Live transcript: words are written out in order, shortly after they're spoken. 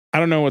I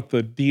don't know what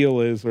the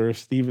deal is, or if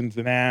Steven's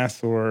an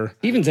ass, or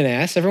Steven's an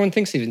ass. Everyone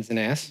thinks Steven's an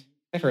ass.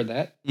 I've heard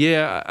that.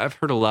 Yeah, I've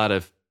heard a lot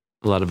of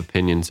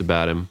opinions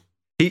about him.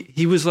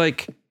 He was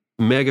like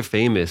mega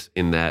famous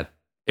in that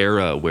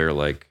era where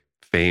like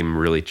fame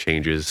really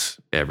changes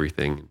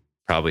everything,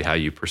 probably how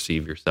you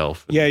perceive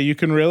yourself. Yeah, you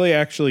can really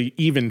actually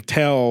even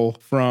tell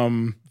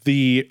from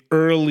the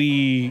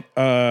early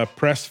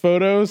press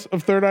photos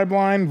of Third Eye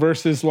Blind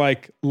versus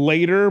like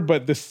later,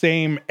 but the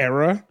same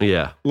era.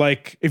 Yeah.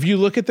 Like if you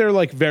look at their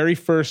like very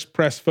first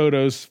press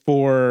photos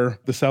for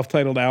the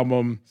self-titled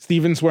album,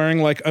 Steven's wearing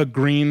like a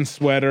green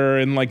sweater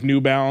and like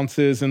New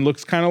Balances and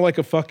looks kind of like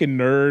a fucking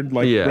nerd,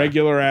 like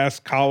regular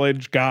ass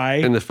college guy.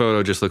 And the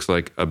photo just looks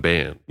like a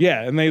band.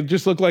 Yeah, and they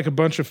just look like a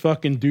bunch of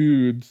fucking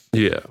dudes.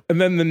 Yeah.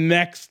 And then the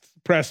next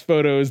press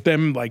photo is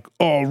them like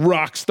all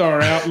rock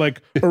star out,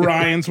 like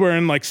Orion's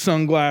wearing like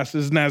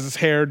sunglasses and has his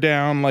hair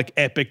down like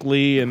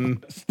epically,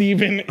 and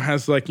Steven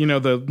has like, you know,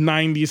 the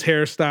 90s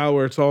hairstyle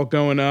where it's all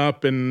going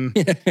up and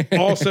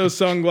also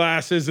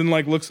sunglasses and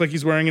like looks like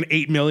he's wearing an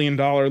 $8 million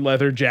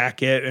leather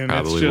jacket, and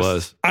probably it's just,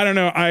 was. I don't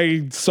know,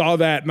 I saw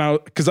that now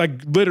because I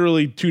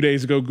literally 2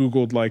 days ago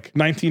Googled like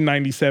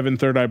 1997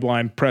 Third Eye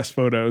Blind press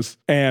photos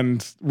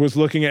and was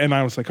looking at, and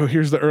I was like, oh,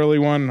 here's the early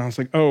one, and I was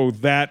like, oh,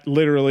 that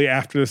literally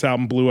after this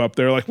album blew up,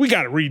 they're like, we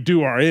got to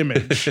redo our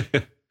image.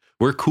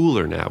 We're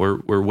cooler now.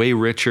 We're way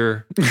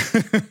richer.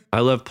 I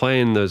love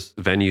playing those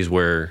venues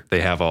where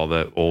they have all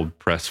the old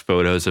press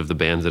photos of the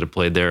bands that have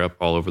played there up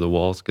all over the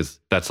walls, because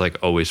that's like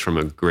always from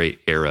a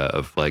great era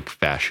of like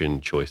fashion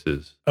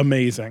choices.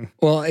 Amazing.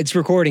 Well, it's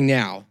recording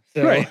now.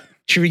 So right.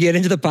 Should we get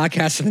into the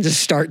podcast and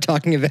just start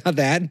talking about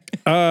that?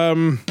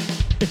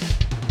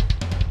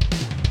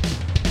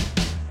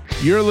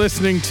 You're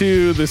listening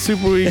to the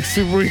Super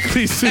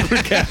Weekly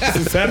Supercast.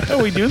 Is that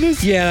how we do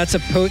this? Yeah, that's a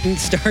potent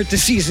start to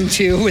season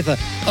 2 with a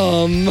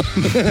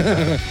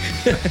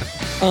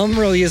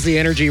really is the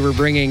energy we're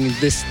bringing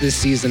this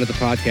season of the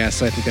podcast,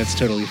 so I think that's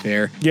totally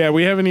fair. Yeah,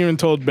 we haven't even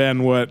told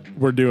Ben what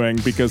we're doing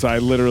because I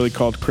literally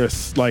called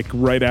Chris like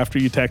right after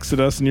you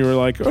texted us and you were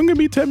like, I'm going to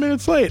be 10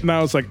 minutes late. And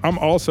I was like, I'm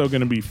also going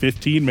to be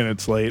 15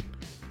 minutes late.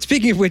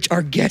 Speaking of which,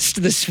 our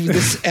guest this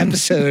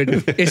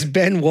episode is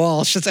Ben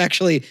Walsh. Let's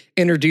actually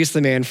introduce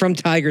the man from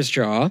Tiger's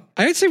Jaw.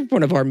 I would say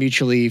one of our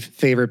mutually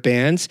favorite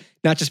bands,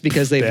 not just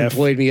because they've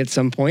employed me at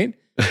some point.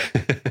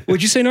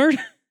 Would you say Nard?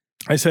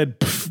 I said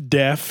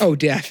Def. Oh,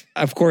 Def.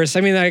 Of course.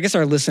 I mean, I guess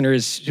our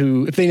listeners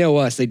who, if they know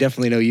us, they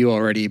definitely know you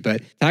already.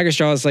 But Tiger's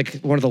Jaw is like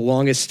one of the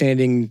longest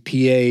standing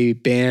PA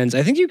bands.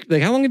 I think you,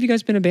 like, how long have you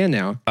guys been a band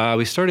now?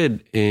 We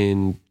started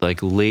in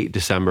like late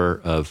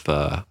December of...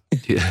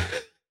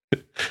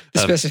 The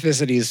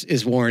specificity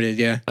is warranted,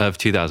 yeah. Of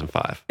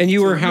 2005. And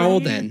you were how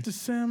old then?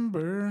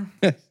 December.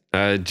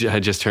 I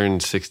just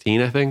turned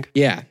 16, I think.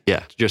 Yeah.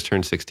 Yeah, just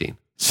turned 16.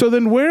 So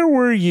then where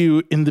were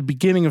you in the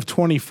beginning of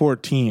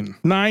 2014?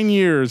 9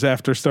 years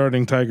after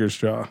starting Tiger's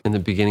Jaw. In the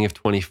beginning of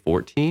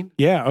 2014?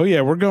 Yeah. Oh,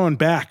 yeah. We're going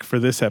back for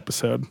this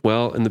episode.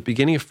 Well, in the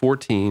beginning of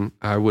 14,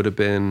 I would have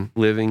been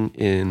living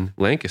in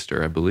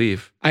Lancaster, I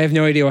believe. I have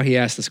no idea why he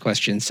asked this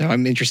question, so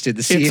I'm interested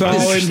to see. It's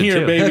all in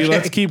here, baby. Okay.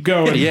 Let's keep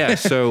going. Yeah.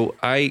 So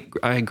I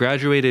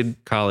graduated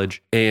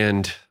college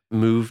and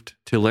moved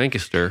to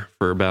Lancaster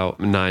for about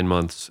 9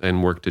 months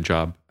and worked a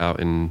job out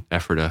in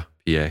Ephrata,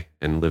 PA,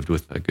 and lived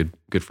with a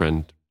good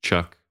friend,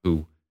 Chuck,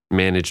 who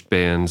managed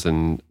bands,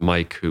 and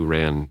Mike, who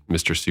ran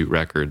Mr. Suit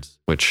Records,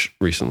 which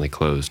recently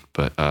closed,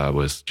 but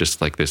was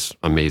just like this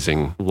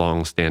amazing,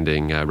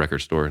 long-standing record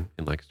store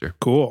in Lancaster.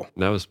 Cool.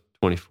 And that was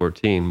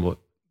 2014.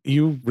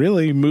 You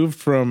really moved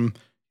from...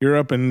 You're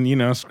up in,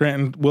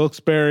 Scranton,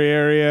 Wilkes-Barre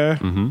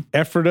area,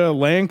 Ephrata,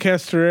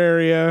 Lancaster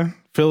area,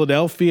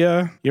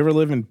 Philadelphia. You ever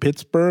live in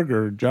Pittsburgh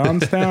or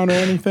Johnstown or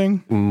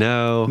anything?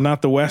 No.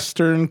 Not the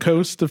western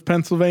coast of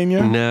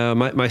Pennsylvania? No.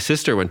 My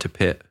sister went to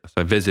Pitt, so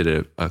I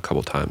visited a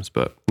couple times,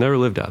 but never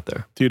lived out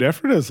there. Dude,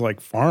 Ephrata is like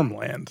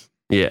farmland.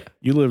 Yeah.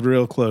 You lived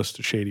real close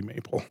to Shady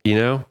Maple.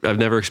 I've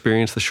never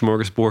experienced the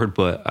smorgasbord,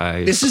 but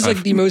This is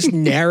like the most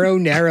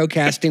narrow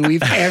casting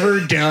we've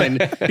ever done.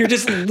 You're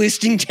just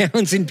listing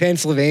towns in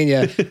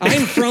Pennsylvania.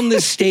 I'm from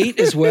the state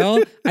as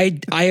well. I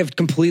have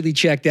completely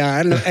checked out.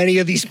 I don't know any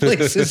of these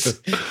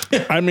places.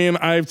 I mean,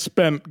 I've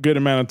spent a good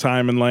amount of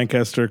time in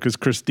Lancaster because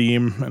Chris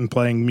Deem and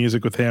playing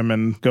music with him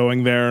and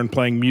going there and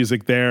playing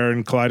music there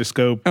and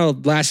Kaleidoscope. Oh,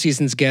 last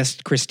season's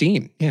guest, Chris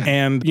Deem. Yeah.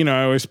 And,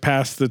 I always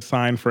pass the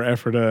sign for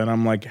Ephrata and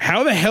I'm like,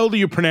 how the hell do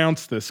you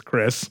pronounce this,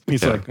 Chris?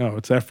 He's like, oh,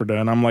 it's Ephrata.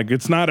 And I'm like,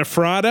 it's not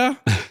Ephrata?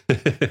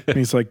 And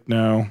he's like,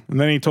 no. And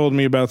then he told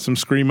me about some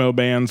screamo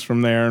bands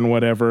from there and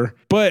whatever.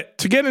 But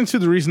to get into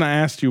the reason I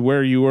asked you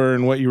where you were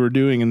and what you were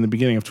doing in the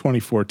beginning of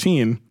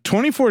 2014,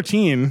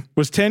 2014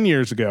 was 10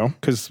 years ago,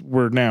 because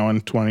we're now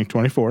in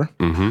 2024.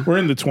 We're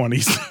in the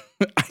 20s.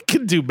 I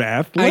can do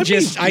math. I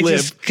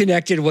just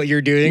connected what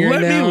you're doing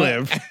right now. Let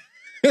me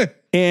live.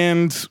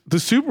 And the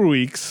Super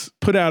Weeks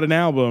put out an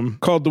album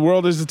called The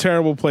World is a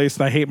Terrible Place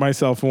and I Hate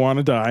Myself and Want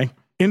to Die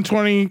in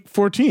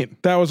 2014.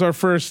 That was our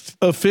first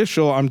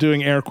official, I'm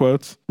doing air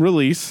quotes,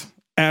 release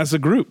as a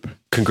group.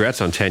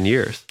 Congrats on 10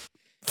 years.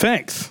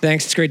 Thanks.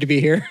 It's great to be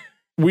here.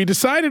 We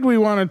decided we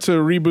wanted to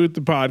reboot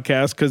the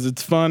podcast because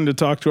it's fun to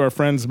talk to our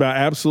friends about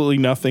absolutely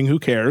nothing. Who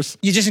cares?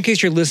 Just in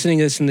case you're listening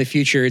to this in the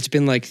future, it's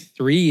been like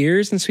 3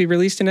 years since we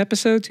released an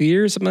episode, 2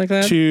 years, something like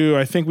that.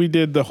 I think we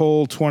did the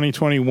whole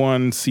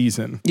 2021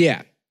 season.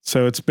 Yeah.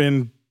 So it's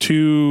been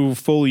 2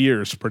 full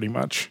years pretty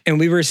much. And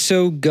we were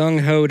so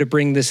gung-ho to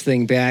bring this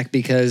thing back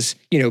because,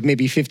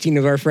 maybe 15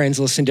 of our friends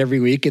listened every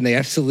week and they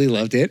absolutely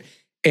loved it.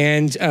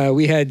 And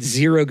we had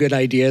 0 good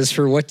ideas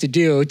for what to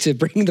do to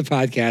bring the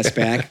podcast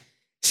back.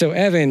 So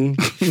Evan,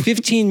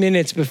 15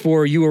 minutes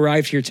before you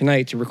arrived here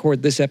tonight to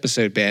record this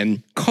episode,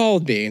 Ben,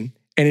 called me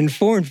and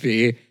informed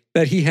me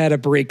that he had a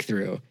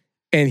breakthrough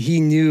and he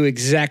knew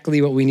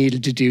exactly what we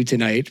needed to do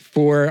tonight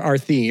for our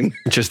theme.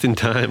 Just in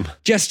time.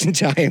 Just in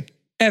time.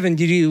 Evan,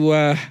 did you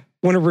want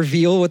to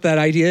reveal what that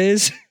idea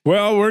is?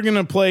 Well, we're going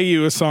to play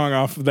you a song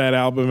off of that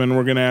album and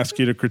we're going to ask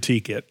you to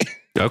critique it.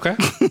 Okay.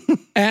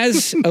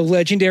 As a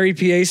legendary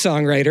PA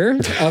songwriter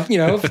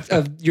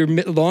of your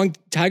long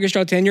Tiger's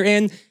Jaw tenure,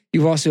 and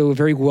you've also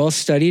very well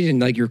studied in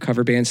like your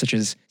cover bands such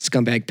as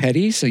Scumbag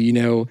Petty, so you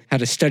know how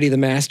to study the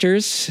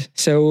masters.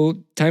 So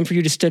time for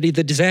you to study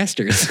the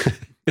disasters.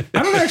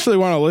 I don't actually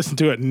want to listen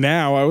to it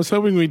now. I was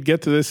hoping we'd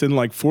get to this in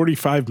like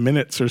 45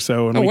 minutes or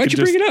so. And why'd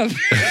you bring it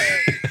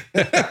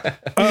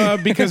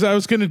up? Because I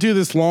was going to do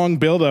this long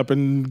buildup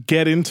and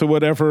get into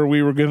whatever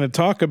we were going to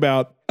talk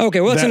about. Okay,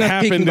 well, that's that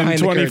enough peeking happened in behind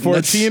the curtain.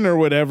 2014 or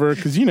whatever.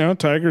 Because,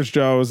 Tiger's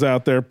Jaw was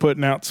out there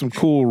putting out some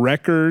cool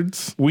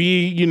records.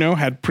 We,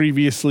 had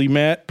previously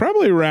met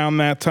probably around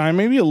that time,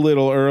 maybe a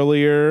little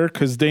earlier,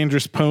 because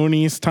Dangerous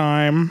Ponies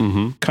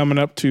time coming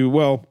up to,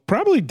 well,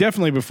 probably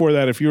definitely before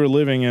that if you were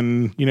living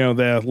in,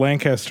 the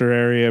Lancaster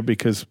area,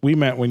 because we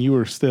met when you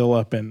were still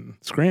up in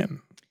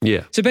Scranton.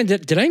 Yeah. So Ben,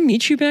 did I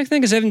meet you back then?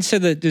 Because Evan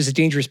said that there's a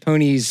Dangerous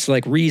Ponies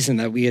reason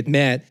that we had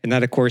met, and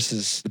that of course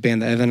is the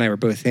band that Evan and I were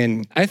both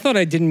in. I thought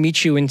I didn't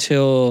meet you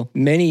until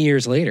many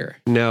years later.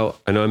 No,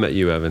 I know I met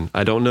you, Evan.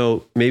 I don't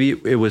know. Maybe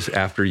it was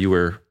after you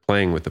were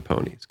playing with the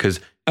Ponies, because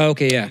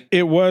okay, yeah,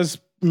 it was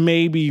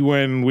maybe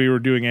when we were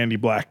doing Andy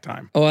Black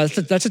time. Oh,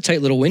 that's a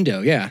tight little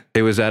window. Yeah,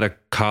 it was at a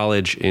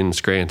college in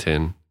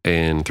Scranton,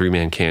 and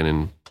 3-Man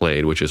Cannon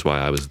played, which is why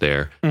I was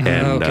there.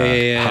 And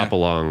Hop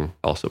Along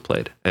also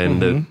played.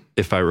 And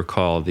if I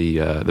recall, the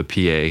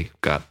PA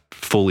got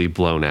fully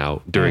blown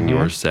out during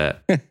your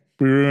set.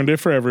 We ruined it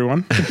for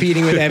everyone.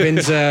 Competing with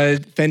Evan's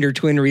Fender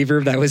Twin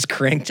Reverb that was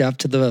cranked up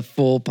to the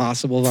full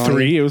possible volume.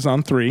 3, it was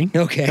on 3.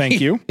 Okay.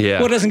 Thank you. Yeah.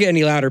 Well, it doesn't get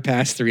any louder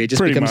past 3. It just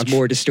Pretty becomes much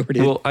more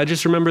distorted. Well, I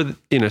just remember,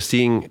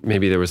 seeing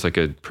maybe there was like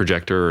a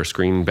projector or a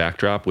screen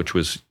backdrop, which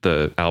was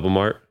the album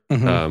art,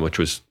 which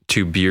was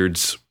 2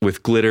 beards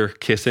with glitter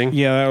kissing.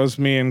 Yeah, that was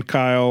me and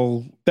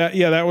Kyle.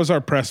 That was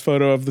our press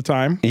photo of the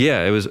time.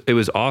 Yeah, it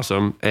was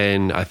awesome.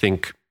 And I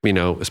think,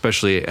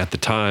 especially at the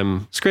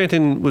time,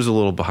 Scranton was a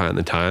little behind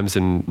the times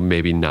and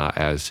maybe not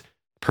as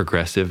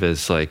progressive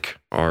as like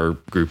our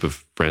group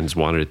of friends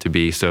wanted it to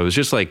be. So it was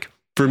just like,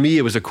 for me,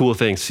 it was a cool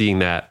thing seeing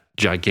that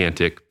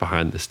gigantic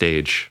behind the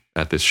stage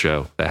at this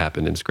show that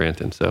happened in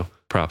Scranton. So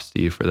props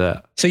to you for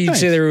that. So you'd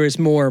say there was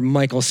more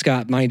Michael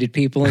Scott-minded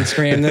people in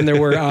Scranton than there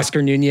were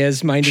Oscar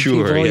Nunez-minded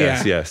people? Sure,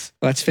 yes.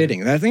 Well, that's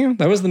fitting. That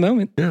was the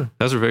moment. Yeah,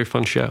 that was a very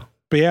fun show.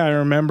 But yeah, I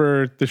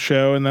remember the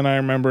show, and then I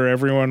remember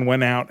everyone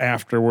went out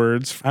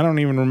afterwards. I don't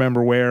even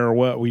remember where or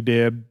what we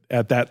did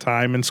at that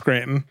time in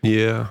Scranton.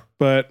 Yeah.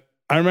 But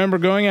I remember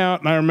going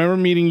out, and I remember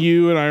meeting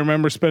you, and I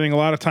remember spending a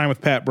lot of time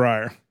with Pat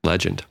Breyer.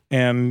 Legend.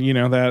 And,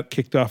 that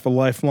kicked off a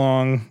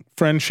lifelong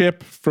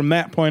friendship from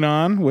that point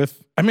on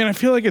I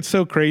feel like it's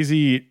so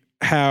crazy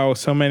how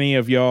so many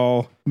of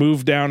y'all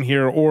moved down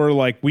here, or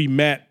like we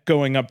met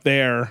going up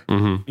there,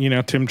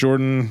 Tim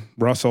Jordan,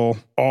 Russell,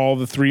 all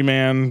the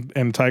 3-Man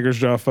and Tiger's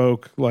Jaw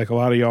folk, like a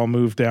lot of y'all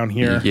moved down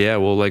here. Yeah,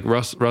 well, like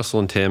Russell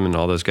and Tim and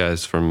all those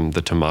guys from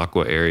the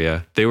Tamaqua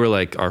area, they were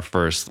like our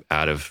first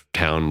out of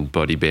town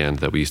buddy band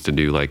that we used to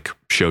do like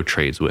show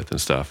trades with and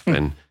stuff.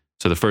 And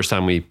so the first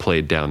time we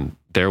played down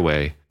their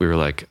way, we were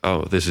like,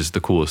 oh, this is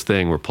the coolest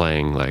thing. We're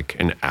playing like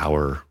an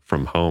hour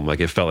from home. Like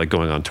it felt like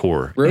going on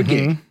tour. Road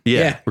gig.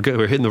 Yeah, we're good.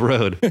 We're hitting the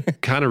road.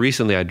 Kind of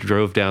recently, I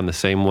drove down the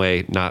same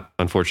way,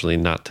 unfortunately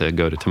not to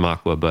go to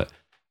Tamaqua, but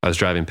I was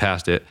driving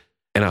past it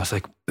and I was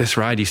like, this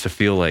ride used to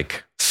feel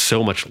like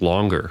so much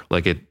longer.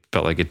 Like it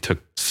felt like it took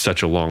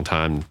such a long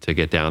time to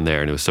get down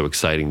there, and it was so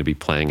exciting to be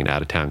playing an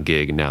out of town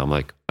gig. And now I'm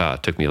like,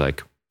 it took me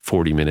like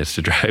 40 minutes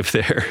to drive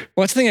there.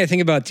 Well, that's the thing I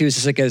think about too, is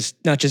just like as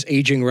not just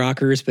aging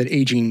rockers, but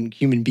aging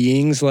human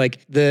beings,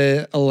 like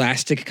the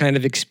elastic kind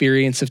of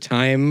experience of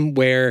time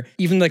where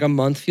even like a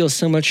month feels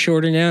so much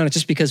shorter now. And it's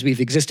just because we've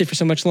existed for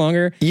so much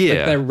longer. Yeah.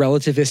 Like that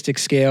relativistic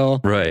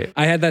scale. Right.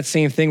 I had that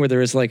same thing where there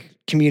was like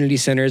community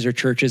centers or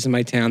churches in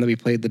my town that we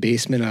played the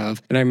basement of.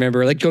 And I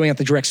remember like going out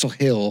the Drexel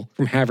Hill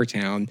from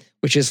Havertown,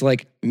 which is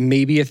like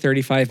maybe a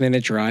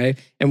 35-minute drive.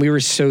 And we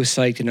were so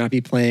psyched to not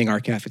be playing our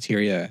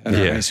cafeteria at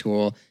our high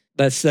school.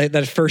 That's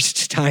that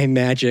first time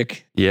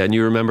magic. Yeah, and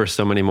you remember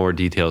so many more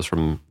details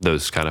from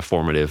those kind of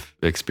formative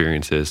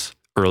experiences.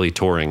 early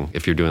touring,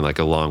 if you're doing like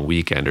a long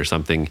weekend or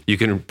something, you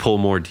can pull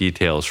more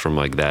details from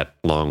like that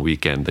long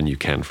weekend than you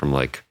can from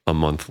like a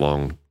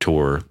month-long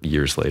tour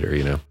years later,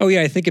 you know? Oh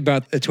yeah, I think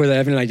about the tour that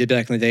Evan and I did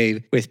back in the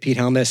day with Pete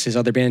Helmus, his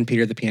other band,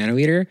 Peter the Piano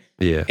Eater.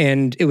 Yeah.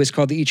 And it was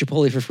called the Eat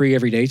Chipotle for Free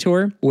Every Day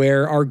Tour,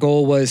 where our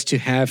goal was to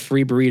have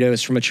free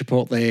burritos from a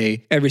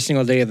Chipotle every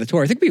single day of the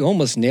tour. I think we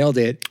almost nailed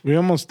it. We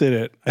almost did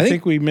it. I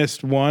think we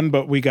missed one,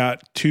 but we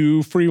got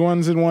 2 free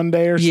ones in one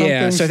day or something.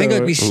 Yeah, so I think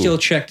like we still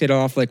checked it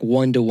off like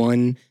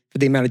 1-to-1 for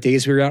the amount of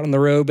days we were out on the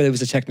road, but it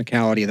was a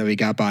technicality that we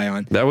got by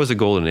on. That was a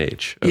golden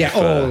age. Of,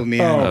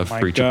 of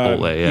free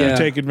Chipotle. Yeah.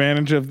 Take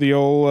advantage of the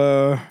old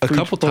a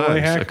couple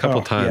times. hack. A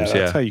couple times. Yeah,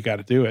 that's how you got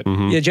to do it.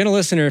 Mm-hmm. Yeah, gentle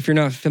listener, if you're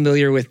not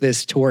familiar with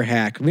this tour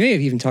hack, we may have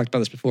even talked about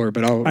this before,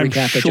 but I'll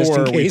recap it just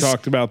in case. We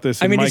talked about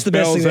this in Mike it's the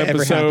best Bell's thing that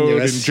ever happened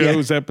to us. And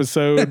Joe's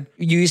episode.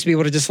 You used to be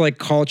able to just like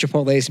call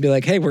Chipotle's and be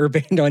like, hey, we're a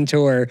band on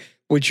tour.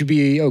 Would you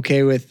be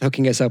okay with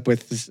hooking us up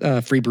with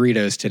free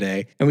burritos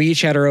today? And we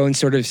each had our own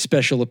sort of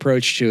special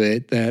approach to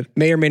it that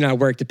may or may not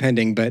work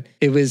depending, but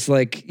it was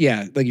like,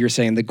 yeah, like you were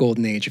saying, the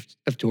golden age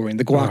of touring,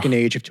 the guacan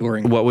age of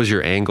touring. What was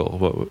your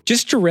angle?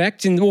 Just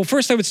direct. And well,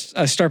 first I would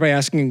start by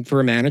asking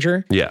for a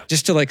manager. Yeah.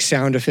 Just to like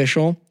sound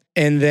official.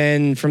 And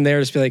then from there,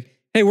 just be like,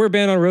 hey, we're a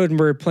band on the road and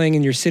we're playing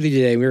in your city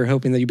today. We were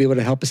hoping that you'd be able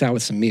to help us out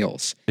with some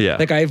meals. Yeah.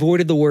 Like I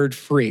avoided the word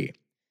free,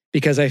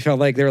 because I felt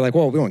like they were like,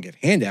 well, we won't give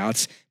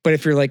handouts, but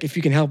if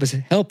you can help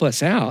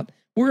us out,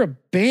 we're a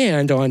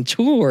band on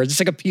tour. Just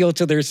like appeal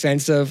to their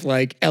sense of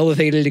like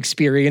elevated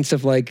experience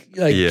of like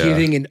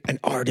giving an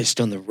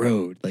artist on the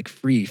road, like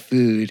free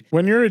food.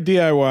 When you're a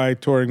DIY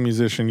touring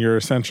musician, you're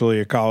essentially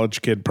a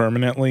college kid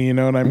permanently. You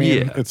know what I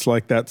mean? Yeah. It's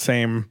like that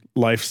same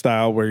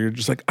lifestyle where you're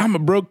just like, I'm a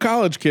broke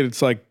college kid.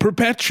 It's like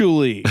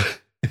perpetually.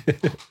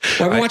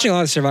 Well, I'm watching a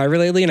lot of Survivor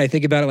lately, and I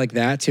think about it like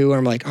that too. Where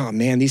I'm like, oh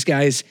man, these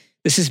guys.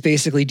 This is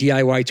basically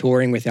DIY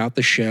touring without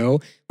the show,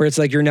 where it's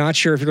like you're not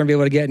sure if you're going to be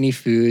able to get any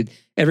food.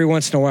 Every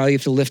once in a while, you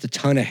have to lift a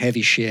ton of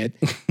heavy shit.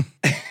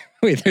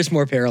 Wait, there's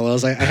more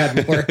parallels. I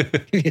had more.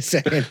 Give me a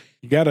second.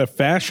 You got to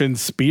fashion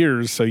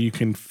spears so you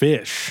can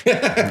fish.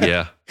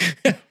 Yeah.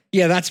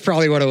 Yeah, that's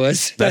probably what it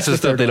was. That's the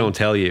stuff they don't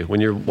tell you. When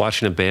you're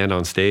watching a band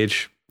on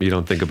stage, you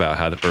don't think about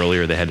how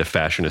earlier they had to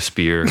fashion a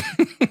spear.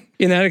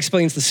 And that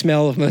explains the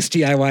smell of most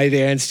DIY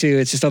bands too.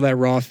 It's just all that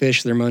raw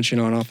fish they're munching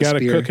on off the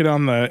spear. You got to cook it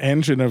on the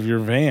engine of your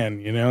van.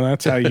 You know,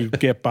 that's how you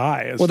get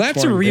by. Well,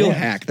 that's a real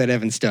hack that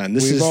Evan's done.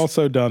 We've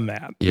also done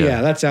that.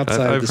 Yeah, that's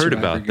outside. I've heard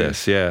about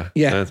this. Yeah.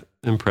 That's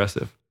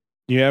impressive.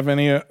 You have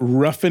any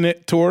roughing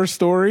it tour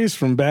stories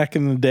from back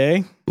in the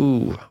day?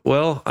 Ooh,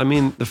 well, I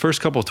mean, the first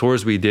couple of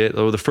tours we did,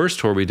 the first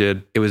tour we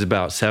did, it was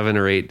about 7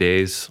 or 8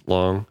 days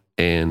long.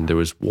 And there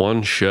was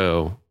one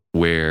show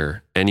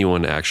where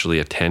anyone actually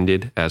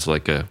attended as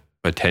like a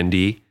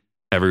attendee.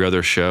 Every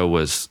other show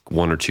was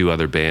 1 or 2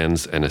 other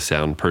bands and a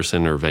sound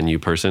person or venue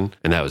person,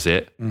 and that was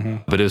it. Mm-hmm.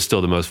 But it was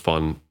still the most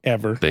fun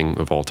ever thing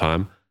of all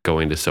time,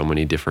 going to so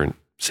many different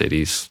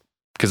cities.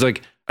 Because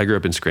like I grew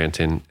up in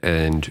Scranton,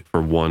 and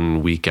for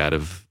 1 week out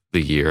of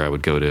the year, I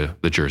would go to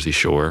the Jersey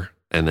Shore,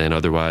 and then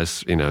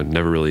otherwise,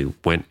 never really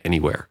went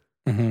anywhere.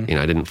 Mm-hmm.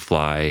 I didn't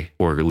fly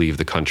or leave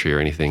the country or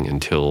anything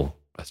until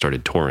I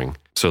started touring.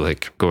 So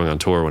like going on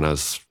tour when I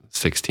was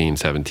 16,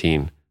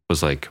 17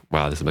 was like,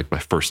 wow, this is like my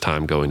first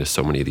time going to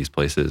so many of these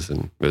places,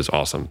 and it was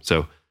awesome.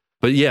 So,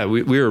 but yeah,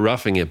 we were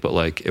roughing it, but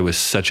like it was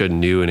such a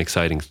new and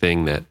exciting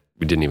thing that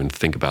we didn't even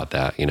think about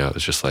that. It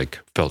was just like,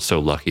 felt so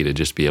lucky to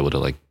just be able to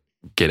like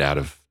get out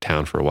of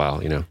town for a while,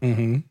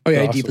 Mm-hmm. Oh yeah,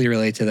 awesome. I deeply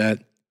relate to that.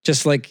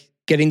 Just like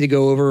getting to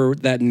go over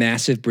that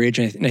massive bridge,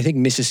 and I think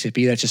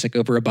Mississippi, that's just like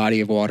over a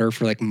body of water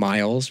for like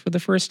miles for the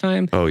first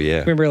time. Oh yeah. I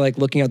remember like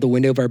looking out the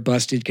window of our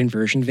busted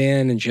conversion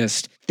van and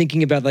just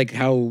thinking about like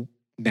how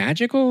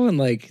magical and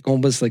like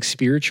almost like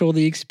spiritual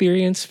the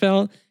experience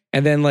felt.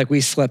 And then like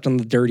we slept on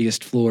the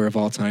dirtiest floor of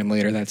all time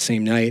later that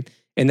same night,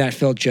 and that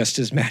felt just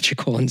as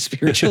magical and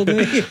spiritual to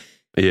me.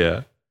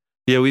 Yeah.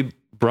 We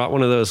brought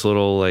one of those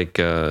little like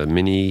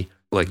mini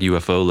like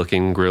UFO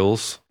looking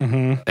grills,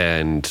 mm-hmm.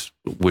 and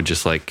would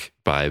just like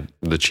buy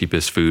the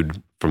cheapest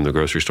food from the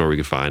grocery store we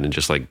could find and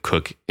just like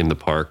cook in the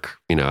park,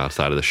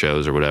 outside of the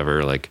shows or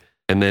whatever. Like,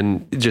 and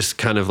then just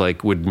kind of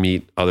like would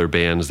meet other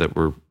bands that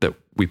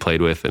we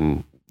played with,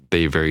 and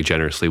they very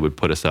generously would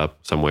put us up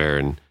somewhere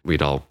and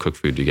we'd all cook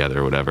food together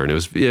or whatever. And it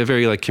was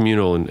very like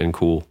communal and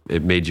cool.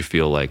 It made you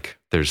feel like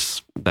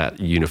there's that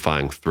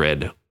unifying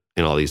thread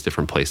in all these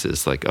different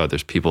places. Like, oh,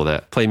 there's people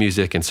that play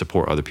music and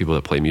support other people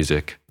that play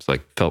music. It's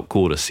like, felt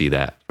cool to see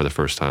that for the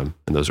first time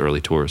in those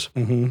early tours.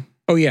 Mm-hmm.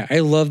 Oh yeah, I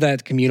love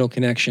that communal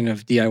connection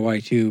of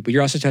DIY too. But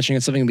you're also touching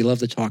on something we love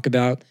to talk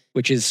about,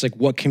 which is like,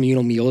 what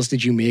communal meals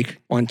did you make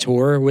on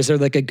tour? Was there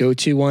like a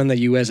go-to one that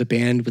you as a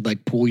band would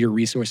like pool your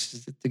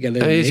resources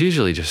together? It's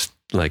usually just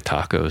like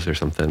tacos or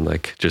something,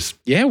 like just...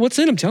 Yeah, what's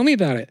in them? Tell me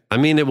about it. I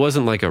mean, it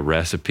wasn't like a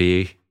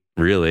recipe,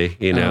 really,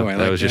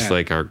 that was just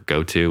like our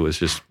go-to was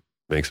just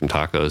make some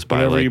tacos.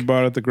 Whatever you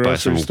bought at the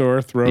grocery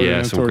store, throw it in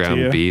a some tortilla.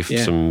 Ground beef,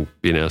 some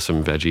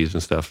veggies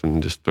and stuff,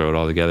 and just throw it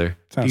all together.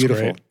 Sounds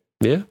beautiful. Great.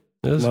 Yeah.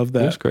 Love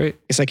that. It was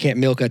great. Guess I can't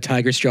milk a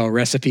tiger straw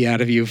recipe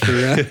out of you for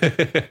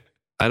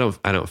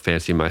I don't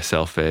fancy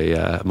myself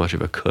a much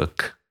of a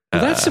cook.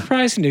 Well, that's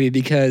surprising to me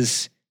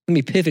because let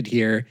me pivot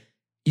here.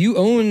 You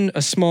own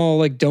a small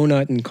like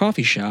donut and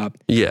coffee shop.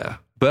 Yeah,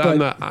 but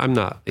I'm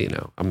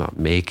not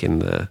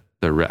making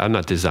I'm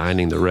not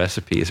designing the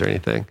recipes or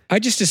anything. I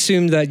just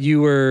assumed that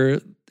you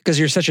were, because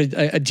you're such a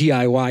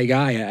DIY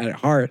guy at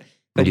heart,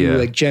 that you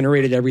like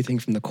generated everything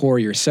from the core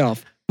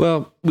yourself.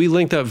 Well, we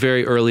linked up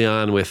very early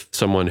on with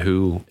someone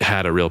who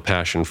had a real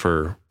passion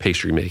for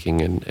pastry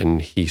making,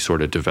 and he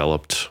sort of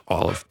developed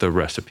all of the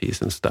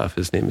recipes and stuff.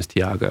 His name is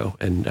Tiago,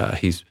 and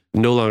he's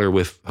no longer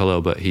with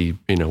Helloooo, but he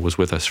was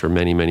with us for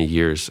many, many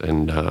years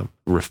and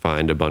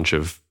refined a bunch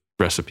of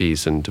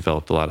recipes and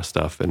developed a lot of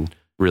stuff and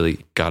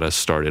really got us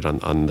started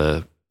on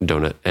the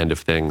donut end of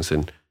things.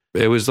 And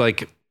it was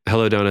like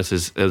Helloooo Donuts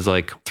is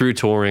like through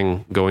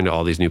touring, going to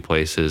all these new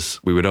places,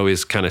 we would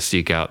always kind of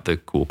seek out the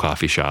cool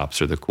coffee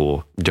shops or the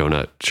cool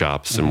donut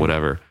shops and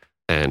whatever.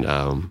 And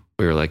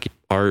we were like,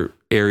 our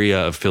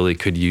area of Philly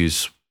could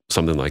use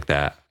something like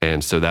that.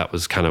 And so that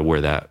was kind of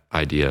where that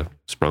idea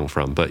sprung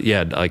from. But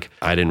yeah, like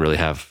I didn't really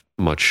have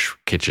much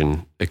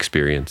kitchen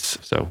experience.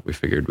 So we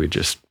figured we'd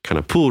just kind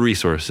of pool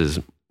resources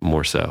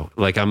more so.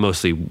 Like I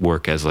mostly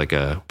work as like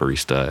a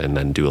barista and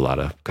then do a lot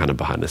of kind of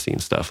behind the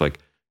scenes stuff, like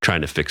trying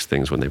to fix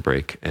things when they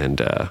break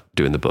and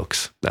doing the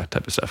books, that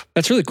type of stuff.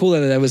 That's really cool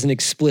that was an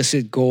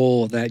explicit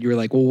goal, that you were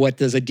like, well, what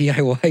does a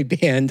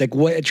DIY band, like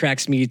what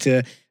attracts me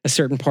to a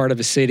certain part of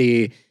a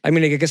city? I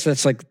mean, I guess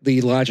that's like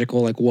the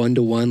logical, like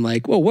one-to-one,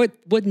 like, well,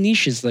 what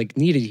niche is like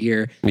needed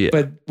here? Yeah.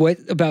 But what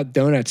about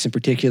donuts in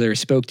particular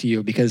spoke to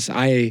you? Because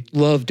I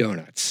love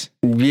donuts.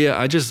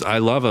 Yeah, I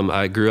love them.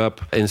 I grew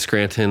up in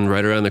Scranton,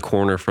 right around the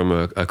corner from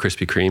a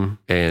Krispy Kreme,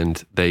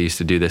 and they used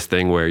to do this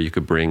thing where you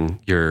could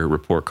bring your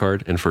report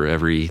card, and for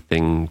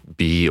everything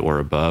B or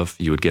above,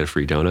 you would get a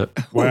free donut.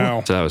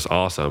 Wow. So that was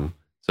awesome.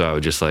 So I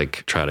would just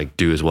like try to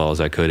do as well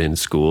as I could in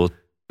school.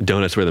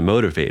 Donuts were the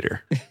motivator.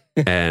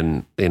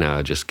 And,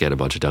 I'd just get a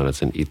bunch of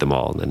donuts and eat them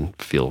all and then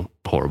feel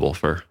horrible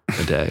for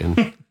a day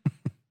and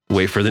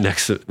wait for the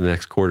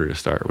next quarter to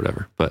start or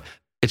whatever. But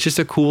it's just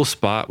a cool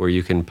spot where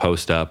you can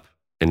post up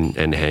and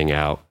hang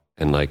out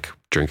and like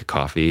drink a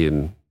coffee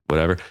and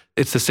whatever.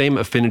 It's the same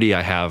affinity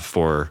I have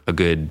for a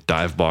good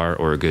dive bar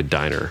or a good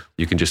diner.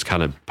 You can just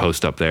kind of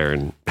post up there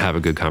and have a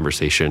good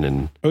conversation.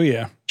 And oh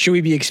yeah. Should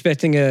we be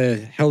expecting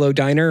a Helloooo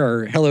diner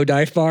or Helloooo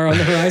dive bar on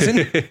the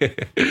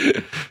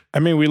horizon? I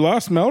mean, we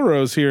lost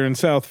Melrose here in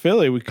South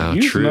Philly. We could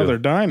use another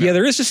diner. Yeah,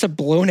 there is just a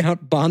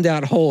bombed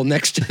out hole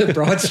next to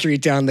Broad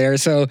Street down there.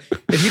 So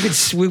if you could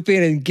swoop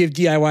in and give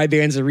DIY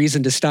bands a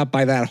reason to stop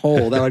by that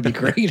hole, that would be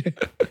great.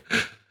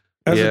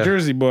 As a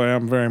Jersey boy,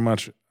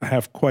 I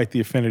have quite the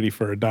affinity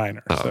for a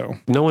diner. So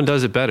no one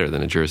does it better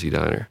than a Jersey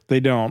diner. They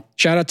don't.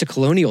 Shout out to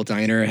Colonial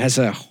Diner. It has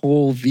a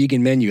whole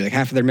vegan menu. Like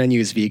half of their menu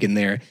is vegan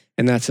there.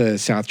 And that's a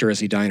South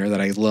Jersey diner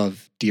that I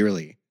love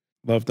dearly.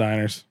 Love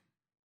diners.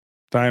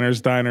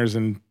 Diners,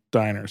 and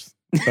diners.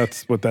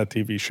 That's what that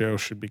TV show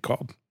should be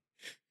called.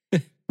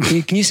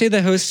 Can you say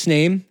the host's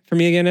name for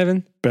me again,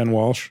 Evan? Ben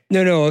Walsh.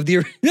 No,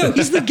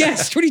 he's the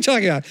guest. What are you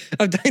talking about?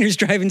 Of Diners,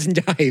 Drive-Ins,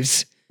 and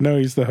Dives. No,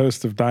 he's the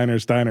host of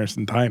Diners,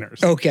 and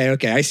Diners. Okay.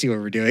 I see what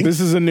we're doing. This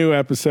is a new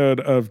episode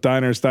of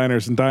Diners,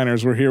 and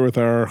Diners. We're here with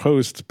our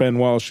host, Ben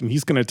Walsh, and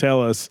he's going to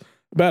tell us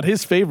about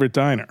his favorite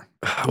diner.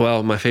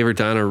 Well, my favorite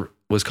diner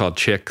was called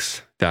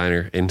Chick's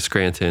Diner in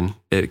Scranton.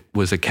 It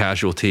was a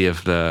casualty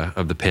of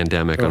the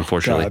pandemic,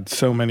 unfortunately. God,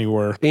 so many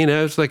were.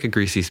 It's like a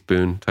greasy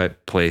spoon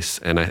type place.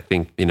 And I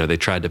think, they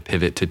tried to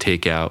pivot to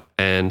takeout.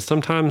 And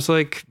sometimes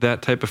like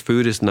that type of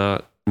food is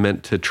not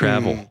meant to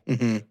travel.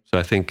 Mm-hmm. So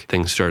I think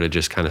things started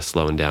just kind of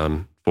slowing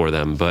down for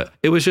them. But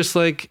it was just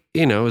like,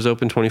 it was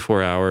open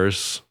 24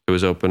 hours. It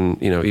was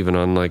open, even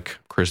on like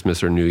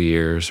Christmas or New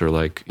Year's or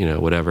like,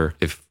 whatever.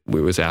 If it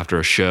was after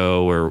a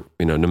show or,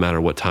 no matter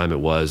what time it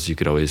was, you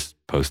could always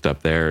post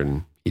up there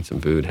and eat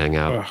some food, hang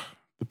out. Ugh,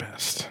 the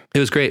best. It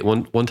was great.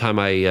 One time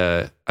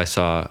I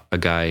saw a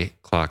guy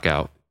clock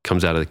out,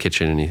 comes out of the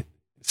kitchen and he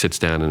sits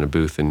down in a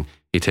booth and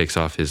he takes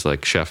off his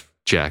like chef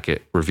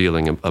jacket,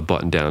 revealing a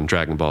button-down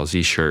Dragon Ball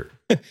Z shirt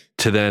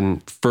to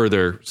then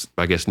further,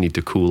 I guess, need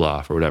to cool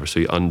off or whatever. So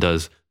he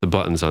undoes the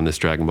buttons on this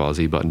Dragon Ball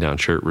Z button-down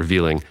shirt,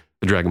 revealing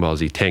the Dragon Ball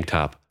Z tank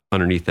top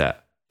underneath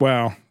that.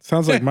 Wow.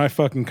 Sounds like my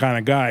fucking kind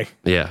of guy.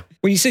 Yeah.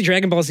 When you say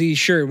Dragon Ball Z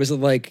shirt, was it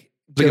like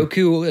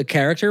Goku a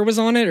character was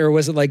on it, or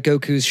was it like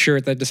Goku's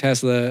shirt that just has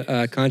the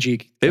kanji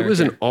character? It was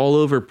an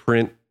all-over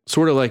print,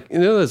 sort of like,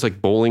 those like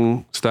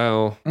bowling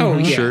style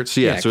shirts.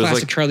 Yeah, so it was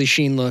classic like Charlie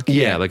Sheen look.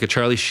 Yeah, like a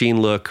Charlie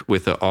Sheen look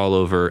with an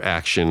all-over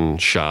action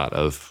shot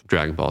of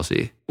Dragon Ball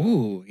Z.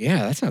 Ooh,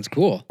 yeah, that sounds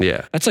cool.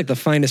 Yeah. That's like the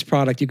finest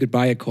product you could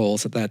buy at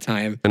Kohl's at that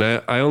time. And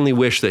I only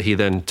wish that he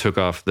then took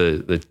off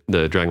the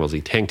Dragon Ball Z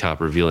tank top,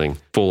 revealing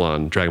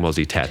full-on Dragon Ball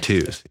Z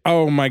tattoos.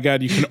 Oh my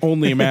God, you can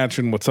only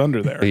imagine what's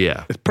under there.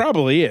 Yeah. It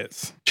probably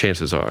is.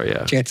 Chances are,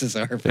 yeah. Chances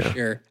are, for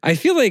sure. I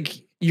feel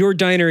like your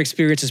diner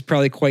experience is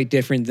probably quite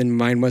different than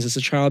mine was as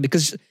a child,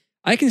 because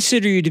I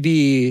consider you to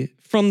be,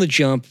 from the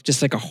jump,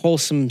 just like a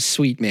wholesome,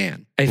 sweet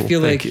man. I feel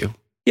like you.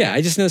 Yeah,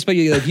 I just noticed about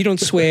you, like, you don't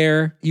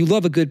swear. You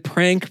love a good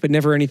prank, but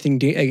never anything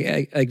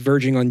like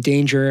verging on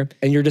danger.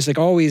 And you're just like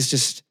always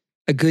just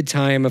a good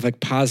time of like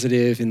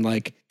positive and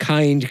like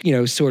kind,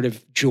 sort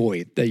of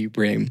joy that you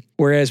bring.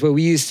 Whereas what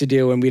we used to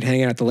do when we'd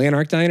hang out at the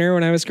Lanark Diner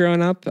when I was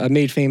growing up,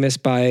 made famous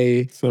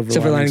by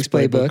Silver Linings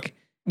Playbook.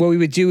 What we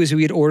would do is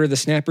we'd order the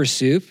snapper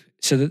soup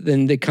so that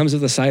then it comes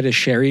with a side of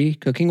sherry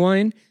cooking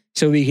wine.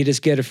 So we could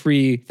just get a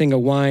free thing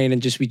of wine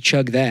and we'd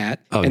chug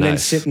that then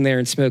sit in there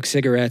and smoke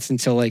cigarettes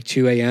until like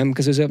 2 a.m.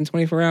 because it was open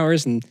 24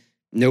 hours and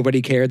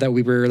nobody cared that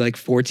we were like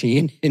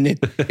 14 and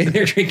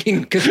they're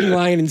drinking cooking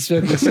wine and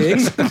smoking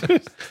cigs.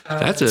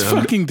 That's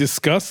fucking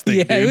disgusting.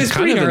 Yeah, it was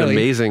kind of gnarly. an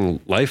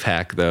amazing life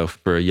hack though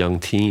for a young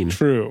teen.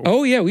 True.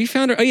 Oh yeah, we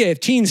found if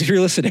teens, if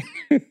you're listening.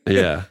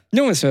 Yeah.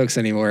 No one smokes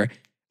anymore.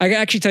 I can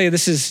actually tell you,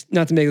 this is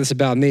not to make this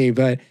about me,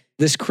 but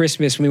this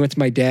Christmas when we went to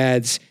my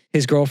dad's,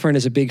 his girlfriend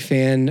is a big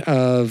fan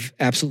of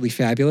Absolutely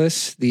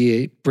Fabulous,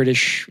 the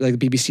British, like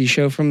the BBC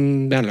show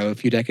from, I don't know, a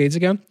few decades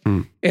ago.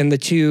 And the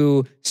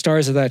two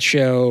stars of that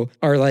show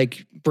are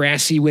like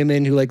brassy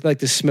women who like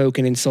to smoke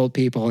and insult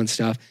people and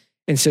stuff.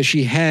 And so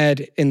she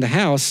had in the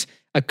house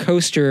a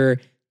coaster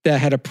that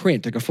had a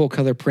print, like a full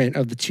color print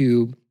of the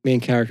two main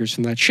characters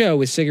from that show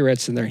with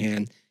cigarettes in their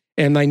hand.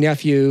 And my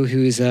nephew,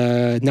 who's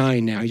 9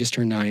 now, he just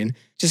turned 9,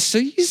 so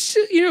he's,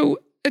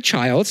 a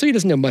child, so he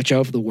doesn't know much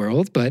of the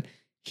world, but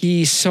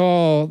he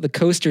saw the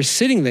coaster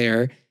sitting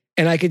there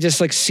and I could just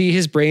like see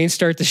his brain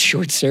start to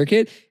short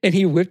circuit. And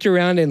he whipped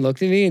around and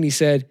looked at me and he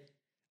said,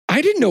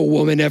 "I didn't know a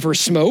woman ever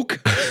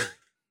smoke."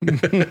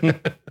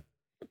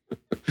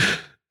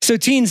 So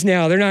teens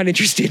now, they're not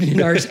interested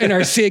in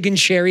our cig and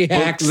sherry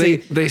hacks. Well,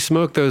 they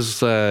smoke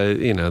those, the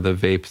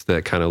vapes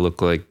that kind of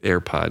look like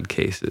AirPod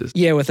cases.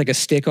 Yeah, with like a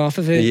stick off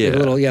of it. Yeah.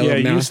 Little it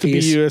used to be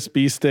mouthpiece.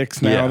 USB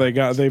sticks. Now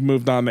they've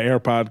moved on to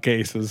AirPod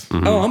cases.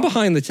 Mm-hmm. Oh, I'm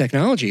behind the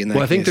technology in that.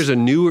 Well, I think there's a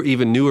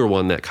even newer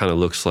one that kind of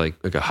looks like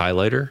a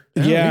highlighter.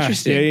 Oh,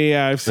 interesting.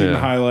 Yeah. I've seen the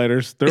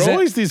highlighters. They're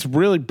always these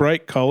really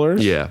bright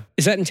colors. Yeah.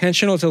 Is that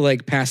intentional to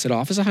like pass it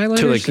off as a highlighter?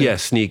 To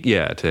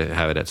like, to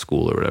have it at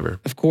school or whatever.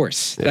 Of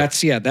course.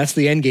 Yeah. That's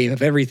the end game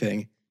of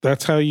everything.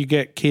 That's how you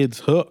get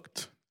kids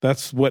hooked.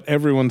 That's what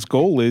everyone's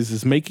goal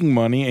is making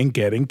money and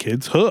getting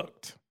kids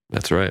hooked.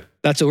 That's right.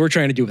 That's what we're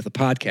trying to do with the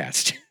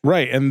podcast.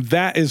 Right. And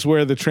that is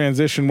where the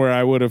transition where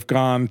I would have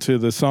gone to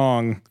the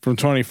song from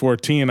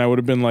 2014, I would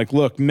have been like,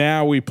 look,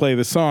 now we play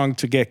the song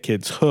to get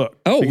kids hooked.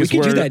 Oh, we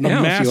can do that now.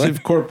 A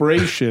massive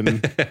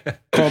corporation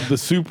called the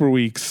Super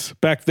Weeks,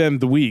 back then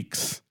the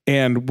Weeks.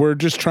 And we're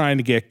just trying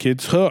to get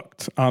kids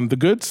hooked on the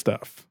good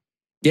stuff.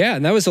 Yeah,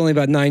 and that was only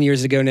about 9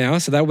 years ago now.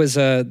 So that was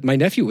my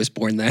nephew was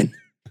born then.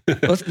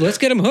 let's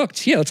get him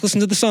hooked. Yeah, let's listen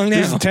to the song now.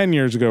 This is 10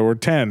 years ago. We're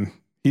 10.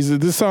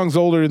 This song's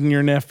older than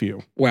your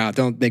nephew. Wow,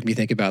 don't make me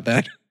think about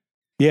that.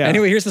 Yeah.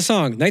 Anyway, here's the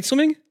song. Night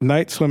Swimming?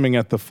 Night Swimming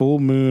at the Full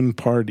Moon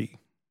Party,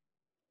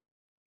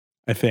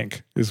 I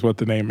think, is what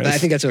the name is. I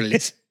think that's what it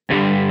is.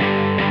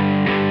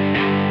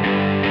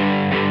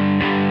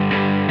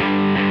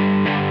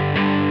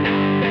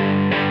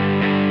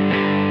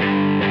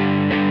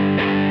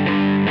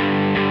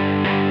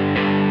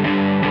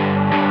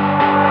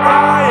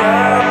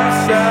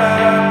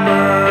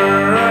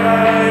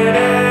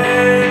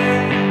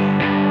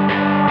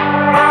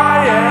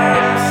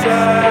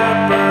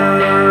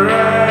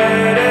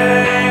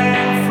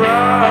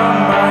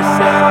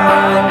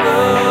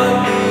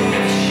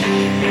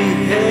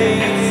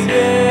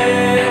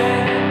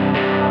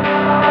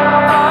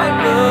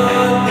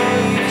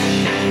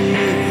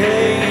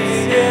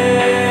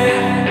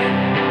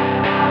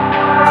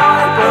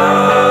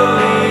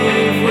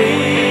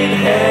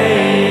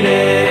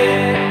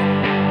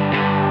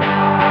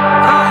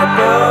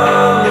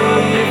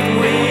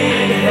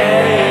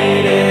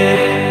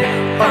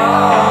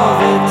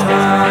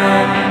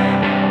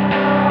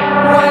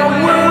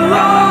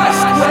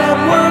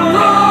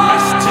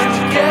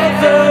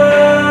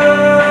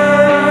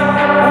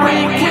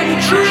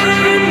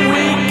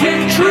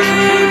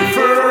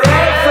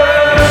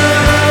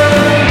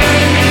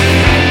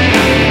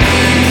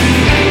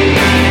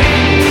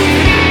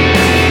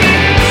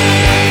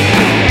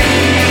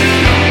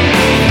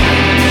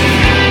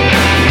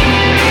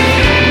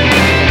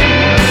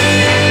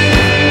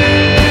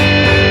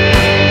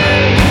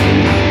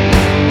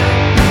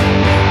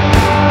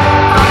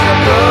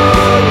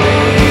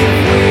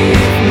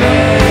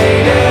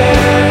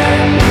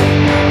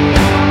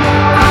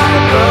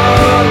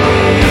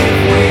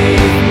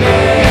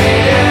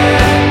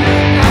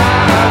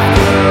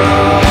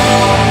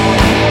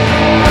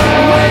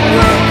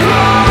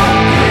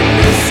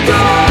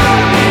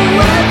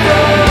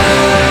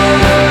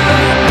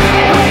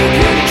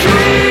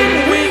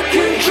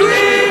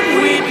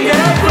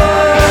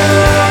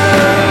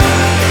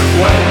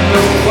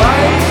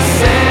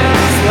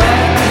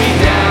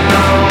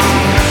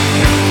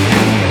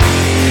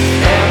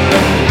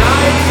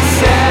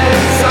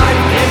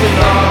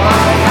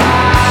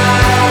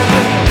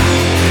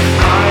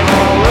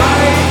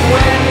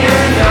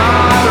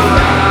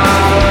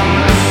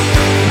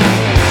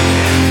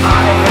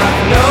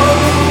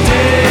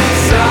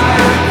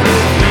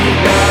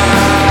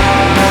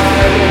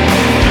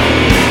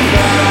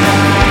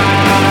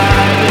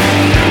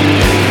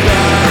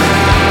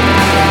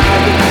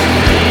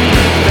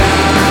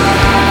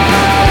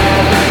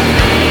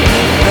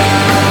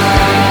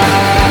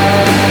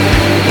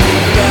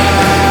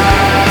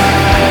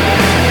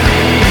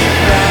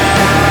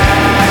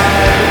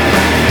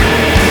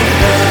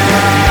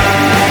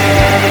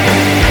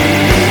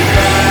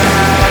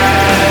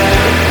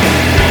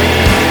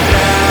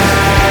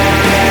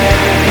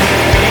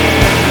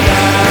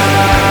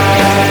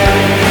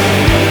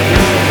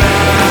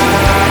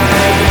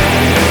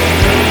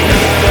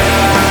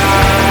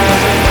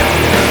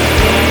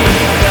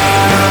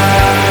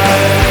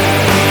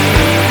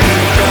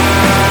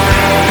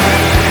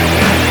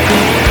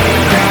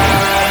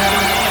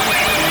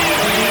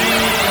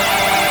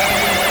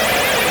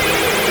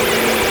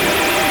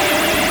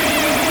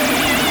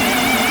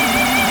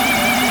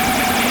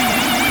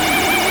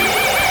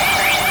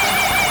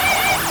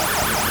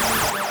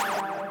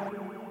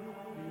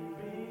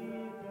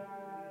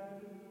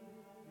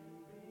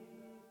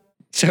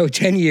 So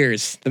 10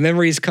 years, the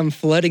memories come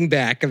flooding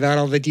back about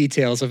all the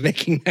details of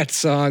making that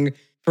song.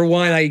 For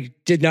one, I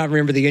did not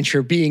remember the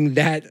intro being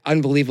that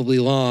unbelievably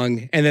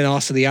long, and then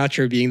also the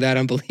outro being that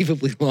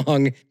unbelievably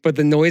long. But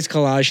the noise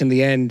collage in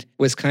the end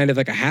was kind of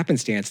like a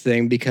happenstance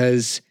thing,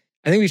 because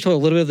I think we've told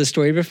a little bit of the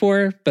story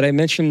before, but I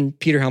mentioned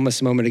Peter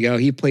Helmus a moment ago.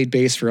 He played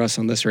bass for us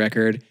on this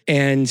record,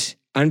 and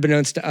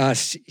unbeknownst to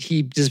us,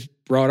 he just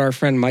brought our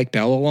friend Mike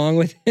Bell along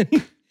with him.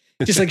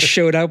 Just like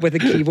showed up with a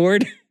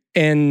keyboard.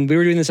 And we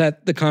were doing this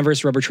at the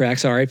Converse Rubber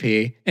Tracks,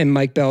 RIP. And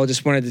Mike Bell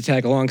just wanted to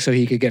tag along so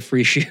he could get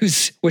free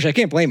shoes, which I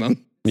can't blame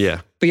him.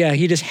 Yeah. But yeah,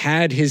 he just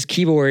had his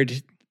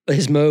keyboard,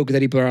 his Moog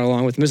that he brought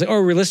along with him. It was like,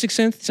 oh, Realistic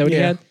Synth? Is that what he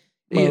had?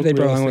 Moog, they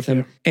brought along with him.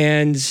 Yeah.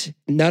 And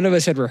none of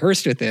us had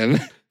rehearsed with him.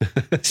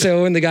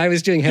 So when the guy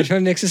was doing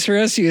headphone mixes for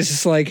us, he was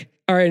just like,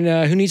 all right,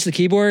 who needs the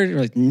keyboard?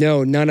 We're like,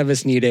 no, none of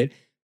us need it.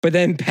 But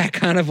then Pat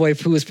Conavoy,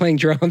 who was playing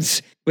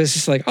drums, was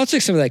just like, I'll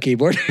take some of that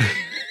keyboard.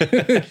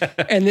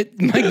 And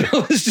Mike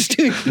Bell was just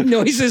doing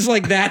noises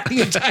like that the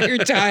entire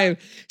time.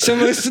 So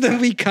most of them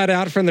we cut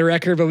out from the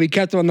record, but we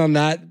kept one on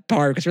that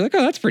part because we're like,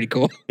 oh, that's pretty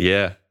cool.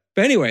 Yeah.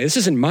 But anyway, this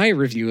isn't my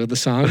review of the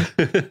song.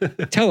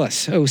 Tell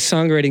us,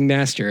 songwriting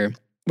master,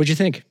 what'd you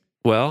think?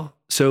 Well,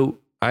 so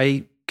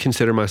I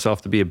consider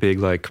myself to be a big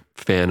like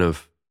fan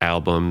of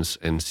albums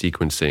and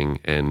sequencing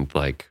and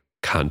like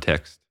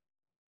context.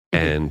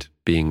 Mm-hmm. And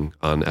being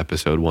on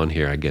episode 1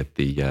 here, I get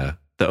the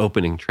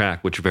opening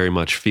track, which very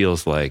much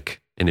feels like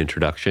an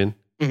introduction.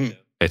 Mm-hmm.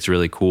 It's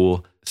really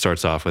cool. It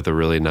starts off with a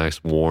really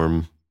nice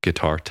warm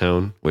guitar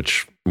tone,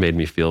 which made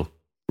me feel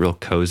real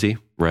cozy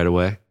right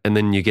away. And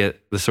then you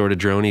get the sort of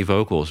drony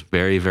vocals,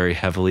 very, very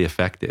heavily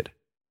affected,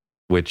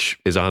 which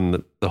is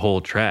on the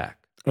whole track.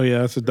 Oh yeah,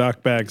 that's a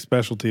Doc Bag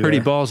specialty. Pretty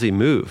there. Ballsy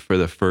move for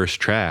the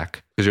first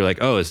track, because you're like,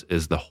 oh, is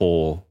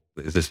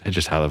this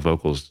just how the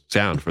vocals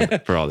sound for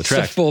all the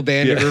tracks? It's a full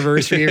band of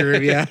reverse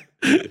reverb, yeah.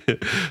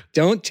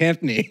 Don't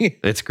tempt me.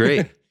 It's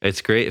great.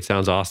 It's great. It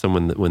sounds awesome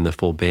when the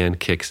full band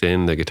kicks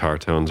in. The guitar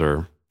tones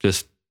are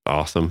just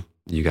awesome.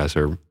 You guys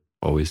are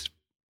always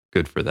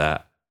good for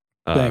that.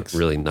 Thanks.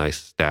 Really nice,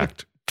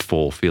 stacked,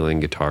 full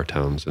feeling guitar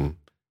tones, and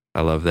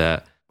I love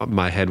that.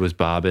 My head was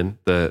bobbing.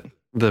 The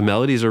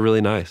melodies are really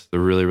nice. They're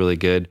really, really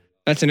good.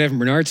 That's an Evan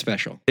Bernard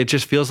special. It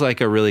just feels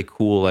like a really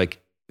cool, like,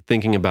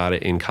 thinking about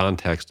it in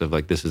context of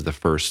like, this is the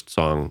first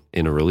song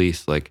in a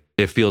release. Like,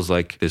 it feels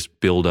like this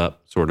build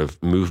up sort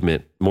of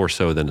movement more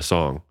so than a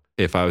song.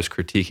 If I was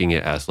critiquing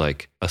it as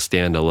like a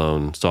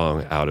standalone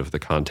song out of the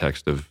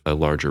context of a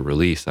larger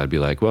release, I'd be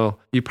like, well,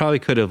 you probably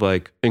could have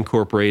like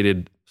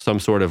incorporated some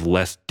sort of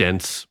less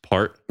dense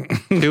part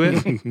to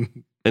it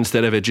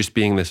instead of it just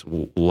being this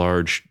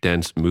large,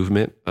 dense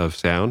movement of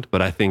sound.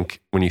 But I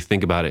think when you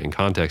think about it in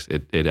context,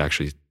 it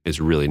actually is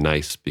really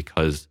nice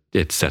because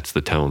it sets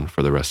the tone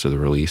for the rest of the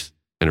release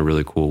in a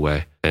really cool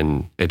way.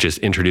 And it just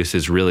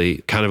introduces really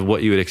kind of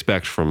what you would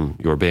expect from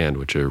your band,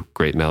 which are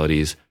great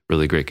melodies,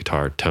 really great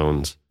guitar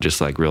tones, just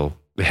like real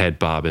head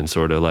bobbing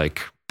sort of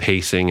like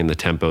pacing, and the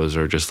tempos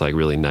are just like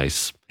really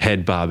nice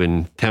head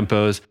bobbing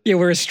tempos. Yeah,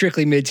 we're a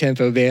strictly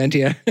mid-tempo band,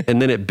 yeah. And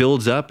then it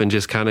builds up and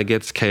just kind of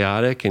gets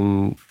chaotic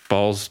and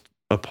falls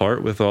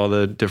apart with all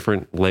the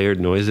different layered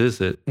noises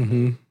that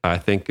I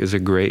think is a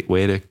great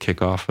way to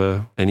kick off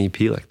an EP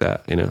like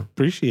that, you know?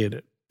 Appreciate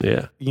it.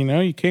 Yeah. You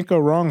know, you can't go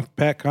wrong with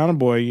Pat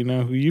Conavoy, you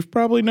know, who you've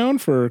probably known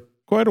for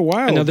quite a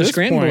while. Another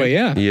Scranton boy,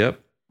 yeah. Yep.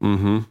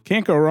 Mm-hmm.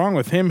 Can't go wrong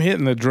with him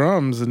hitting the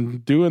drums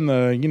and doing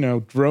the, you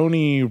know,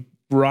 drony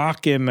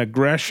rockin'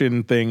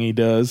 aggression thing he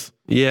does.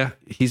 Yeah.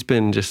 He's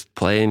been just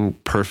playing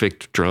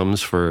perfect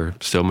drums for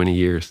so many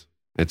years.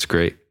 It's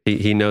great.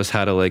 He knows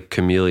how to like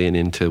chameleon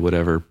into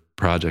whatever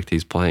project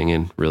he's playing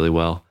in really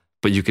well,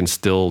 but you can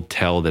still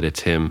tell that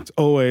it's him. It's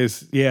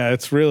always, yeah,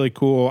 it's really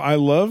cool. I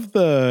love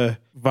the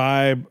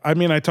vibe. I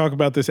mean, I talk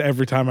about this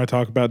every time I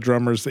talk about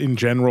drummers in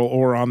general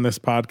or on this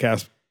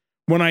podcast.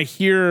 When I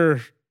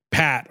hear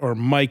Pat or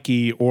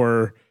Mikey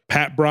or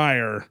Pat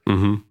Breyer,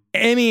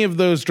 any of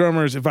those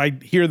drummers, if I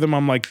hear them,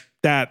 I'm like,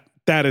 that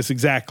is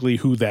exactly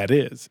who that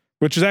is.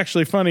 Which is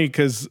actually funny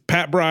because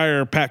Pat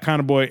Breyer, Pat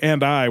Conavoy,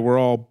 and I were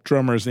all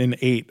drummers in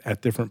 8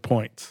 at different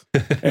points.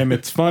 And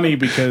it's funny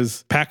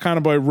because Pat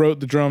Conavoy wrote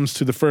the drums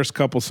to the first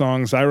couple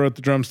songs. I wrote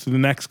the drums to the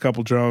next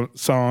couple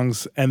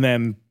songs. And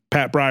then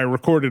Pat Breyer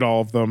recorded all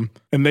of them.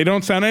 And they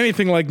don't sound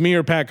anything like me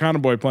or Pat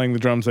Conavoy playing the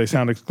drums. They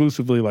sound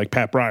exclusively like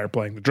Pat Breyer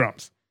playing the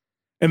drums.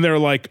 And they're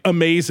like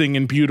amazing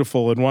and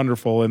beautiful and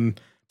wonderful. And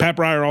Pat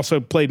Breyer also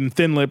played in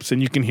Thin Lips,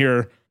 and you can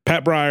hear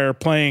Pat Breyer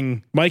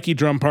playing Mikey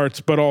drum parts,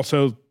 but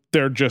also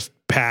they're just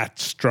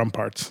Pat's drum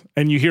parts.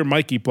 And you hear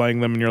Mikey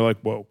playing them and you're like,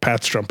 whoa,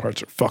 Pat's drum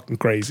parts are fucking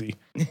crazy.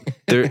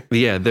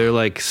 They're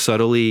like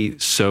subtly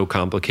so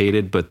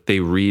complicated, but they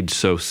read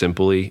so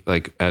simply,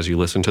 like as you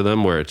listen to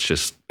them, where it's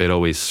just, it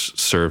always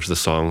serves the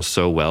song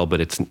so well,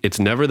 but it's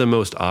never the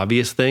most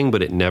obvious thing,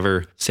 but it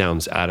never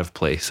sounds out of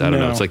place. I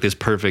don't know. It's like this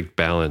perfect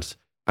balance.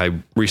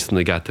 I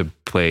recently got to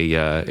play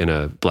in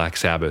a Black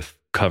Sabbath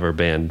cover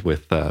band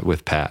with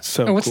Pat.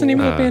 So what's the name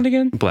of the band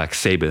again? Black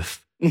Sabbath.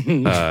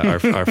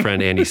 Our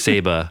friend Andy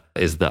Saba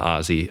is the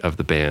Ozzy of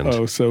the band.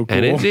 Oh, so cool.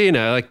 And it,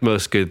 like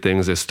most good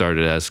things, it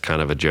started as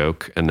kind of a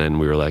joke, and then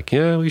we were like,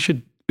 yeah, we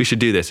should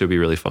do this. It would be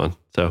really fun.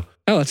 So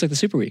it's like the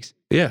Super Weeks.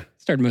 Yeah,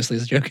 started mostly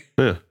as a joke.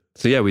 Yeah.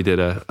 So yeah, we did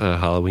a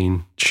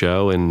Halloween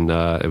show, and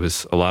it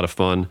was a lot of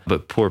fun.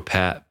 But poor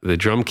Pat, the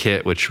drum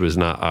kit, which was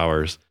not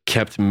ours,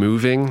 kept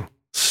moving.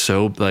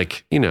 So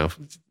like,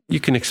 you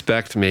can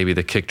expect maybe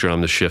the kick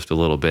drum to shift a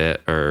little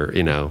bit, or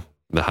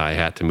the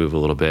hi-hat to move a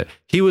little bit.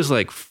 He was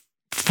like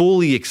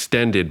fully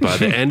extended by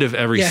the end of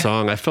every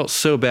song. I felt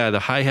so bad. The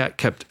hi-hat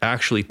kept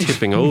actually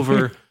tipping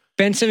over.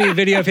 Ben sent me a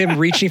video of him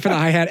reaching for the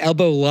hi-hat,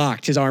 elbow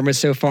locked. His arm was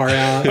so far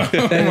out.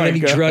 Then he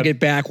drug it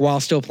back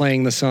while still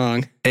playing the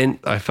song. And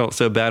I felt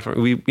so bad for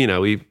him.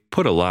 We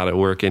put a lot of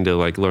work into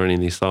like learning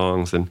these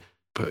songs,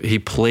 but he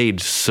played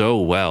so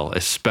well,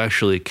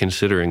 especially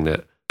considering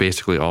that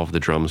basically all of the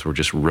drums were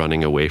just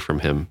running away from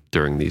him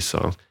during these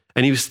songs.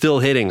 And he was still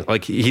hitting,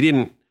 like he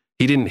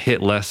didn't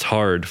hit less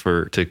hard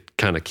to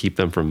kind of keep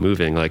them from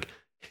moving. Like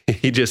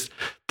he just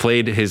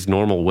played his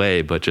normal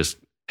way, but just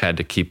had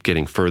to keep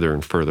getting further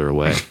and further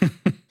away.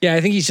 Yeah,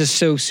 I think he's just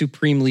so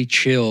supremely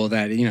chill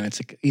that, it's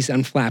like he's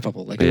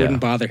unflappable. Like it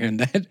wouldn't bother him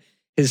that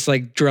his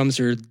like drums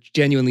are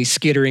genuinely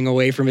skittering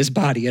away from his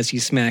body as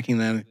he's smacking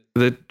them.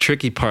 The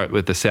tricky part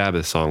with the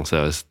Sabbath songs,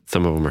 though, is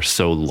some of them are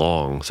so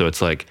long. So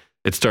it's like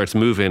it starts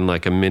moving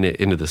like a minute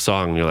into the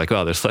song, and you're like,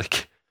 oh, there's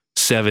like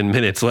 7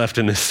 minutes left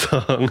in this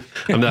song.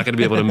 I'm not going to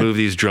be able to move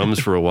these drums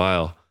for a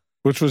while.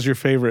 Which was your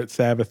favorite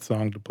Sabbath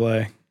song to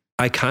play?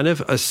 I kind of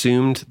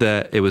assumed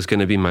that it was going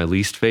to be my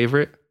least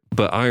favorite,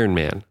 but Iron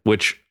Man,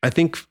 which I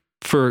think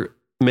for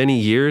many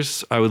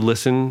years I would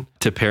listen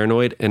to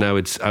Paranoid and I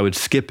would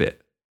skip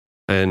it.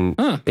 And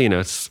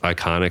it's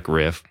iconic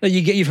riff.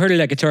 You've heard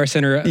it at Guitar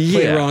Center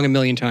played wrong a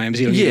million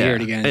times. You don't need to hear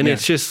it again. And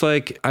it's just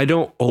like, I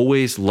don't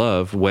always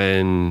love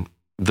when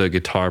the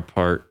guitar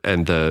part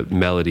and the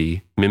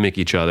melody mimic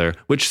each other,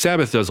 which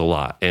Sabbath does a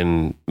lot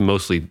and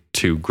mostly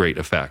to great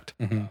effect.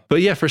 Mm-hmm.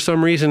 But yeah, for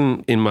some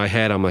reason in my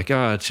head, I'm like,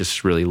 it's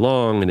just really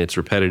long and it's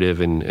repetitive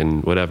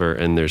and whatever.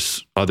 And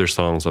there's other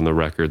songs on the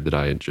record that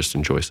I just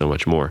enjoy so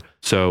much more.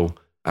 So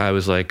I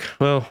was like,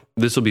 well,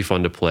 this will be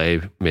fun to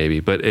play maybe,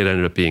 but it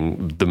ended up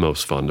being the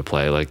most fun to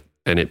play.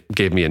 And it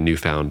gave me a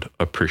newfound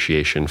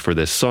appreciation for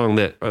this song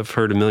that I've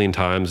heard a million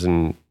times.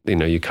 And,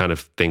 you kind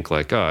of think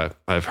like,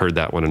 I've heard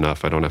that one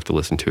enough. I don't have to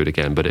listen to it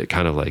again. But it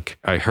kind of like,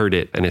 I heard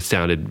it and it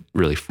sounded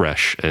really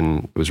fresh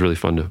and it was really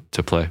fun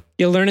to play.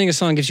 Yeah, learning a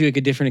song gives you like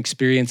a different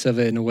experience of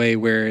it in a way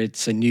where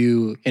it's a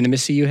new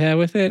intimacy you have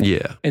with it.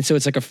 Yeah. And so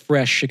it's like a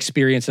fresh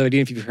experience of it,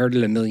 even if you've heard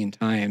it a million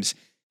times.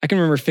 I can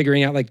remember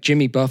figuring out like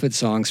Jimmy Buffett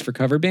songs for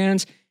cover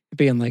bands and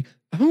being like,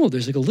 oh,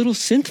 there's like a little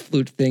synth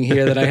flute thing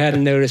here that I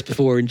hadn't noticed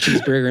before in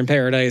Cheeseburger in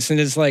Paradise. And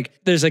it's like,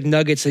 there's like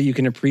nuggets that you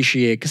can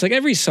appreciate. Cause like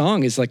every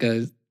song is like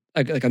a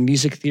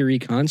music theory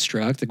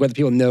construct, like whether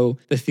people know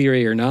the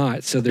theory or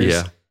not. So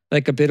there's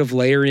like a bit of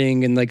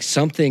layering and like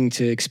something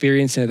to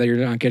experience in it that you're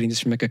not getting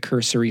just from like a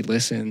cursory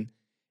listen.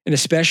 And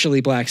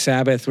especially Black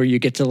Sabbath, where you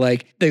get to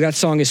like that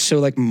song is so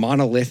like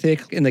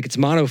monolithic and like it's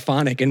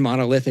monophonic and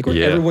monolithic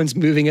where everyone's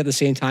moving at the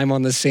same time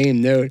on the same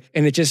note.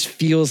 And it just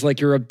feels like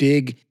you're a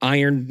big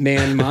Iron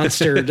Man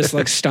monster just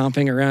like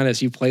stomping around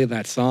as you play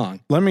that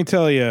song. Let me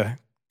tell you,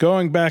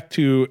 going back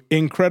to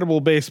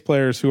incredible bass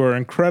players who are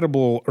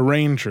incredible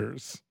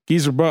arrangers,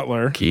 Geezer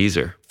Butler.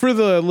 Geezer. For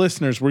the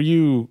listeners, were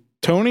you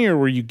Tony or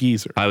were you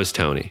Geezer? I was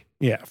Tony.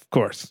 Yeah, of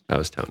course. I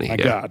was Tony. My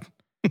God.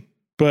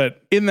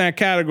 But in that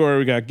category,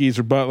 we got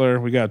Geezer Butler,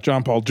 we got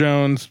John Paul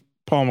Jones,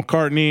 Paul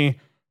McCartney,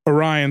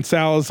 Orion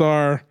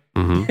Salazar.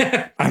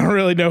 Mm-hmm. I don't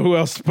really know who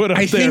else to put up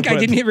there. I think I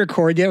didn't hit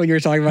record yet when you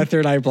were talking about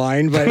Third Eye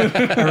Blind, but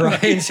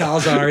Orion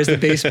Salazar is the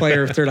bass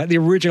player of Third Eye, the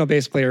original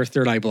bass player of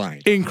Third Eye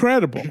Blind.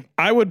 Incredible.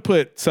 I would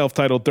put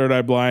self-titled Third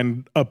Eye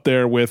Blind up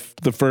there with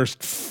the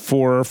first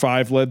 4 or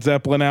 5 Led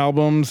Zeppelin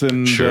albums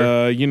and,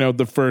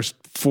 the first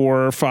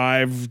 4 or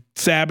 5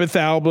 Sabbath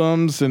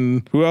albums.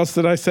 And who else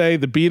did I say?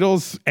 The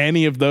Beatles?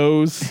 Any of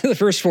those? The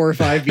first 4 or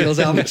 5 Beatles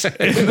albums.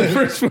 The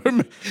first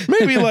one,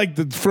 maybe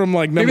like from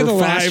like number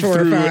 5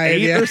 through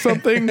 8 or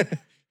something.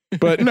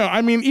 But no,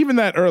 I mean, even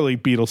that early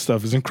Beatles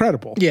stuff is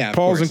incredible. Yeah,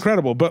 Paul's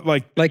incredible, but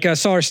like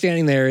Saw Her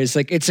Standing There is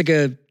like, it's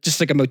like just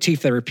like a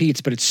motif that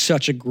repeats, but it's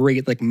such a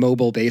great like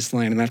mobile bass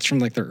line. And that's from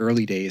like their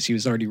early days. He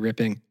was already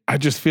ripping. I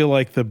just feel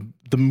like the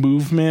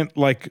movement,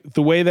 like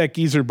the way that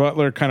Geezer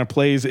Butler kind of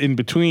plays in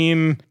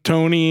between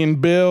Tony and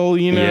Bill,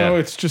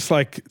 it's just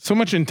like so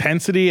much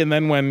intensity. And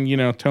then when,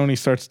 Tony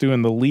starts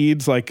doing the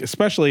leads, like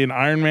especially in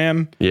Iron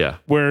Man,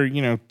 where,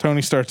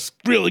 Tony starts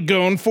really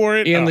going for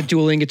it. And the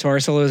dueling guitar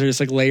solos are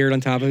just like layered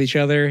on top of each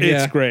other.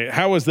 It's great.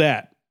 How was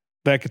that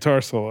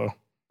guitar solo?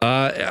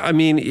 I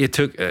mean, it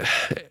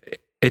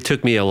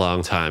took me a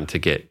long time to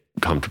get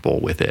comfortable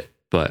with it,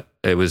 but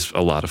it was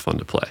a lot of fun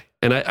to play.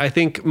 And I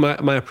think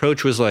my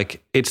approach was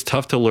like, it's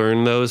tough to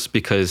learn those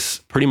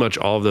because pretty much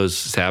all of those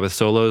Sabbath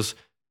solos,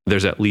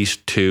 there's at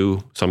least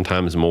 2,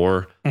 sometimes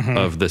more,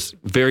 of this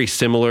very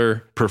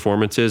similar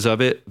performances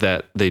of it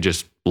that they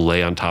just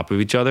lay on top of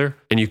each other.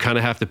 And you kind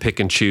of have to pick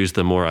and choose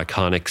the more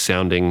iconic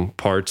sounding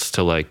parts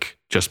to like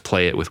just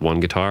play it with one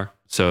guitar.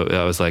 So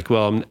I was like,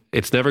 well,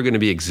 it's never going to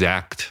be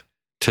exact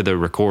to the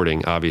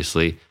recording,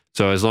 obviously.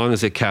 So as long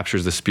as it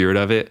captures the spirit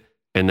of it,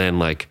 and then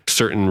like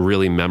certain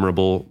really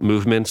memorable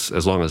movements,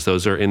 as long as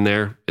those are in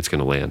there, it's going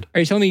to land. Are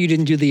you telling me you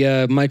didn't do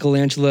the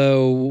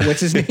Michelangelo, what's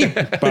his name?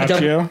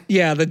 Baccio?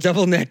 Yeah, the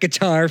double neck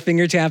guitar,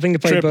 finger tapping to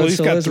play Triple, both he's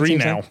solos. got 3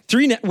 now.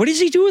 3 neck. What does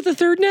he do with the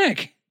third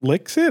neck?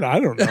 Licks it? I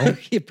don't know.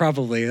 Yeah,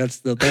 probably. That's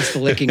the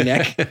licking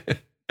neck.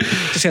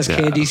 Just has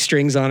candy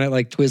strings on it,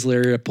 like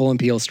Twizzler, pull and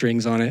peel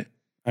strings on it.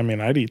 I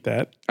mean, I'd eat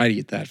that. I'd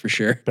eat that for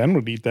sure. Ben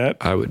would eat that.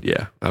 I would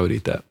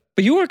eat that.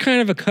 But you are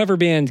kind of a cover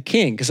band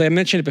king, because I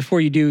mentioned it before.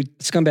 You do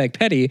Scumbag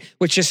Petty,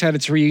 which just had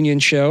its reunion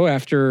show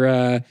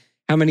after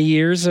how many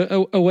years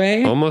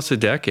away? Almost a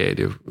decade,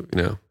 you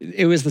know.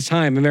 It was the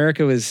time.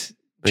 America was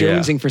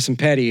jonesing for some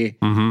Petty,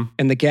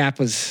 and the gap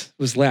was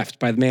left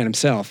by the man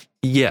himself.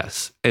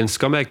 Yes, and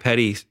Scumbag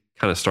Petty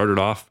kind of started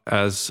off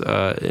as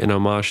an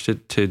homage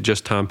to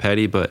just Tom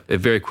Petty, but it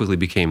very quickly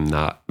became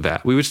not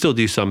that. We would still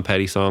do some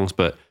Petty songs,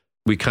 but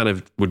we kind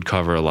of would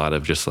cover a lot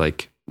of just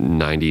like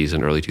 90s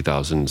and early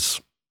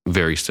 2000s,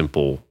 very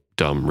simple,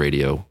 dumb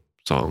radio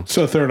songs.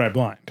 So Third Eye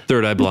Blind.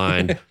 Third Eye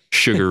Blind,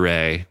 Sugar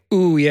Ray.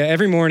 Ooh, yeah.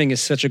 Every Morning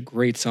is such a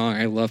great song.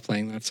 I love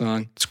playing that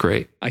song. It's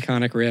great.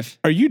 Iconic riff.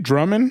 Are you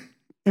drumming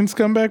in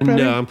Scumbag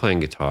Petty? No, I'm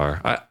playing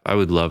guitar. I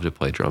would love to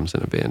play drums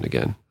in a band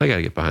again. I got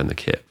to get behind the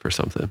kit for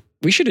something.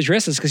 We should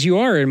address this because you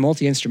are a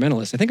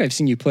multi-instrumentalist. I think I've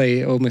seen you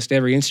play almost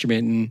every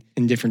instrument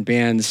in different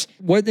bands.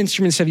 What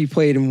instruments have you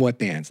played in what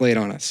bands? Lay it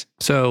on us.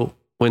 So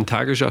when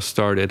Tiger's Jaw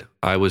started,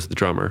 I was the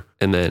drummer,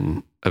 and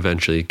then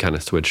eventually kind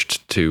of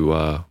switched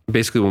to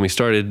basically when we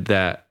started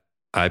that,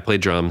 I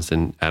played drums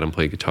and Adam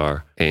played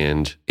guitar.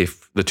 And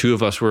if the two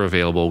of us were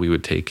available, we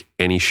would take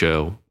any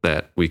show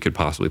that we could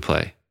possibly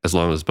play, as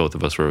long as both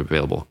of us were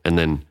available. And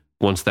then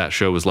once that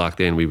show was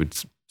locked in, we would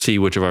see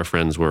which of our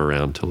friends were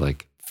around to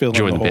like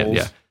join the band.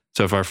 Yeah.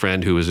 So if our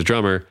friend who was a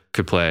drummer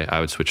could play, I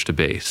would switch to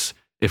bass.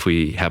 If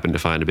we happened to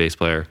find a bass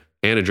player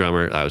and a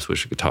drummer, I would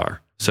switch to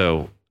guitar.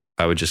 So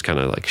I would just kind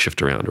of like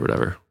shift around or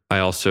whatever. I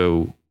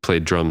also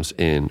played drums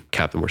in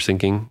Captain We're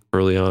Sinking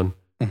early on,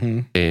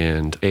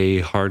 and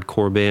a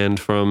hardcore band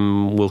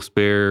from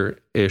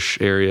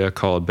Wilkes-Barre-ish area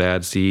called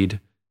Bad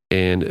Seed.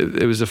 And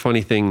it was a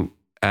funny thing.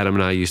 Adam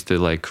and I used to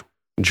like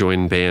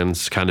join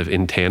bands kind of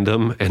in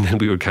tandem, and then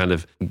we would kind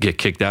of get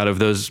kicked out of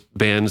those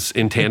bands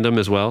in tandem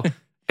as well.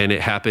 And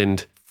it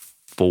happened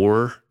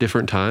 4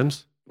 different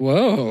times.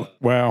 Whoa.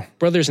 Wow.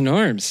 Brothers in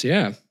arms.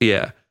 Yeah.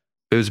 Yeah.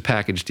 It was a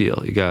package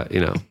deal. You got,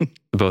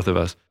 both of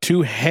us.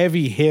 2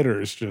 heavy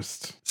hitters,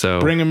 just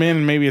bring them in,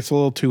 and maybe it's a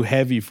little too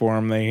heavy for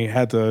them. They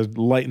had to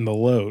lighten the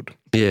load.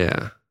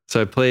 Yeah.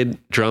 So I played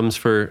drums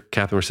for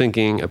Captain We're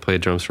Sinking. I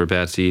played drums for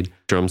Bad Seed.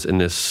 Drums in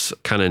this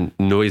kind of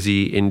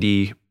noisy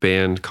indie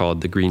band called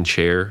The Green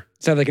Chair.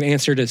 Is that like an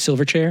answer to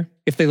Silverchair?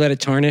 If they let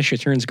it tarnish,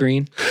 it turns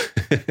green.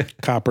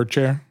 Copper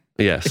Chair.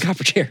 Yes. The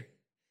Copper Chair.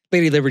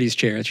 Lady Liberty's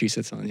chair that she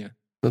sits on, yeah.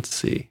 Let's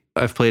see.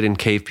 I've played in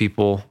Cave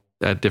People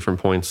at different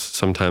points,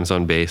 sometimes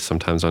on bass,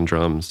 sometimes on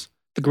drums.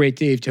 The great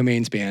Dave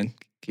Tomein's band,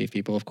 Cave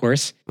People, of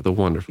course. The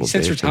wonderful He's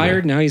since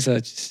retired. Now he's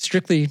a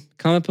strictly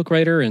comic book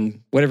writer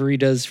and whatever he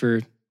does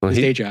for his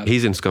day job.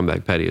 He's in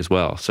Scumbag Petty as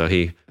well. So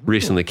he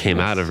recently came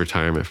out of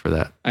retirement for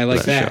that. I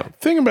like that. Show.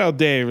 Thing about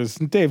Dave is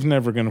Dave's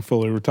never going to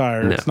fully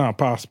retire. No. It's not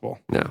possible.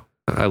 No.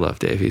 I love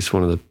Dave. He's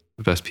one of the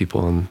best people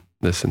on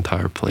this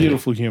entire planet.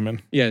 Beautiful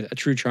human. Yeah, a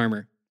true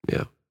charmer.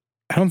 Yeah.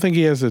 I don't think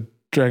he has a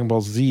Dragon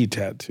Ball Z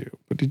tattoo,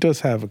 but he does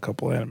have a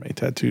couple anime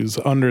tattoos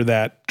under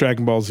that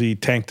Dragon Ball Z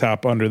tank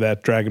top, under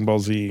that Dragon Ball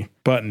Z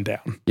button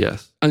down.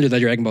 Yes. Under the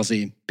Dragon Ball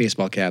Z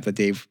baseball cap that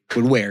Dave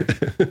would wear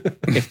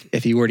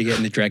if he were to get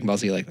into Dragon Ball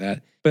Z like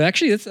that. But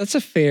actually, that's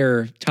a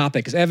fair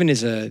topic because Evan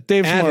is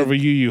Dave's more of a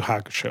Yu Yu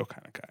Hakusho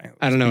kind of guy.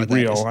 I don't know what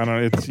that is. I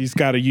don't know. He's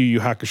got a Yu Yu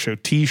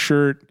Hakusho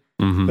t-shirt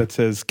that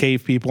says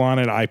Cave People on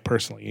it. I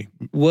personally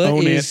own it.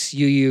 What is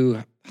Yu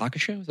Yu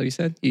Hakusho? Is that what you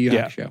said? Yu Yu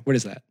Hakusho. What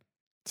is that?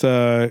 It's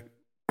a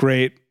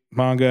great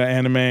manga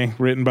anime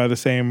written by the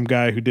same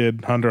guy who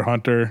did Hunter x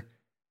Hunter.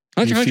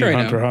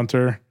 Hunter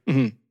Hunter.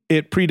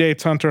 It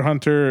predates Hunter x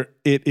Hunter.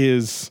 It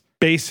is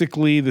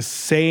basically the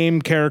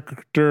same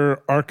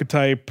character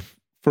archetype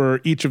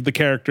for each of the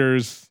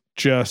characters,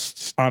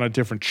 just on a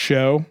different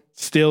show.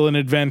 Still an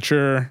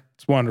adventure.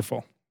 It's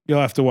wonderful.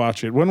 You'll have to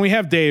watch it. When we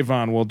have Dave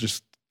on, we'll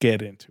just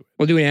get into it.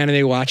 We'll do an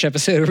anime watch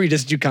episode where we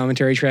just do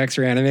commentary tracks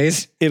for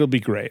animes. It'll be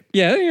great.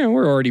 Yeah,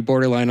 we're already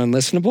borderline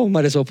unlistenable.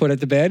 Might as well put it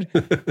to bed.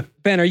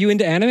 Ben, are you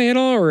into anime at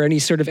all or any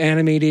sort of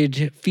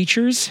animated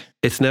features?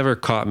 It's never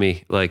caught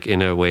me like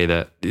in a way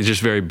that it's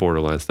just very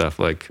borderline stuff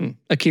like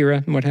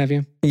Akira and what have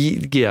you.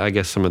 Yeah, I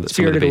guess some of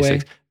the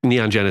basics.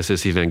 Neon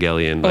Genesis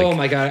Evangelion. Like, oh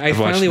my God. I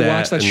finally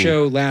watched that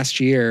show last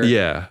year.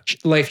 Yeah.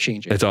 Life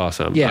changing. It's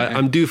awesome. Yeah.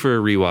 I'm due for a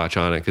rewatch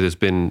on it because it's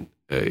been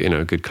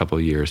a good couple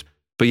of years.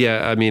 But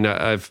yeah, I mean,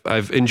 I've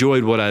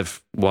enjoyed what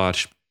I've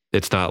watched.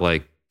 It's not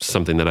like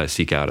something that I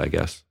seek out, I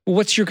guess.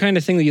 What's your kind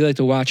of thing that you like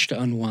to watch to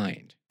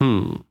unwind?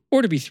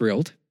 Or to be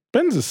thrilled?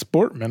 Ben's a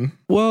sportman.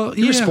 Well,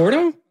 You're a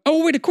sporto?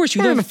 Oh, wait, of course.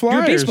 You're a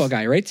baseball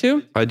guy, right,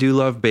 too? I do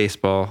love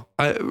baseball.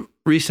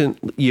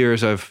 Recent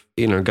years, I've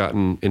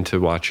gotten into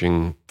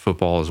watching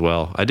football as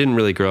well. I didn't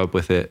really grow up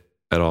with it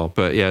at all,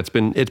 but yeah, it's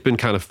been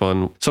kind of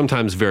fun.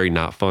 Sometimes very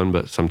not fun,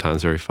 but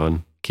sometimes very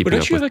fun. But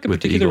don't you have like a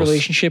particular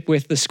relationship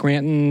with the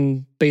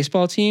Scranton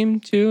baseball team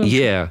too?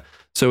 Yeah.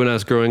 So when I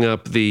was growing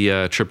up, the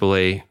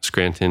AAA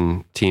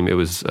Scranton team, it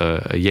was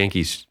a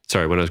Yankees.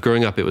 Sorry, when I was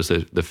growing up, it was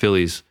the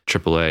Phillies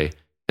AAA,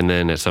 and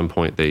then at some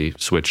point they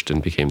switched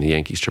and became the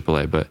Yankees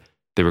AAA. But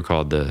they were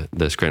called the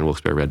Scranton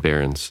Wilkes-Barre Red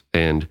Barons,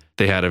 and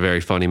they had a very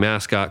funny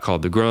mascot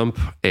called the Grump.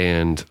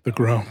 And the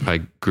Grump. I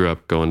grew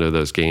up going to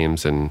those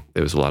games, and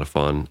it was a lot of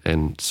fun.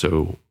 And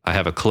so I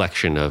have a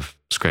collection of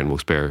Scranton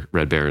Wilkes-Barre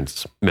Red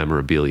Barons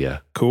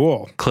memorabilia.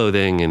 Cool.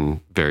 Clothing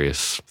and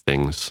various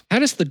things. How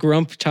does the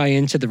Grump tie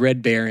into the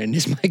Red Baron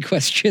is my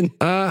question.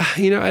 I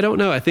don't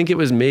know. I think it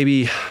was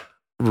maybe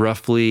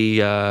roughly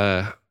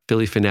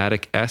Philly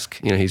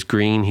Fanatic-esque. He's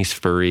green, he's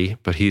furry,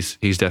 but he's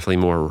definitely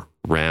more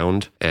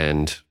round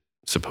and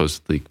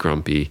supposedly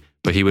grumpy.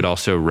 But he would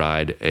also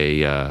ride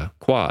a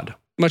quad.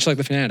 Much like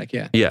the Fanatic,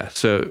 yeah. Yeah.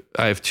 So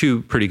I have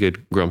two pretty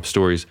good Grump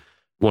stories.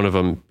 One of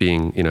them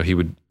being, he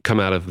would come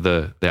out of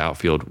the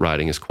outfield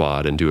riding his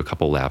quad and do a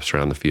couple laps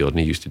around the field. And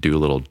he used to do a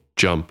little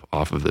jump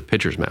off of the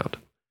pitcher's mound.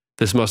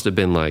 This must have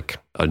been like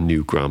a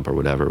new Grump or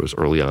whatever. It was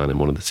early on in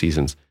one of the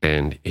seasons.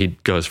 And he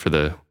goes for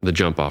the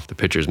jump off the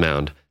pitcher's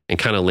mound and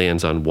kind of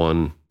lands on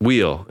one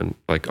wheel and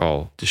like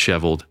all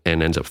disheveled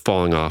and ends up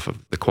falling off of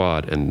the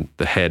quad, and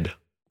the head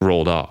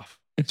rolled off.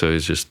 So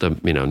he's just a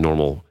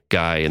normal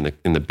guy in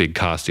the big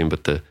costume,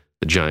 but the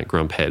giant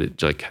Grump head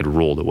had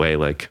rolled away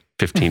like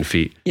 15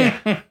 feet.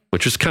 Yeah.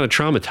 Which was kind of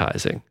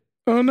traumatizing.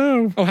 Oh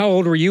no. Oh, how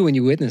old were you when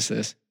you witnessed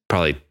this?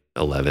 Probably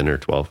 11 or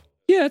 12.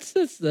 Yeah,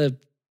 that's the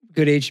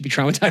good age to be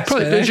traumatized.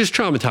 Probably, it's just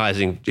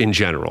traumatizing in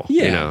general.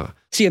 Yeah.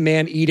 See a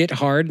man eat it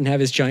hard and have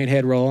his giant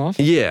head roll off.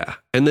 Yeah.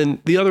 And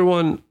then the other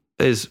one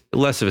is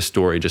less of a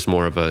story, just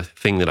more of a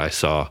thing that I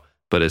saw,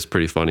 but it's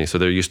pretty funny. So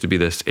there used to be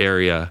this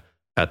area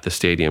at the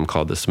stadium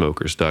called the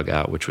Smokers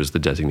Dugout, which was the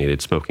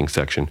designated smoking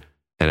section.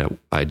 And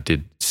I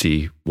did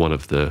see one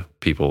of the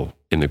people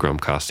in the Grump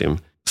costume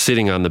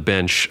sitting on the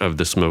bench of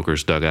the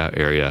Smokers Dugout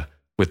area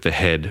with the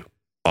head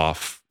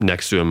off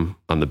next to him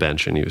on the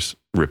bench, and he was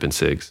ripping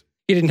cigs.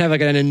 He didn't have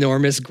like an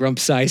enormous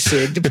Grump-sized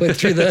cig to put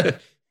through the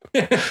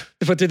mask.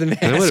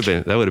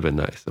 That would have been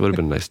nice. That would have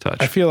been a nice touch.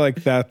 I feel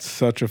like that's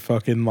such a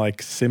fucking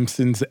like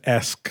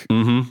Simpsons-esque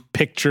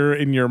picture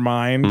in your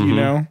mind,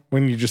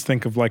 when you just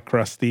think of like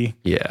Krusty.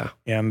 Yeah.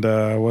 And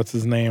what's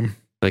his name?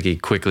 Like he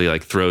quickly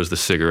like throws the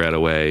cigarette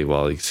away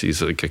while he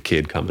sees like a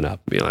kid coming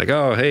up and being like,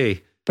 oh,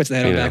 hey. Puts the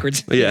head on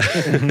backwards. Yeah.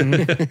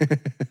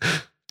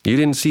 You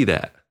didn't see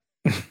that.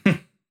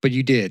 But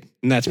you did.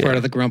 And that's part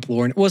of the Grump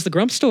lore. Was the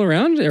Grump still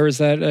around, or is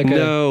that like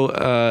No.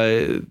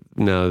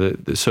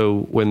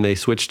 So when they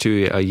switched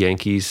to a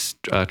Yankees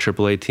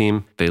AAA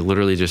team, they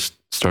literally just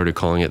started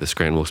calling it the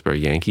Scranton Wilkes-Barre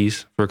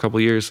Yankees for a couple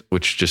of years,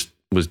 which just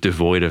was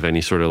devoid of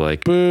any sort of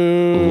like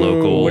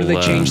local. What did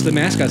they change the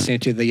mascot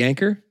stand to? The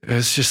Yanker?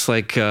 It's just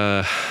like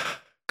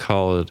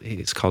called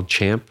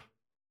Champ.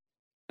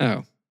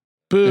 Oh.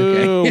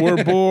 Boo, okay.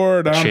 We're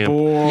bored. I'm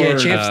bored. Yeah,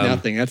 Champ's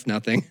nothing. That's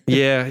nothing.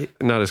 Yeah,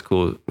 not as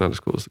cool as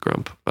the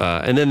Grump.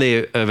 And then they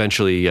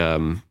eventually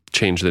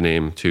changed the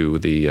name to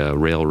the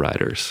Rail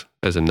Riders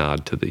as a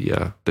nod to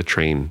the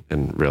train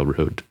and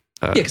railroad.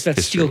 Because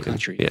that's steel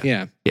country.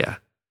 Yeah.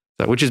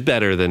 Which is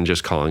better than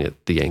just calling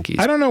it the Yankees.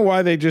 I don't know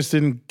why they just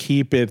didn't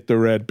keep it the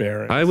Red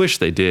Barons. I wish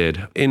they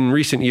did. In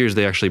recent years,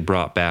 they actually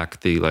brought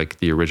back the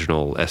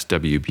original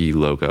SWB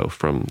logo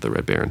from the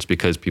Red Barons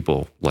because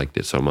people liked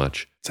it so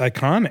much. It's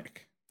iconic.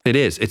 It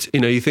is. It's,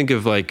 you think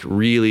of like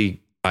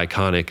really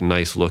iconic,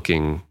 nice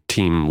looking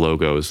team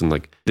logos, and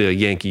like the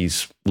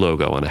Yankees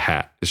logo on a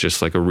hat is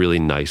just like a really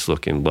nice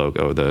looking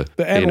logo. The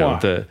LA,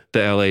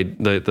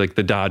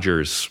 the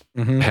Dodgers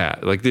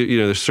hat, like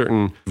there's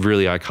certain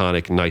really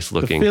iconic, nice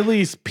looking. The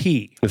Phillies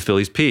P. The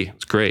Phillies P.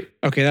 It's great.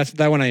 Okay,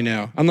 that one I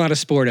know. I'm not a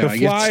sporto. The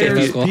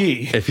Flyers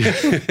P.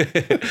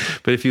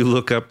 But if you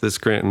look up the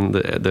Scranton,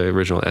 the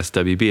original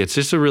SWB, it's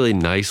just a really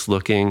nice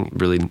looking,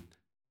 really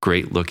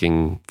great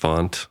looking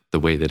font. The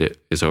way that it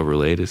is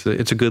overlaid, it's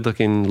a good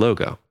looking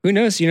logo. Who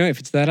knows? If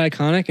it's that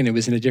iconic and it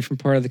was in a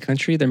different part of the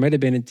country, there might have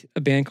been a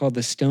band called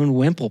the Stone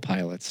Wemple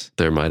Pilots.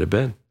 There might have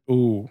been.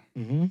 Ooh.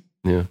 Mm-hmm.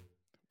 Yeah.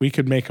 We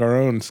could make our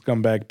own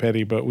Scumbag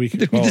Petty, but we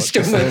could call the it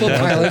Stone Wemple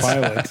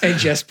Pilots and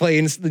just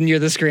play near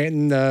the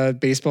Scranton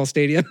baseball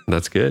stadium.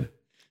 That's good.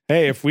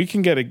 Hey, if we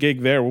can get a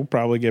gig there, we'll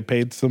probably get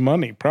paid some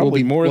money.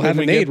 Probably more than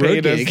we get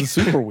paid as the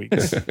Super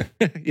Weeks.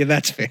 Yeah,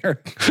 that's fair.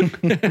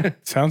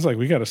 Sounds like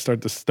we got to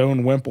start the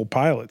Stone Wemple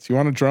Pilots. You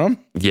want to drum?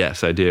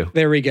 Yes, I do.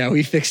 There we go.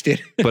 We fixed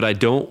it. But I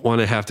don't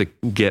want to have to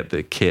get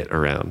the kit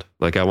around.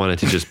 Like, I want it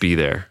to just be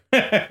there.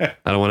 I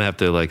don't want to have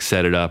to like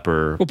set it up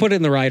or we'll put it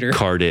in the rider.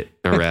 Cart it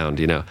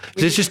around,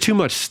 It's just too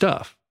much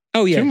stuff.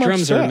 Oh, yeah.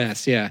 Drums are a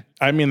mess. Yeah.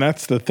 I mean,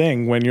 that's the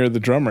thing. When you're the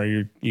drummer,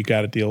 you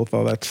got to deal with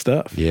all that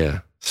stuff.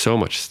 Yeah. So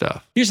much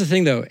stuff. Here's the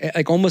thing, though.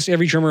 Like almost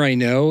every drummer I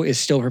know is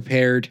still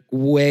prepared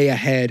way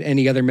ahead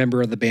any other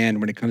member of the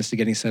band when it comes to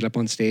getting set up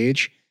on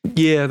stage.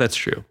 Yeah, that's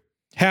true.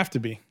 Have to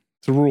be.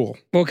 It's a rule.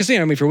 Well, because,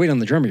 if you're waiting on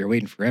the drummer, you're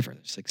waiting forever.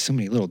 There's like so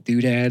many little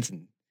doodads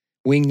and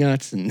wing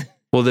nuts and...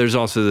 Well, there's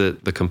also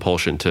the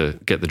compulsion to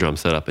get the drum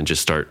set up and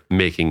just start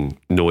making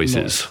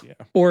noises. Yeah.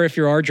 Or if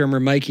you're our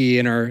drummer, Mikey,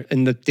 in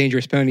the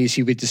Dangerous Ponies,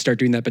 he would just start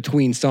doing that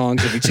between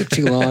songs if it took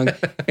too long.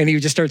 And he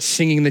would just start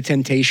singing the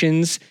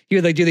Temptations. He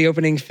would like do the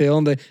opening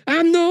film,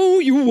 I know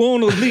you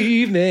want to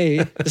leave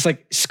me. Just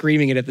like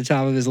screaming it at the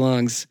top of his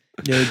lungs.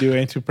 Yeah, he'd do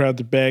Ain't Too Proud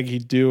to Beg.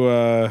 He'd do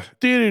Oh,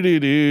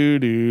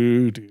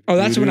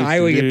 that's when I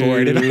would get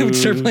bored and I would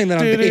start playing that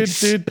on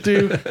bass.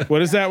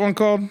 What is that one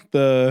called?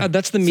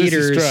 That's the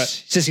Meters.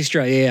 Sissy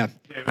Strut, yeah.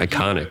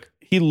 Iconic.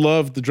 He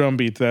loved the drum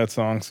beat to that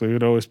song, so he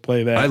would always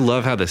play that. I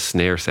love how the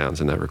snare sounds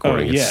in that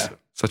recording. Oh, yeah. It's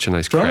such a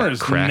nice Drummer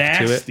crack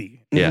nasty. to it.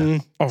 Yeah.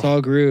 It's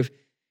all groove.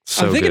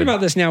 So I'm thinking good. about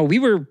this now. We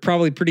were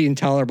probably pretty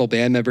intolerable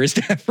band members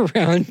to have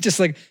around, just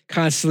like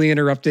constantly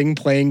interrupting,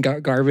 playing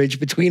garbage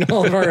between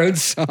all of our own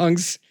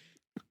songs.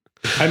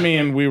 I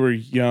mean, we were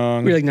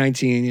young. We were like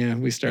 19, yeah.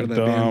 We started that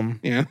Dumb. band.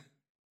 Yeah.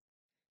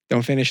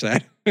 Don't finish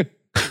that.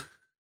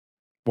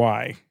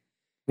 Why?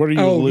 What are you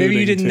maybe you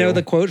alluding didn't to? know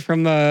the quote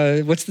from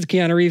what's the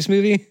Keanu Reeves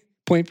movie?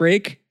 Point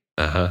Break?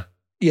 Uh-huh.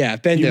 Yeah,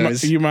 Ben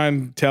knows. You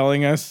mind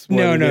telling us? What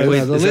No. it is? Wait,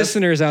 The is that-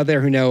 listeners out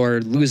there who know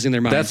are losing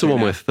their minds. That's the right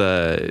one now. with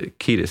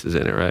Kiedis is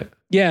in it, right?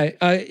 Yeah.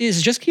 Is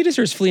it just Kiedis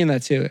or is Flea in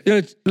that too?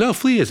 No, No,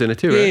 Flea is in it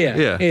too, right?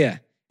 Yeah.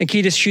 And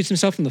Kiedis shoots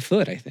himself in the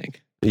foot, I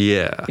think.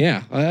 Yeah.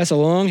 Yeah. Well, that's a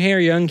long hair,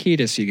 young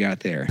Kiedis you got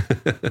there.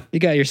 You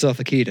got yourself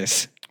a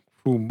Kiedis.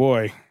 Oh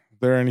boy.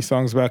 Are there any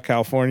songs about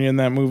California in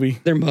that movie?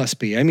 There must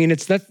be. I mean, it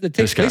takes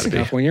There's place gotta in be.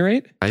 California,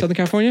 right? Southern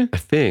California? I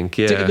think,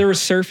 yeah. There was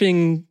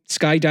surfing,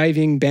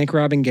 skydiving, bank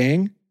robbing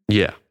gang.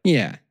 Yeah.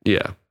 Yeah. Yeah.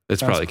 It's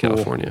That's probably cool.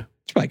 California.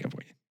 It's probably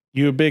California.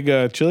 You a big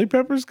Chili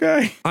Peppers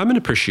guy? I'm an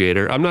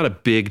appreciator. I'm not a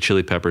big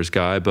Chili Peppers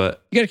guy,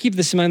 but You got to keep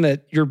this in mind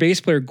that your bass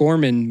player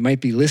Gorman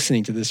might be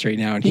listening to this right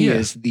now, and he Yeah.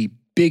 is the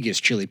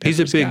biggest Chili Peppers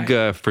he's a big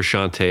guy.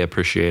 Frusciante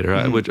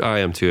appreciator, which I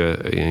am too.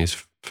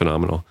 He's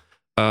phenomenal.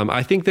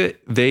 I think that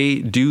they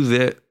do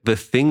the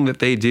thing that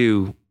they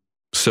do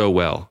so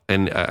well.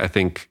 And I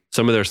think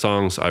some of their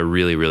songs I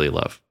really, really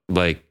love.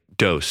 Like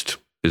Dosed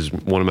is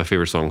one of my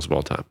favorite songs of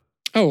all time.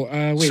 Oh,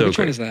 wait, So which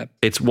one great. is that?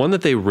 It's one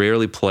that they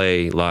rarely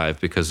play live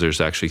because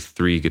there's actually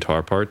 3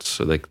 guitar parts,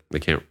 so they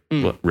can't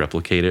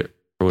replicate it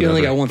or You whatever.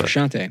 only got one but for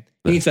Shante.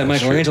 He needs that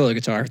that's true. Michelangelo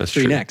guitar. That's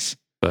 3 true. necks.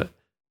 But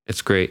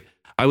it's great.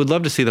 I would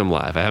love to see them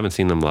live. I haven't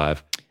seen them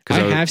live. I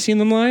have seen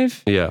them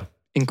live. Yeah.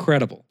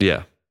 Incredible.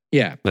 Yeah.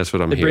 Yeah. That's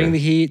what I'm They bring hearing. the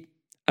heat.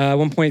 At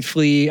one point,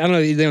 Flea, I don't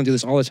know, they don't do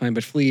this all the time,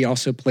 but Flea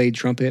also played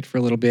trumpet for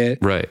a little bit.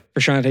 Right.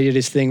 Frusciante did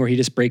his thing where he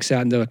just breaks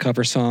out into a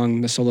cover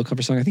song, a solo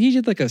cover song. I think he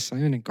did like a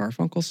Simon and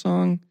Garfunkel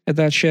song at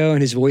that show,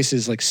 and his voice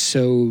is like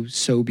so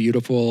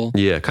beautiful.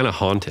 Yeah. Kind of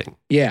haunting,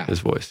 Yeah. his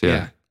voice.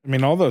 Yeah. I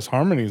mean, all those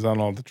harmonies on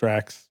all the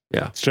tracks.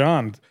 Yeah. It's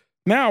John.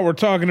 Now we're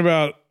talking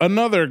about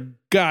another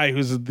guy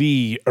who's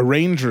the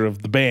arranger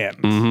of the band.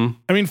 Mm-hmm.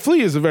 I mean,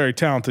 Flea is a very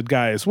talented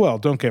guy as well.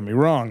 Don't get me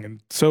wrong,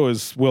 and so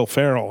is Will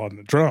Ferrell on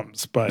the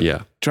drums. But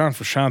Yeah. John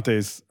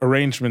Frusciante's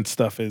arrangement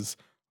stuff is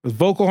with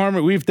vocal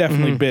harmony. We've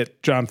definitely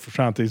bit John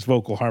Frusciante's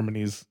vocal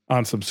harmonies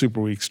on some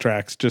Super Weeks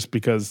tracks, just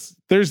because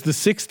there's the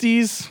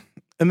 '60s,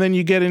 and then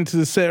you get into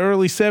the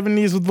early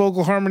 '70s with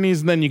vocal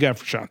harmonies, and then you got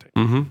Frusciante.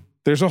 Mm-hmm.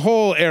 There's a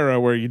whole era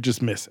where you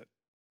just miss it.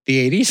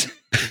 The 80s?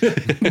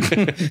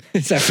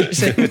 Is that what you're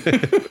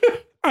saying?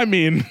 I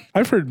mean,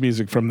 I've heard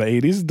music from the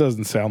 '80s. It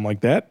doesn't sound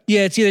like that.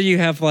 Yeah, it's either you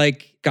have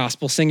like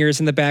gospel singers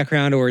in the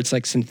background or it's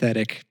like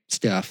synthetic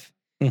stuff.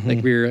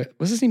 Like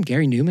what's his name?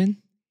 Gary Newman?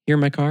 Here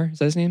in My Car? Is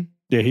that his name?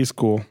 Yeah, he's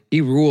cool.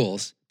 He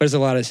rules. But there's a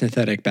lot of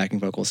synthetic backing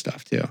vocal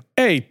stuff too.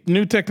 Hey,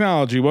 new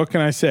technology. What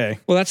can I say?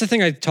 Well, that's the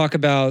thing I talk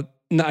about.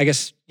 I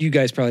guess you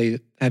guys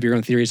probably have your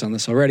own theories on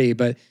this already,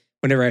 but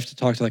whenever I have to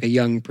talk to like a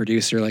young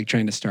producer, like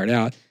trying to start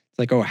out, it's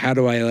like, oh, how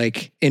do I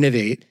like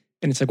innovate?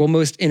 And it's like, well,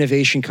 most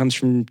innovation comes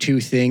from 2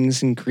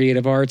 things in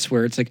creative arts,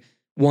 where it's like,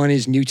 one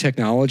is new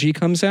technology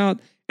comes out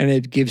and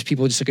it gives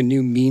people just like a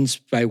new means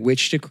by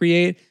which to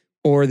create.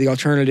 Or the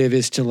alternative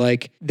is to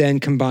like then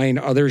combine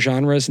other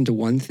genres into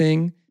one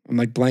thing. I'm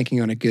like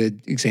blanking on a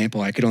good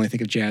example. I could only think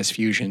of jazz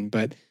fusion,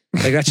 but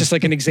like that's just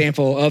like an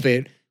example of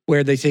it,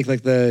 where they take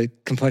like the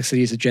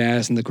complexities of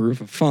jazz and the groove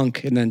of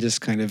funk and then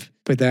just kind of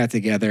put that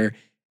together.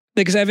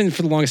 Because Evan,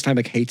 for the longest time,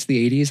 like hates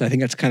the 80s. I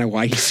think that's kind of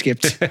why he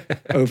skipped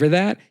over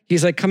that.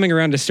 He's like coming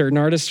around to certain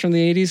artists from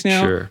the 80s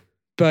now. Sure.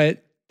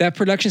 But that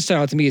production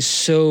style to me is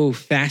so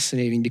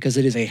fascinating because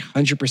it is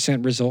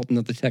 100% resultant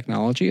of the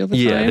technology of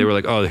the time. Yeah. They were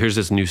like, oh, here's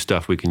this new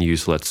stuff we can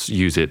use. Let's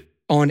use it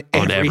on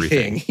on everything.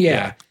 everything.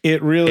 Yeah.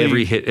 It really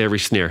Every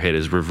snare hit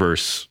is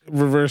reverse.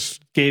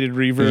 gated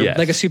reverb. Yes.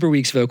 Like a Super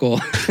Weeks vocal.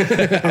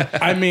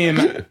 I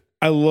mean,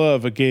 I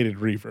love a gated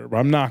reverb.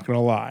 I'm not going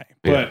to lie.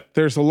 But Yeah.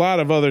 there's a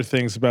lot of other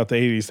things about the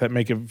 80s that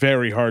make it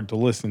very hard to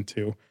listen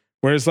to.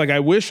 Whereas, like, I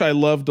wish I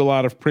loved a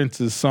lot of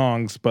Prince's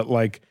songs, but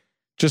like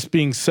just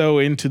being so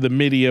into the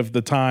MIDI of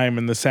the time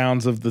and the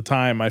sounds of the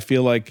time, I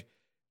feel like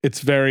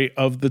it's very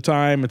of the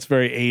time. It's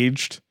very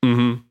aged.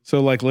 Mm-hmm.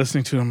 So like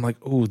listening to it, I'm like,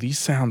 oh, these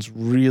sounds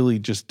really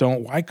just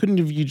don't. Why couldn't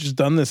have you just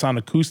done this on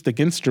acoustic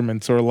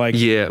instruments or like?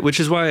 Yeah, which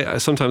is why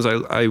sometimes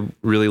I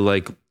really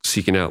like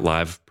seeking out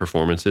live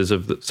performances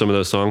of some of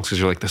those songs, because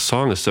you're like, the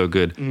song is so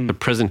good. The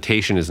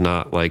presentation is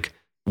not like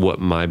what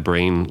my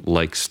brain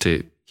likes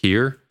to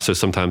hear. So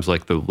sometimes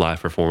like the live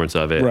performance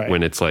of it,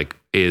 when it's like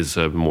is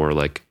a more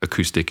like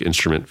acoustic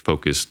instrument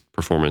focused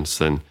performance,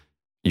 then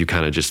you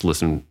kind of just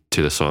listen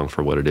to the song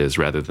for what it is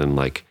rather than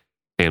like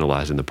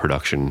analyzing the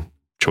production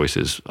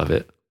choices of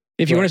it.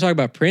 If you want to talk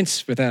about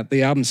Prince with that,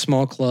 the album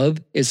Small Club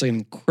is an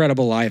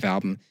incredible live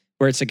album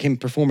where it's like him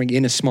performing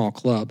in a small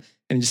club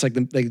and just like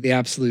the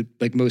absolute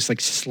like most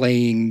like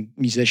slaying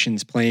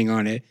musicians playing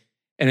on it.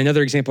 And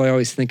another example I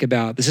always think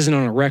about, this isn't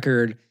on a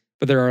record,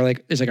 but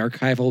there's like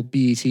archival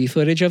BET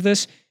footage of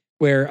this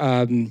where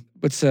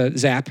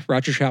Zapp,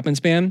 Roger Troutman's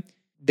band,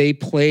 they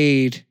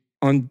played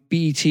on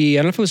BET. I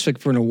don't know if it was like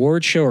for an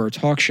award show or a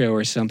talk show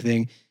or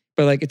something,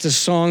 but like it's a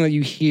song that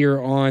you hear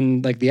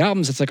on like the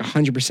albums. It's like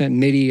 100%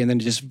 MIDI and then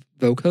just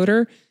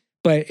vocoder,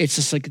 but it's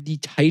just like the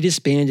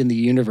tightest band in the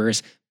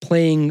universe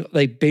playing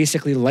like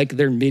basically like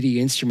their MIDI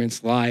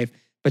instruments live,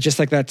 but just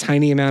like that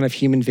tiny amount of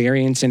human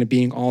variance and it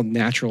being all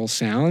natural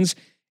sounds.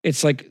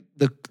 It's like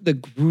the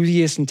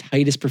grooviest and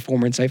tightest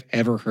performance I've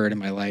ever heard in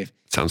my life.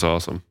 Sounds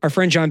awesome. Our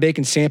friend John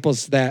Bacon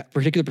samples that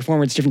particular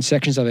performance, different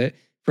sections of it,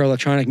 for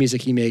electronic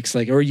music he makes,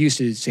 like, or used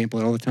to sample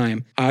it all the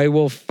time. I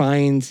will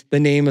find the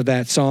name of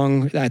that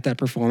song at that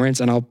performance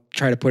and I'll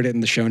try to put it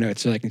in the show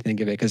notes so I can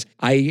think of it, because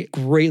I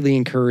greatly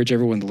encourage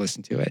everyone to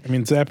listen to it. I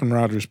mean, Zapp and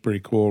Roger's pretty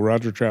cool.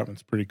 Roger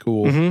Troutman's pretty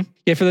cool. Mm-hmm.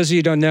 Yeah, for those of you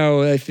who don't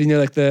know, if you know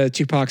like the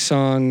Tupac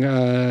song,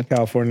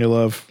 California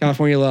Love,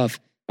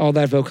 all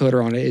that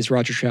vocoder on it is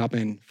Roger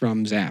Troutman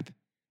from Zapp.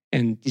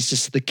 And he's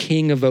just the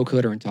king of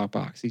vocoder in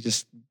talkbox. He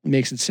just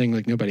makes it sing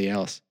like nobody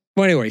else.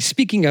 Well, anyway,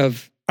 speaking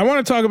of, I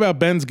want to talk about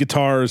Ben's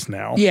guitars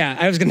now. Yeah,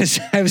 I was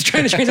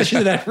trying to transition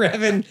to that for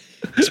Evan.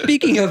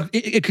 Speaking of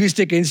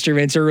acoustic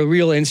instruments or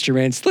real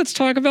instruments, let's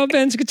talk about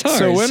Ben's guitars.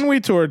 So when we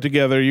toured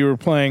together, you were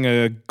playing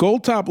a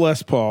gold top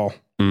Les Paul.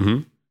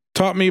 Mm-hmm.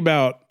 Taught me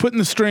about putting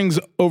the strings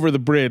over the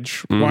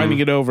bridge, winding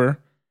it over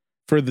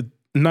for the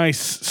nice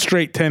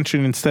straight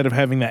tension instead of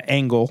having that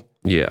angle.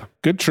 Yeah.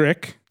 Good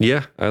trick.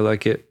 Yeah, I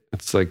like it.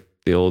 It's like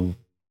the old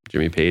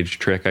Jimmy Page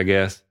trick, I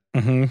guess.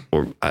 Mm-hmm.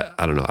 Or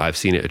I don't know. I've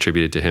seen it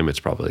attributed to him. It's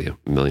probably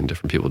a million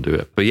different people do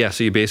it. But yeah,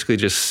 so you basically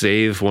just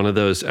save one of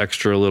those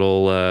extra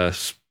little, I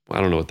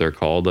don't know what they're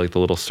called, like the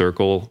little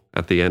circle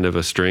at the end of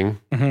a string.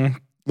 Mm-hmm.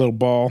 Little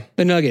ball.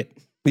 The nugget.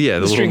 Yeah,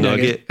 the little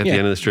nugget at the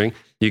end of the string.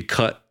 You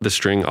cut the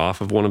string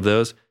off of one of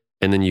those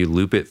and then you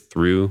loop it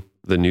through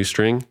the new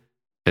string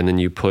and then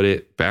you put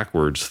it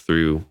backwards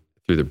through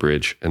the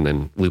bridge and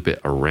then loop it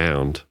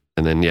around.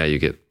 And then, yeah, you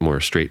get more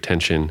straight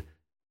tension.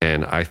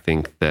 And I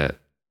think that,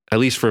 at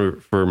least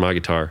for my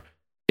guitar,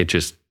 it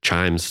just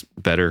chimes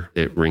better.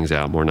 It rings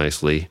out more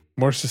nicely.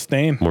 More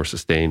sustain.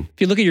 If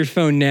you look at your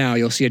phone now,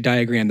 you'll see a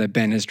diagram that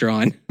Ben has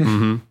drawn.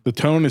 Mm-hmm. The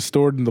tone is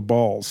stored in the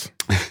balls.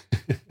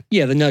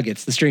 Yeah, the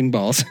nuggets, the string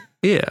balls.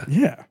 Yeah.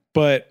 Yeah.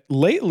 But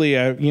lately,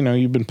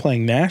 you've been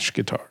playing Nash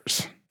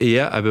guitars.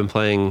 Yeah, I've been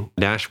playing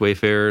Nash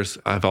Wayfarers.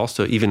 I've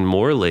also, even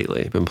more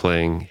lately, been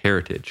playing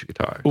Heritage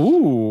guitars.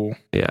 Ooh.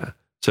 Yeah.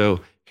 So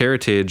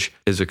Heritage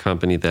is a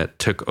company that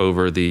took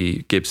over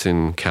the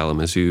Gibson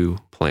Kalamazoo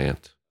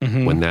plant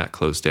when that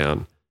closed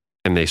down.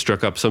 And they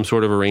struck up some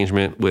sort of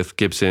arrangement with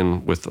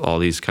Gibson, with all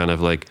these kind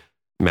of like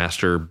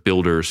master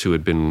builders who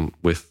had been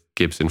with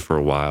Gibson for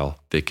a while.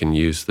 They can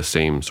use the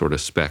same sort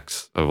of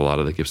specs of a lot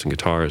of the Gibson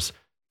guitars,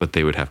 but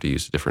they would have to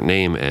use a different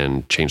name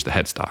and change the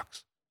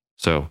headstocks.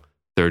 So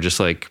they're just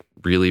like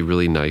really,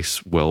 really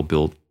nice,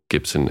 well-built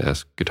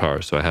Gibson-esque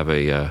guitars. So I have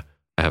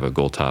a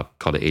gold top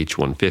called a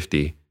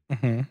H150,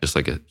 just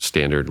like a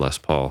standard Les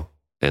Paul,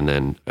 and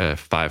then a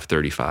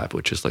 535,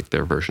 which is like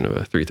their version of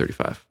a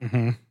 335.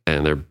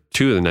 And they're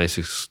two of the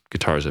nicest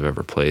guitars I've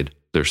ever played.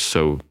 They're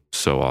so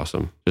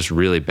awesome. Just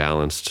really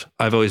balanced.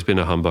 I've always been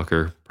a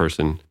humbucker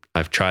person.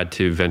 I've tried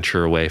to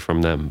venture away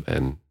from them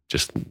and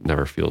just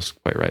never feels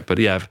quite right. But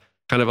yeah, I've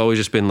kind of always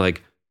just been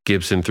like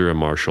Gibson through a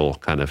Marshall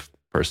kind of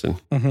person.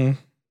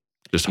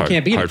 Just hard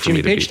for me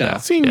to beat that.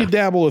 I've seen you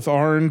dabble with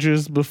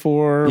oranges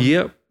before.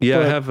 Yep. Yeah,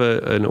 I have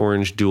an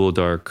orange dual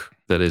dark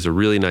that is a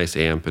really nice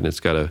amp, and it's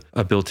got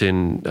a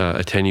built-in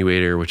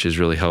attenuator, which is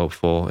really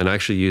helpful. And I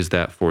actually used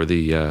that for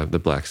the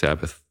Black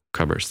Sabbath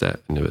cover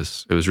set, and it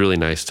was really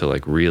nice to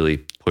like really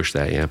push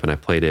that amp. And I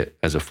played it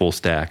as a full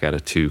stack out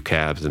of two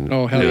cabs, and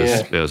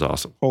it was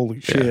awesome. Holy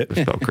shit!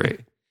 It felt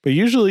great. But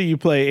usually you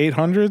play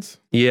 800s.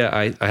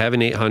 Yeah, I have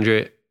an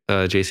 800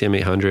 JCM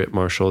 800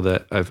 Marshall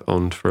that I've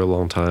owned for a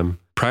long time.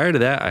 Prior to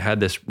that, I had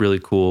this really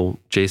cool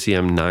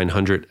JCM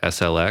 900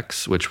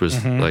 SLX, which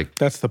was like...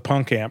 That's the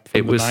punk amp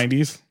from the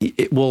 90s?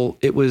 It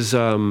was...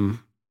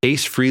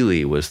 Ace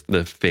Frehley was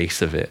the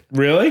face of it.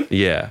 Really?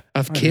 Yeah.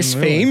 Of Kiss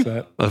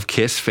fame? Of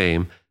Kiss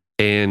fame.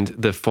 And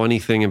the funny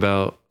thing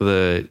about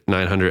the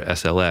 900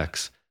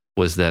 SLX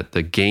was that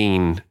the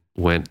gain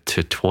went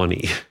to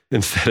 20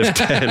 instead of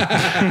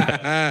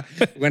 10.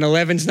 When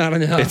 11's not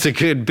enough. It's a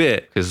good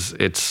bit because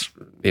it's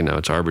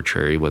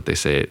arbitrary what they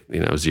say,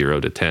 0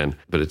 to 10,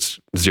 but it's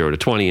 0 to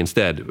 20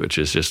 instead, which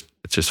is it's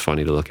just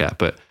funny to look at.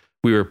 But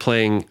we were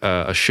playing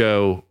a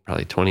show,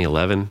 probably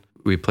 2011.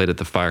 We played at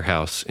the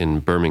Firehouse in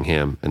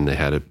Birmingham, and they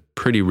had a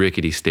pretty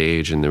rickety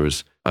stage, and there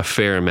was a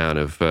fair amount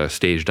of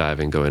stage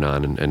diving going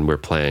on, and we're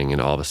playing, and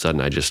all of a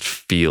sudden I just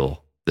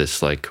feel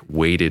this like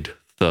weighted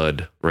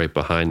thud right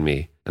behind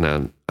me,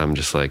 and I'm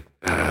just like,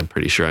 I'm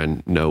pretty sure I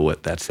know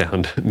what that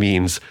sound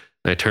means.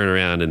 And I turn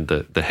around, and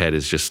the head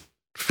is just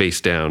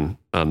face down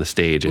on the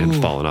stage and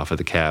fallen off of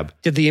the cab.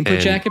 Did the input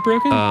jack get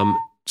broken?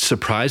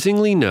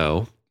 Surprisingly,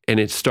 no. And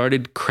it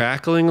started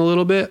crackling a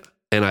little bit,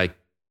 and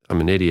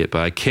I'm an idiot,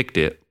 but I kicked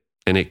it,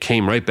 and it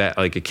came right back.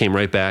 Like it came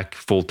right back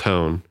full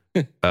tone,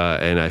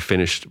 and I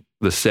finished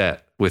the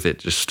set with it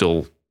just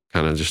still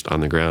kind of just on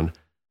the ground.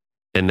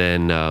 And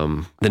then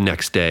the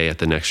next day at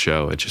the next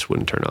show, it just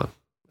wouldn't turn on.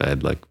 I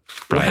had like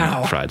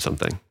fried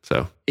something.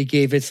 So it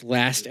gave its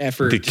last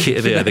effort. The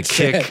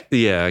kick.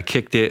 Yeah, I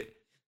kicked it.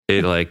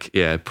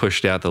 It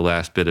pushed out the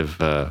last bit of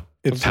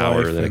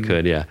power that I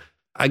could. Yeah,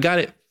 I got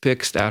it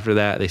fixed after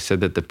that. They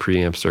said that the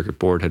preamp circuit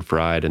board had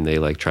fried, and they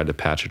like tried to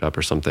patch it up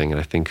or something. And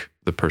I think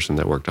the person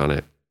that worked on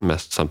it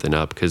messed something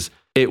up because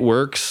it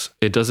works.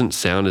 It doesn't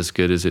sound as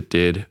good as it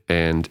did,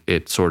 and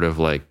it sort of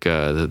like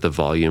the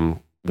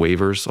volume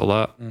wavers a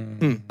lot.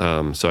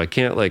 So I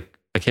can't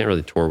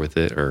really tour with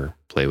it or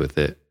play with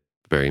it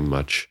very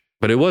much.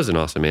 But it was an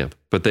awesome amp.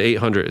 But the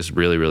 800 is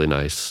really, really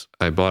nice.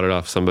 I bought it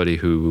off somebody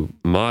who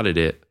modded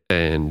it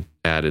and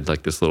added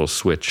like this little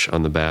switch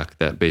on the back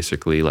that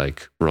basically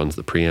like runs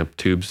the preamp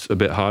tubes a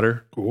bit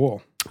hotter.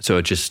 Cool. So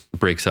it just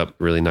breaks up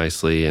really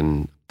nicely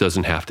and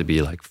doesn't have to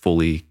be like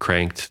fully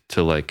cranked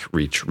to like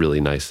reach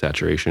really nice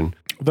saturation.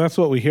 That's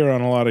what we hear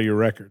on a lot of your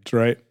records,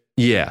 right?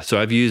 Yeah. So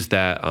I've used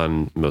that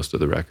on most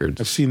of the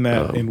records. I've seen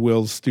that in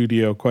Will's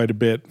studio quite a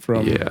bit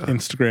from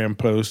Instagram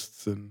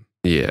posts.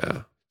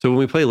 Yeah. So when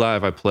we play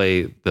live, I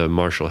play the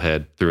Marshall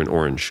head through an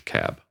orange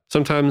cab.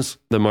 Sometimes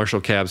the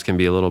Marshall cabs can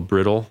be a little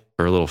brittle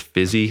or a little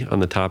fizzy on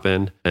the top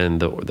end. And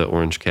the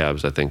orange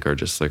cabs, I think, are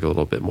just like a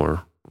little bit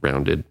more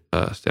rounded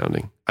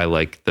sounding. I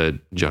like the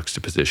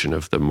juxtaposition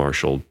of the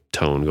Marshall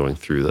tone going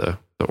through the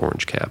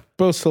orange cab.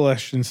 Both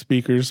Celestion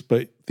speakers,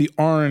 but the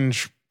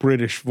orange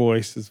British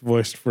voice is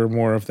voiced for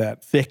more of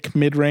that thick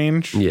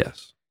mid-range.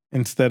 Yes.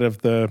 Instead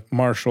of the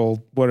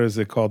Marshall, what is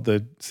it called?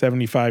 The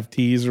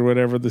 75Ts or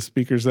whatever, the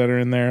speakers that are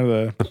in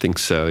there. I think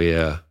so,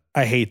 yeah.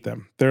 I hate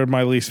them. They're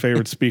my least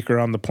favorite speaker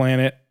on the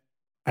planet.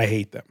 I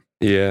hate them.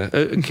 Yeah.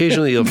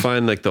 Occasionally you'll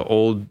find like the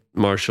old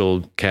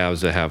Marshall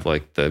cabs that have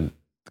like the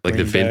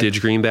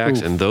vintage greenbacks.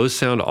 Oof. And those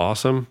sound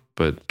awesome,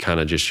 but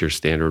kind of just your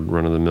standard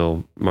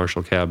run-of-the-mill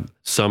Marshall cab.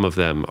 Some of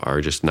them are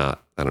just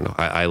not, I don't know.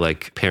 I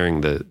like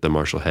pairing the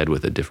Marshall head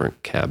with a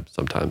different cab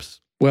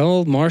sometimes.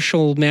 Well,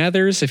 Marshall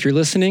Mathers, if you're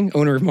listening,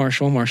 owner of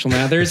Marshall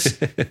Mathers,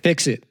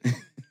 fix it.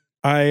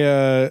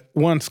 I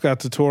once got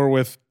to tour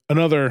with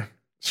another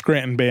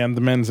Scranton band,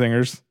 the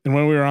Menzingers. And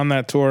when we were on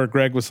that tour,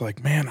 Greg was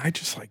like, man, I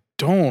just like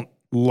don't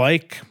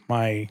like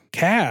my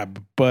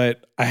cab,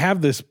 but I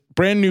have this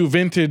brand new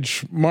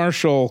vintage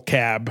Marshall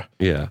cab.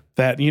 Yeah.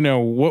 That,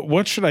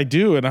 what should I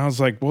do? And I was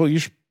like, well, you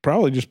should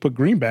probably just put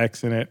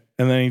greenbacks in it.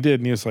 And then he did.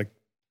 And he was like,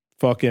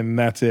 fucking,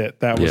 that's it.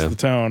 That was the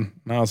tone.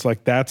 And I was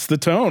like, that's the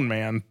tone,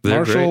 man. They're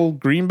Marshall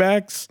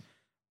greenbacks.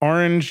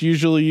 Orange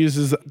usually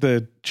uses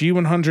the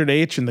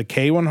G100H and the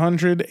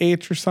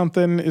K100H or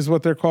something is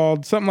what they're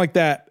called. Something like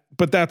that.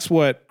 But that's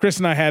what Chris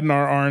and I had in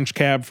our orange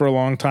cab for a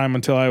long time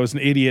until I was an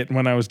idiot. And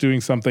when I was doing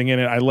something in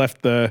it, I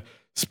left the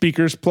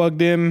speakers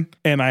plugged in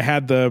and I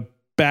had the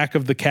back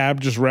of the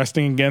cab just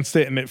resting against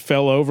it and it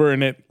fell over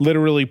and it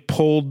literally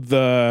pulled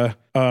the,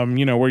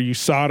 where you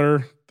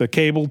solder the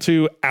cable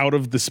to out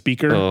of the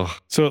speaker. Oh.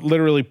 So it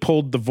literally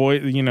pulled the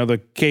voice,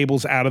 the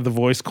cables out of the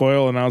voice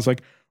coil. And I was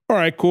like, all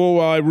right, cool.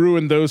 Well, I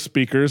ruined those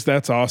speakers.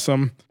 That's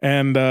awesome.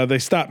 And they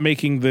stopped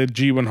making the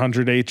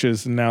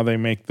G100Hs and now they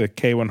make the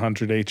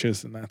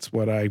K100Hs. And that's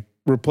what I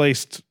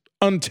replaced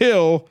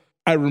until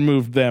I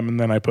removed them. And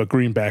then I put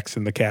greenbacks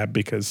in the cab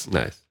because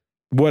nice.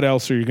 What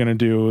else are you going to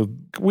do?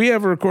 We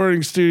have a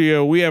recording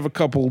studio. We have a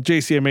couple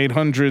JCM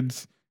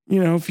 800s.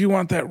 If you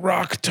want that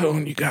rock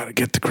tone, you got to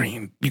get the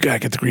greenbacks. You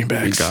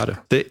got it.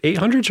 The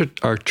 800s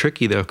are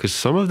tricky though, because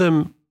some of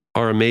them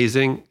are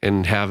amazing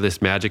and have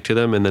this magic to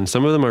them. And then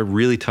some of them are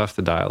really tough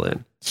to dial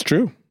in. It's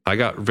true. I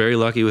got very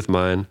lucky with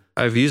mine.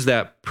 I've used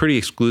that pretty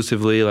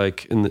exclusively,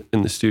 like in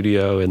the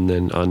studio and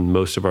then on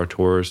most of our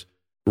tours.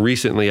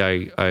 Recently,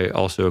 I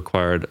also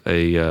acquired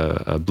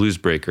a Blues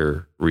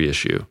Breaker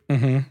reissue,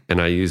 and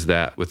I use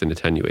that with an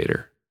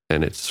attenuator,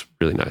 and it's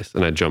really nice.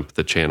 And I jump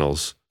the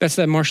channels. That's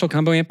that Marshall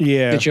combo amp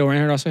that Joe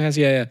Reinhardt also has?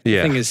 Yeah.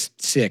 The thing is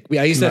sick.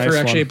 I used that for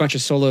actually a bunch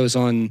of solos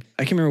on,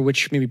 I can't remember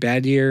which, maybe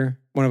Bad Year,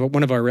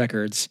 one of our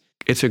records.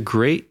 It's a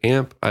great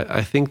amp.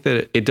 I think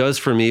that it does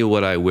for me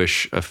what I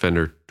wish a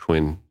Fender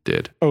Twin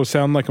did. Oh,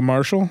 sound like a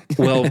Marshall?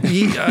 Well,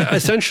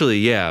 essentially,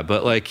 yeah.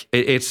 But like,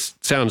 it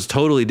sounds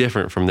totally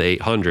different from the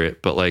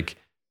 800. But like,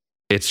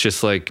 It's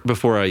just like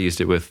before I used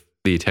it with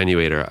the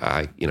attenuator,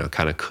 I,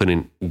 kind of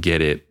couldn't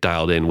get it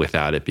dialed in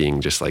without it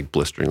being just like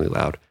blisteringly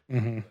loud.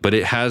 But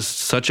it has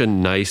such a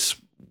nice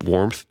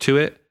warmth to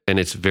it, and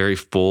it's very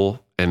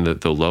full, and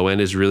the low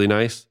end is really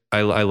nice.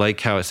 I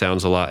like how it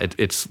sounds a lot.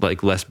 It's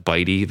like less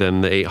bitey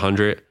than the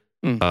 800,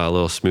 a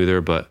little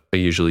smoother, but I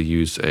usually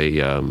use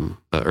a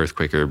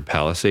Earthquaker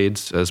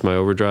Palisades as my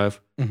overdrive.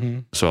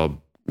 So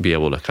I'll be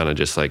able to kind of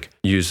just like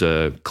use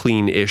a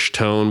clean-ish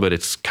tone, but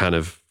it's kind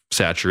of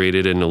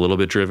saturated and a little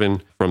bit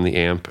driven from the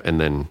amp, and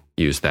then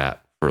use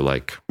that for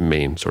like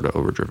main sort of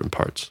overdriven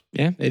parts.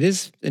 Yeah, it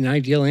is an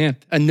ideal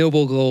amp, a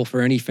noble goal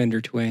for any Fender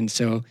Twin.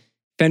 So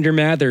Fender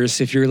Mathers,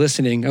 if you're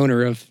listening,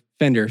 owner of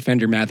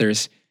Fender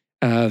Mathers,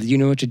 you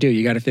know what to do.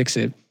 You got to fix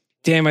it.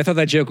 Damn, I thought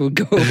that joke would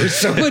go over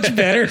so much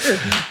better.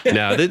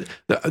 No,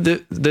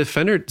 the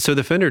Fender, so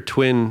the Fender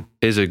Twin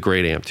is a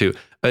great amp too.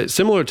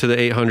 Similar to the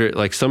 800,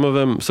 like some of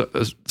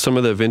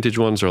the vintage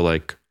ones are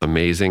like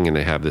amazing and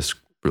they have this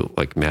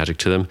like magic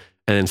to them.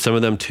 And then some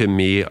of them to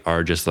me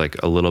are just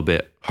like a little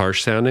bit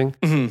harsh sounding.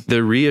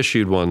 The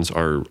reissued ones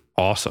are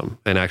awesome.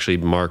 And actually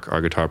Mark,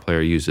 our guitar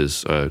player,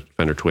 uses a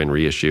Fender Twin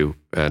reissue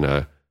and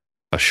a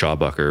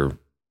Shawbucker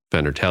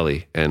Fender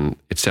Telly, and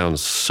it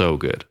sounds so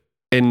good.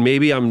 And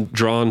maybe I'm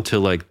drawn to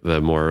like the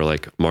more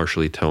like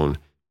martially tone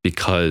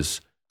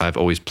because I've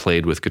always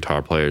played with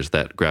guitar players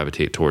that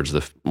gravitate towards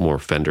the more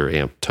Fender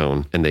amp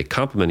tone, and they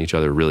complement each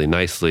other really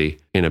nicely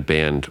in a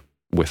band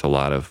with a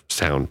lot of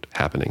sound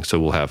happening. So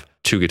we'll have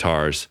two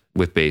guitars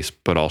with bass,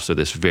 but also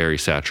this very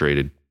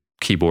saturated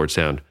keyboard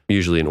sound,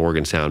 usually an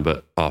organ sound,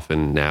 but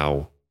often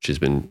now she's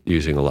been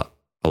using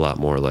a lot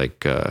more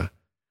like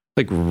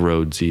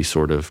Rhodesy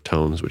sort of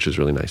tones, which is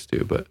really nice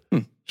too. But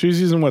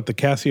she's using what, the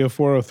Casio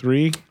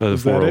 403? The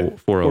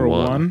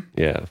 401.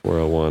 Yeah,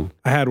 401.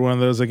 I had one of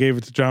those. I gave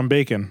it to John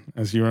Bacon,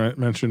 as you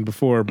mentioned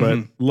before, but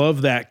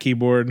love that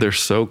keyboard. They're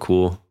so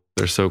cool.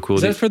 Is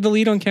that for the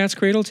lead on Cat's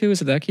Cradle too?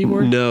 Is it that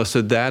keyboard? No,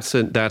 so that's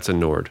a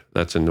Nord.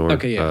 That's a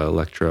Nord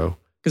Electro.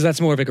 Because that's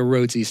more of like a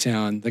Rhodesy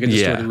sound, like a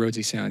distorted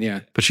Rhodesy sound,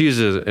 yeah. But she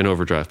uses an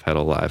overdrive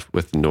pedal live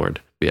with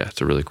Nord. Yeah,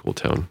 it's a really cool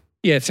tone.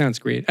 Yeah, it sounds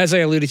great. As I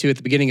alluded to at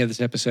the beginning of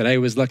this episode, I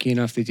was lucky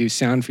enough to do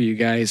sound for you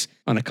guys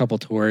on a couple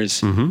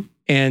tours.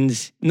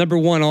 And number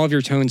one, all of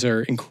your tones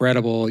are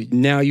incredible.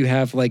 Now you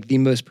have like the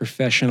most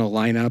professional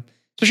lineup.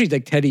 Especially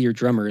like Teddy, your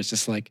drummer, is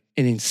just like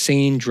an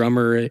insane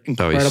drummer,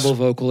 incredible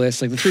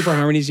vocalist. Like the 3/4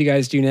 harmonies you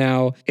guys do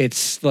now,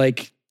 it's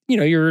like,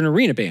 you're an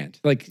arena band.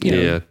 Like,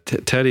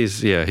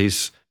 Teddy's,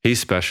 he's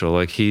special.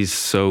 Like he's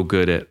so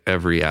good at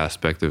every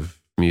aspect of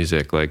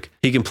music. Like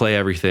he can play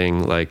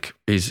everything. Like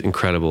he's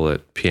incredible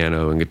at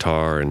piano and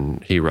guitar,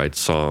 and he writes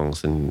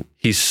songs, and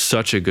he's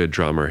such a good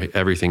drummer.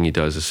 Everything he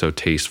does is so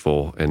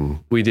tasteful.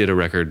 And we did a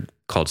record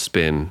called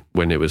Spin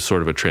when it was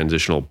sort of a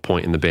transitional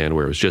point in the band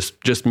where it was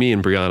just me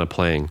and Brianna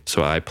playing.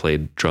 So I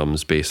played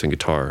drums, bass, and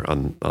guitar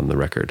on the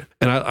record.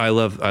 And I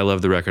love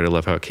the record. I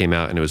love how it came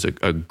out, and it was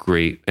a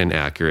great and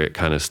accurate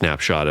kind of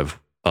snapshot of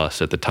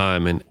us at the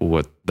time and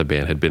what the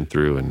band had been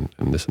through and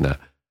this and that.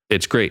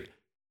 It's great.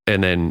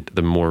 And then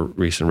the more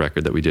recent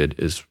record that we did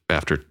is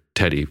after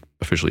Teddy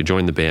officially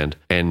joined the band,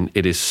 and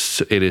it is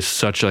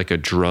such like a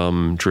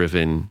drum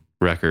driven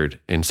record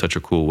in such a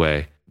cool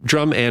way.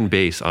 Drum and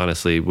bass,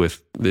 honestly,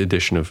 with the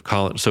addition of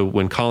Colin. So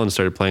when Colin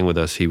started playing with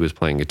us, he was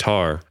playing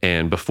guitar.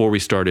 And before we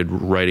started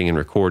writing and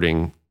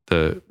recording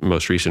the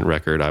most recent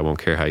record, I Won't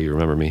Care How You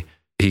Remember Me,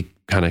 he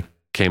kind of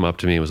came up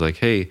to me and was like,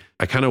 hey,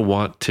 I kind of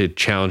want to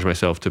challenge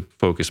myself to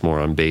focus more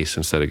on bass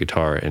instead of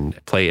guitar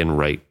and play and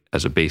write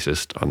as a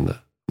bassist on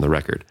the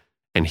record.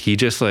 And he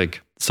just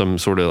like some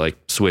sort of like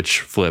switch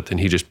flipped, and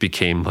he just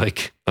became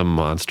like a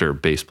monster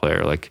bass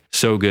player, like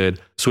so good,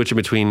 switching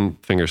between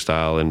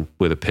fingerstyle and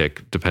with a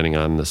pick depending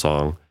on the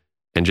song,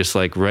 and just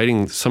like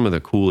writing some of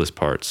the coolest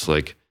parts.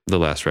 Like the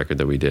last record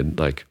that we did,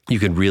 like you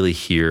could really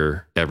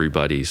hear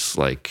everybody's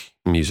like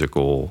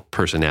musical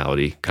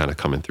personality kind of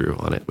coming through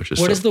on it, which is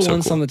what is the one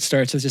cool. song that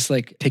starts with just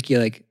like picky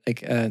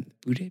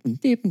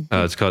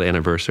it's called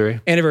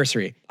Anniversary.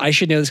 I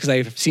should know this because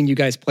I've seen you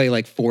guys play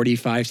like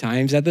 45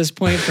 times at this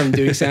point from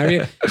doing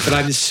sound, but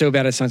I'm just so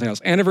bad at song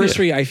titles.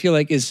 Anniversary, I feel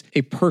like is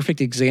a perfect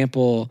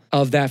example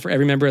of that for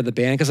every member of the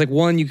band, because like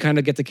one, you kind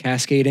of get the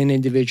cascade in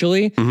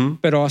individually,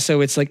 but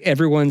also it's like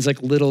everyone's like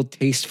little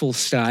tasteful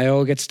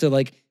style gets to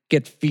like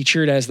get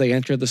featured as they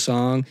enter the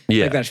song.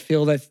 Like that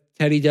feel that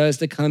Teddy does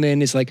to come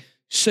in is like,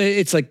 so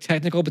it's like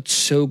technical, but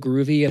so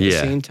groovy at the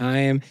same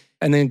time.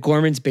 And then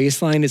Gorman's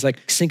bass line is like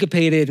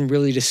syncopated and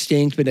really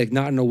distinct, but like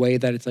not in a way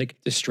that it's like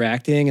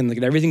distracting, and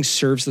like everything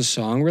serves the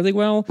song really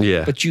well.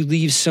 But you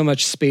leave so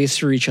much space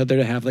for each other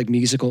to have like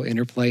musical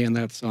interplay in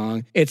that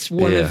song. It's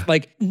one of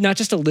like, not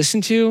just to listen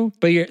to,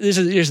 but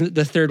there's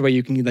the third way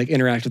you can like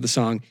interact with the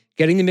song.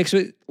 Getting to mix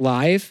it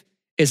live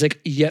is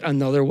like yet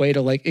another way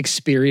to like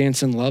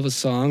experience and love a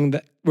song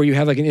where you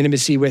have like an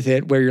intimacy with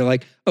it, where you're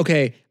like,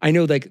 okay, I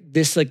know like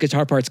this like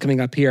guitar part's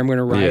coming up here. I'm going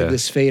to ride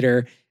this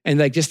fader. And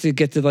like just to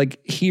get to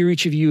like hear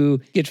each of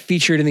you get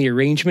featured in the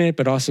arrangement,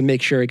 but also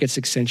make sure it gets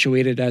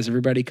accentuated as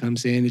everybody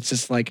comes in. It's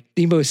just like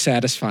the most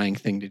satisfying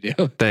thing to do.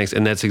 Thanks.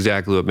 And that's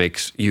exactly what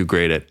makes you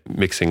great at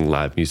mixing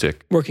live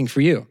music. Working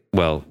for you.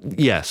 Well,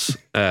 yes.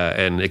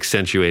 And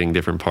accentuating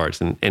different parts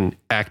and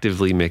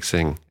actively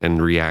mixing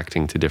and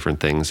reacting to different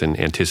things and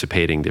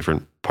anticipating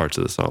different parts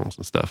of the songs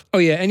and stuff. Oh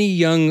yeah. Any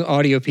young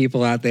audio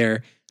people out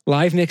there,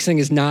 live mixing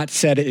is not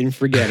set it and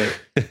forget it.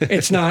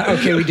 It's not,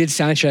 okay, we did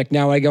sound check.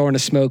 Now I go on a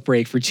smoke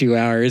break for 2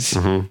 hours.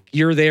 Mm-hmm.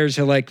 You're there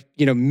to like,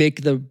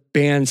 make the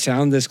band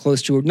sound this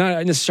close to,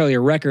 not necessarily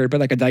a record, but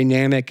like a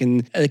dynamic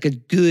and like a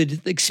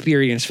good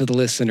experience for the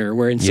listener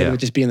where instead of it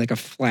just being like a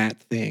flat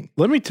thing.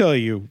 Let me tell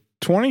you,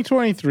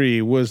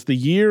 2023 was the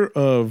year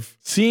of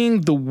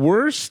seeing the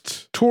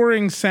worst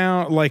touring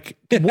sound, like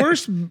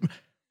worst...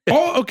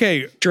 Oh,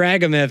 okay.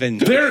 Drag 'em, Evan.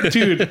 There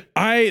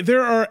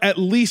are at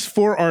least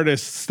 4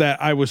 artists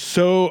that I was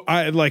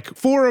like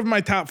 4 of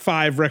my top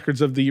 5 records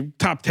of the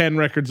top 10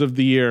 records of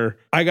the year.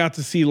 I got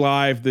to see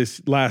live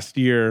this last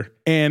year,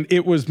 and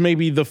it was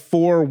maybe the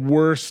 4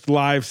 worst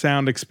live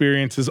sound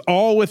experiences,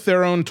 all with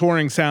their own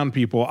touring sound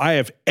people I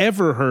have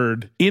ever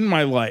heard in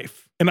my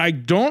life. And I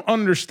don't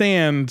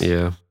understand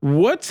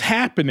what's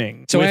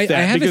happening with that.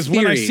 I have because a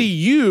theory. When I see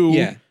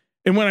you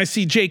and when I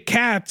see Jake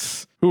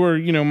Katz, who are,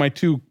 my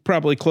 2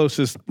 probably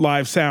closest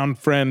live sound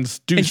friends,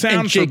 do sound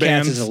and for Jake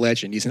bands. Katz is a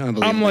legend. He's an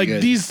unbelievably I'm like,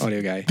 good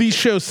audio guy. These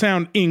shows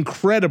sound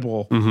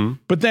incredible. Mm-hmm.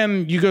 But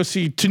then you go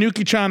see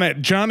Tanuki-chan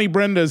at Johnny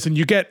Brenda's and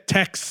you get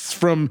texts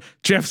from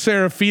Jeff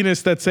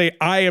Serafinas that say,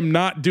 I am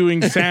not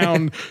doing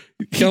sound.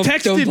 He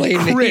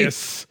texted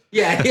Chris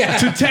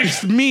to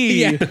text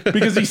me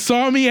because he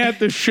saw me at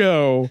the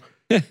show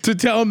to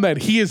tell him that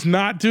he is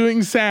not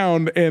doing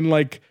sound, and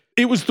like,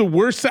 it was the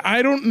worst.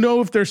 I don't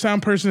know if their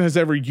sound person has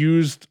ever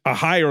used a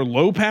high or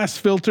low pass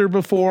filter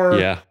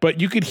before, but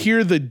you could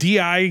hear the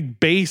DI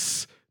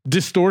bass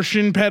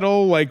distortion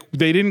pedal. Like,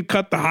 they didn't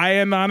cut the high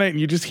end on it, and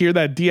you just hear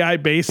that DI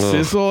bass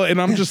sizzle.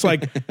 And I'm just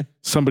like,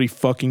 somebody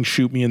fucking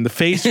shoot me in the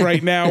face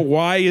right now.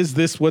 Why is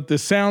this what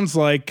this sounds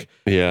like?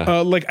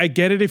 Like, I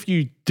get it if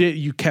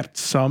you kept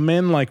some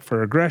in, like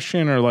for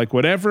aggression or like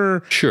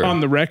whatever. Sure. On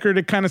the record,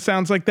 it kind of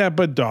sounds like that.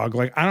 But dog,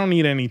 like, I don't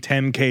need any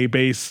 10K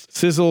bass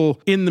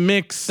sizzle in the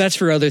mix. That's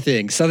for other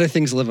things. Other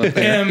things live up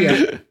there.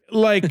 And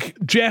like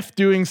Jeff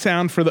doing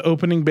sound for the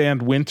opening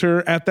band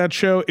Winter at that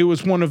show, it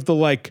was one of the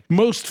like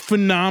most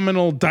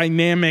phenomenal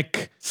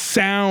dynamic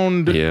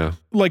sound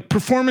like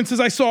performances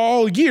I saw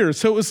all year.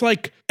 So it was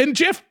like, and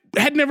Jeff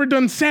had never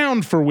done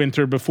sound for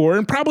Winter before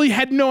and probably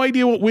had no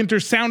idea what Winter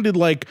sounded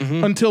like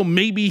until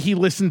maybe he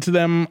listened to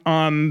them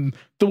on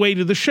the way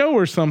to the show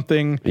or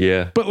something.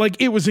 But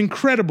like, it was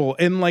incredible.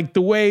 And like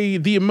the way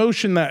the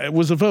emotion that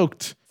was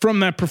evoked from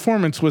that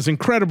performance was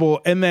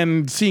incredible. And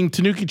then seeing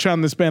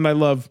Tanuki-chan, this band I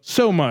love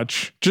so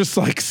much, just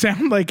like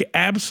sound like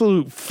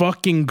absolute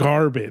fucking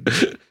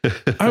garbage.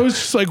 I was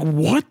just like,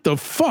 what the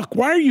fuck?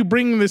 Why are you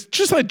bringing this?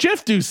 Just let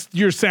Jeff do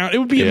your sound. It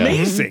would be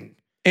amazing.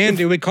 And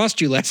it would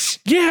cost you less.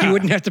 You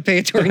wouldn't have to pay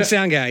a touring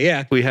sound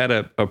guy. We had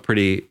a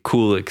pretty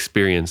cool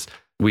experience.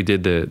 We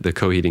did the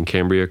Coheed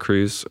Cambria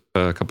cruise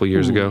a couple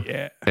years ago.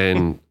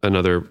 And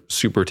another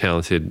super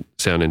talented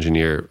sound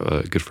engineer,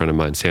 a good friend of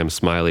mine, Sam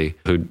Smiley,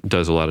 who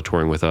does a lot of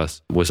touring with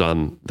us, was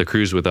on the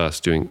cruise with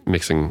us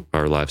mixing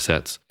our live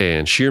sets.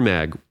 And Sheer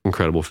Mag,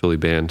 incredible Philly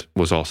band,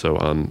 was also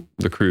on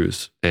the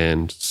cruise.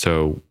 And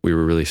so we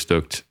were really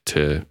stoked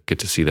to get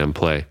to see them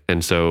play.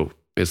 And so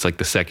it's like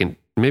the second,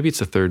 maybe it's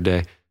the third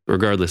day.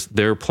 Regardless,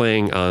 they're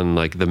playing on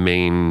like the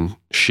main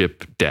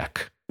ship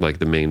deck, like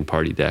the main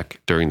party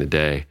deck during the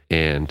day.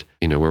 And,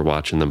 we're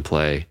watching them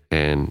play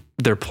and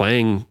they're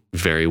playing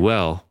very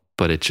well,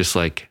 but it just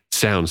like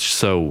sounds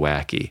so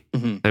wacky.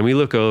 Mm-hmm. And we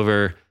look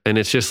over and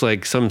it's just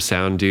like some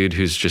sound dude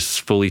who's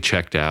just fully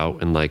checked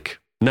out and like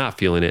not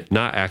feeling it,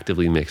 not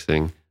actively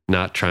mixing,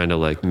 not trying to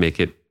like make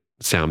it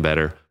sound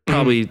better.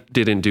 Probably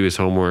didn't do his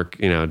homework,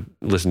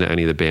 listen to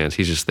any of the bands.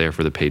 He's just there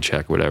for the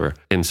paycheck, whatever.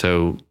 And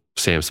so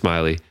Sam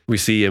Smiley, we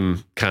see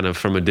him kind of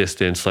from a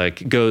distance,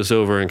 like goes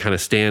over and kind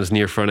of stands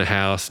near front of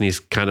house and he's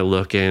kind of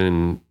looking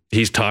and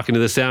he's talking to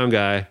the sound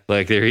guy.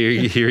 Like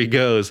here he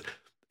goes.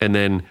 And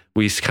then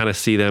we kind of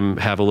see them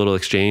have a little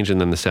exchange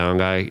and then the sound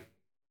guy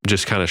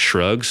just kind of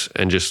shrugs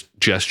and just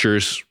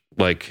gestures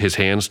like his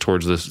hands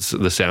towards the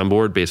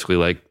soundboard, basically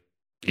like,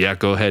 yeah,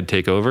 go ahead,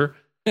 take over.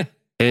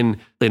 And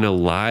in a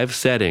live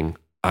setting,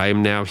 I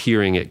am now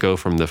hearing it go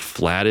from the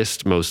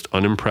flattest, most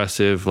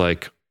unimpressive,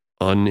 like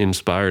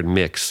uninspired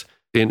mix.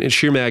 And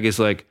Sheer Mag is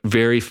like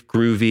very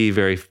groovy,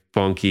 very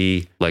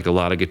funky, like a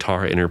lot of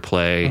guitar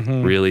interplay,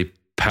 really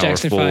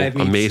powerful,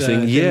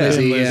 amazing.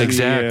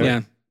 Exactly.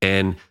 Yeah.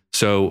 And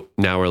so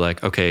now we're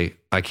like, okay,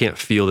 I can't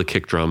feel the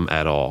kick drum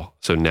at all.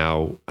 So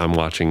now I'm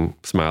watching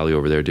Smiley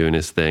over there doing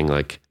his thing,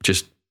 like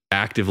just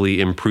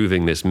actively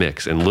improving this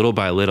mix. And little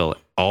by little,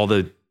 all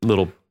the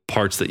little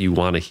parts that you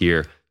want to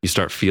hear, you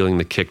start feeling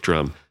the kick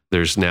drum.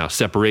 There's now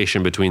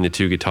separation between the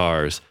two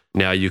guitars.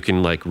 Now you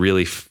can like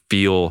really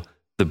feel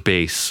the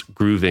bass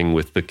grooving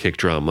with the kick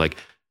drum. Like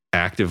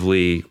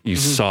actively, you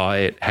saw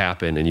it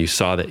happen, and you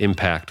saw the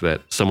impact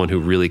that someone who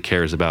really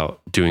cares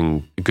about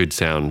doing good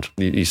sound,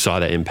 you saw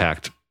that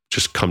impact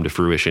just come to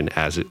fruition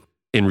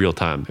in real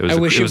time. It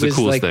was the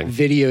coolest like thing.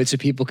 Videoed so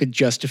people could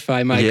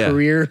justify my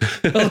career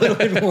a little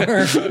bit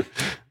more.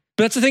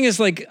 But that's the thing is,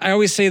 like, I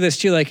always say this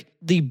too, like,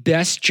 the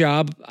best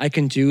job I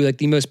can do, like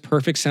the most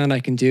perfect sound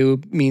I can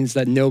do, means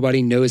that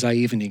nobody knows I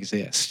even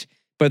exist.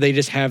 But they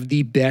just have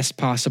the best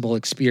possible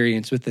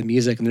experience with the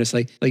music. And they're just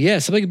like, yeah,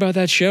 something about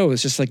that show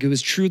is just like, it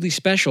was truly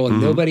special. And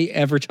nobody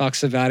ever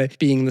talks about it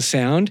being the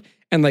sound.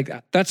 And like,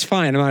 that's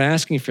fine. I'm not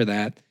asking for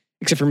that,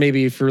 except for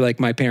maybe for like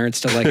my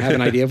parents to like have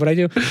an idea of what I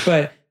do.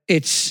 But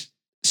it's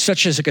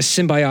such as like a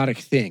symbiotic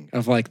thing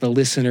of like the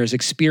listener's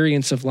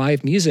experience of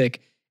live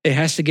music. It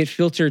has to get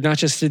filtered, not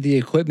just through the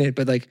equipment,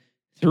 but like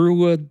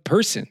through a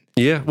person.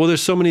 Yeah. Well,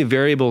 there's so many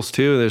variables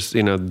too. There's,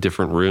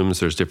 different rooms,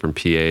 there's different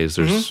PAs,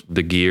 there's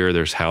the gear,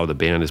 there's how the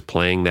band is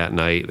playing that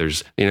night.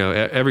 There's,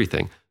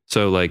 everything.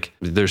 So like,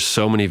 there's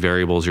so many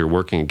variables you're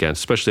working against,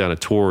 especially on a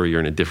tour. You're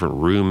in a different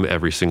room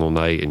every single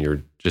night, and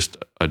you're just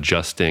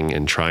adjusting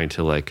and trying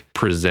to like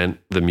present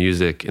the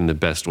music in the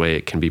best way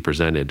it can be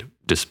presented,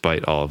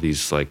 despite all of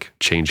these like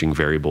changing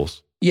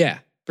variables. Yeah.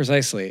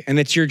 Precisely. And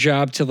it's your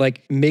job to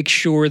like make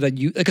sure that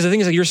because the thing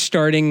is like you're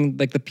starting,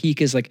 like the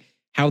peak is like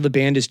how the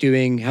band is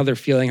doing, how they're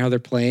feeling, how they're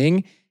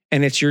playing.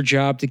 And it's your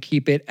job to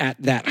keep it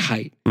at that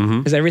height.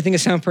 Because everything a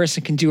sound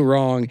person can do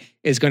wrong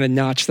is going to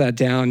notch that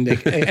down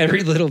like,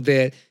 every little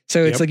bit.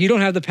 So it's like you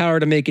don't have the power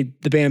to make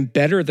the band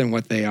better than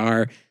what they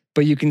are,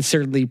 but you can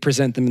certainly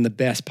present them in the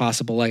best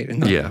possible light and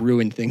not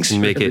ruin things for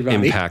make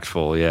everybody. It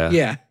impactful.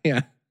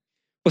 Yeah.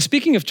 Well,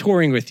 speaking of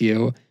touring with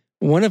you,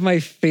 one of my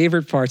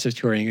favorite parts of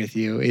touring with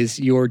you is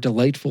your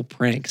delightful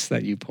pranks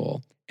that you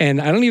pull. And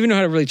I don't even know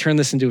how to really turn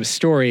this into a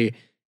story,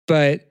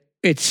 but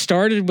it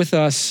started with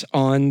us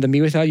on the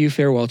Me Without You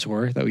farewell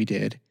tour that we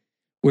did,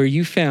 where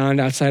you found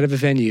outside of a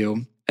venue,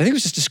 I think it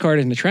was just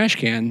discarded in a trash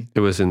can. It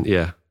wasn't,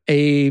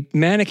 a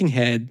mannequin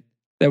head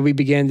that we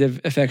began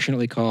to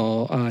affectionately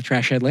call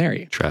Trash Head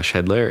Larry. Trash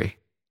Head Larry.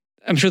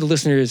 I'm sure the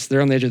listeners,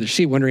 they're on the edge of their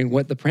seat wondering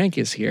what the prank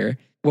is here.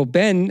 Well,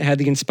 Ben had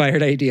the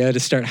inspired idea to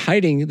start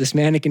hiding this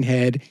mannequin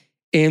head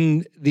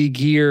in the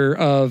gear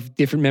of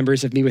different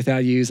members of Me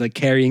Without You's, like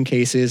carrying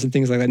cases and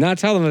things like that. Not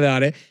tell them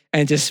about it.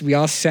 And just, we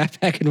all sat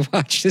back and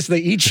watched as they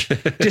each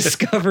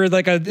discovered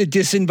like a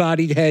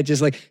disembodied head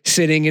just like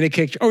sitting in a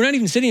kick drum, or not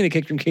even sitting in a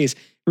kick drum case.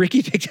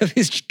 Ricky picked up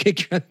his kick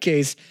drum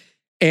case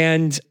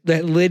and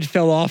that lid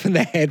fell off and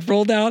the head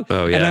rolled out.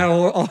 Oh, yeah. And I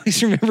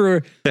always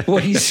remember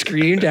what he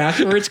screamed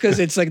afterwards because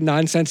it's like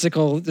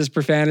nonsensical, this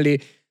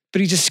profanity. But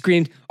he just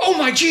screamed, "Oh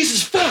my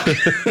Jesus, fuck!"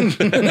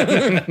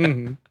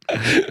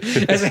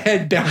 as a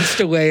head bounced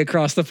away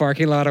across the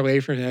parking lot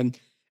away from him.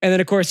 And then,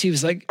 of course, he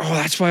was like, "Oh,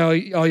 that's why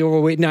all you were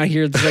waiting out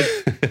here."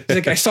 It's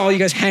like, I saw you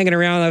guys hanging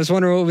around. I was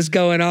wondering what was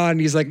going on.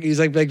 He's like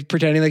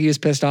pretending like he was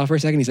pissed off for a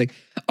second. He's like,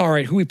 "All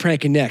right, who we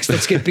pranking next?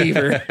 Let's get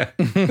Beaver."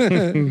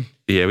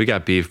 Yeah, we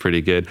got Beef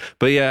pretty good.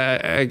 But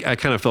yeah, I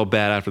kind of felt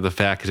bad after the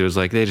fact because it was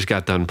like they just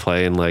got done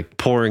playing, like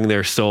pouring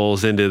their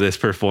souls into this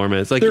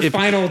performance. Like their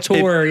final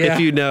tour, If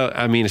you know,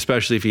 I mean,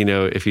 especially if you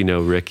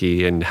know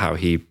Ricky and how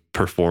he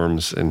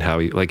performs and how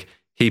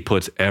he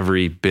puts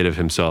every bit of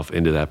himself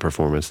into that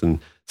performance. And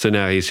so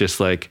now he's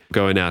just like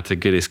going out to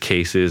get his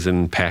cases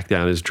and pack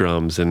down his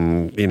drums.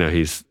 And,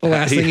 he's... The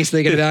last thing he's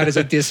thinking about is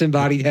a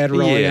disembodied head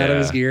rolling out of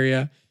his gear,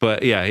 yeah.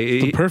 But yeah...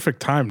 It's the perfect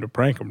time to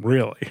prank him,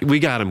 really. We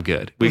got him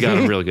good. We got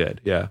him real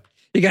good, yeah.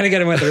 You got to get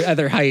them at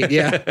their height,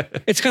 yeah.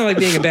 It's kind of like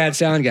being a bad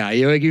sound guy.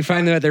 You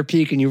find them at their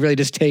peak and you really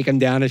just take them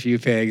down a few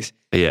pegs.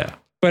 Yeah.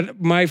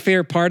 But my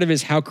favorite part of it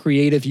is how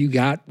creative you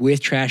got with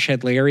Trash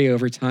Head Larry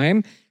over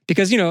time.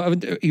 Because,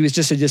 he was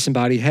just a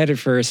disembodied head at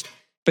first.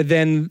 But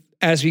then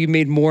as we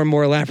made more and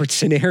more elaborate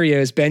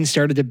scenarios, Ben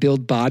started to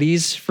build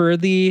bodies for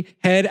the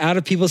head out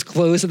of people's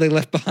clothes that they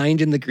left behind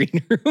in the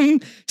green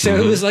room. So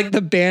it was like the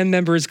band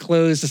members'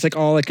 clothes, just like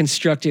all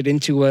constructed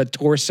into a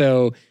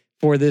torso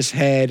for this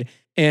head.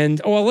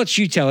 And I'll let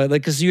you tell it,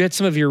 because you had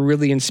some of your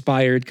really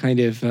inspired kind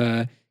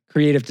of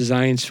creative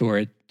designs for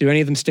it. Do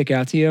any of them stick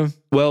out to you?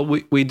 Well,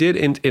 we did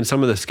in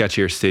some of the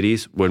sketchier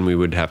cities when we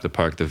would have to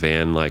park the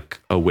van like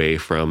away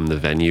from the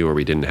venue or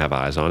we didn't have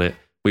eyes on it.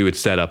 We would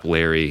set up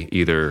Larry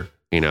either,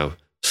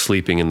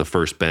 sleeping in the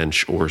first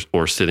bench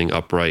or sitting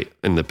upright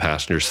in the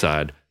passenger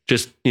side.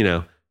 Just,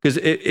 because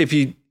if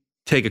you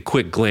take a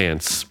quick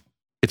glance,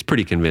 it's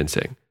pretty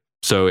convincing.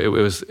 So it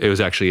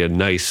was actually a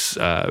nice,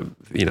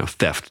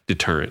 theft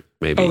deterrent,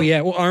 maybe. Oh,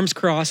 yeah. Well, arms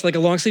crossed, like a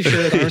long sleeve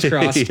shirt with arms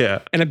crossed yeah.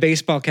 and a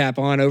baseball cap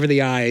on over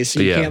the eyes. So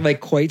you can't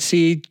quite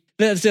see.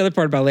 That's the other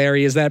part about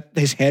Larry is that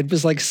his head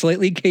was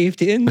slightly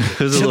caved in. It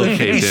was a little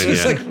caved in,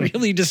 It was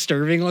really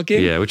disturbing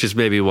looking. Yeah, which is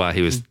maybe why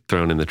he was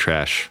thrown in the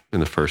trash in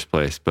the first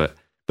place. But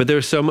there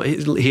was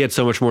he had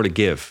so much more to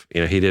give. He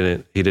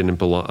didn't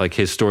belong. Like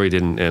his story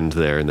didn't end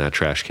there in that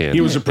trash can.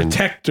 He was a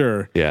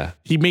protector. Yeah,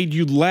 he made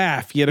you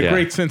laugh. He had a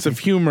great sense of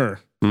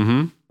humor.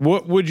 Mm-hmm.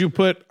 What would you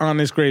put on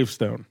his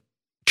gravestone?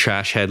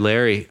 Trash Head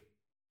Larry,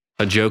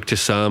 a joke to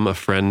some, a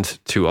friend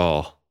to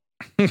all.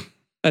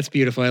 That's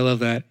beautiful. I love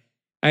that.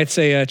 I'd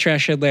say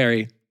Trash Head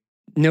Larry.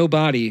 No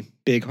body,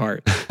 big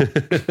heart.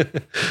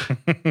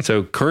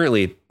 So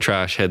currently,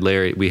 Trash Head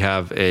Larry, we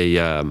have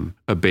a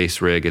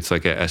base rig. It's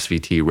like a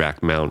SVT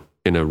rack mount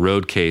in a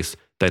road case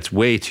that's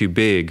way too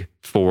big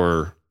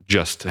for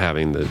just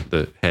having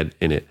the head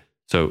in it.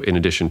 So in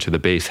addition to the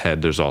base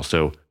head, there's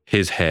also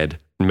his head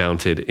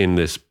mounted in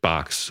this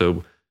box.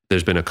 So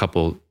there's been a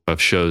couple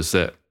of shows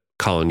that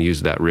Colin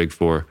used that rig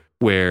for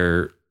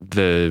where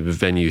the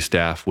venue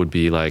staff would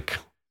be like,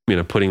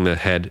 putting the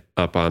head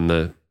up on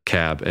the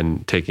cab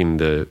and taking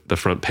the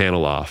front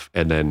panel off,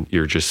 and then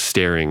you're just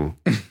staring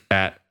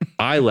at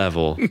eye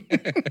level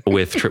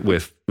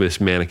with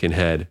this mannequin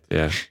head.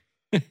 Yeah.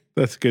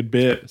 That's a good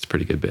bit. It's a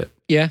pretty good bit.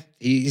 Yeah,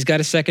 he's got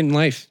a second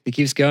life. He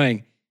keeps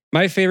going.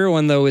 My favorite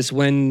one, though, is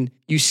when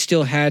you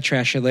still had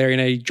Trash Head Larry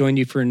and I joined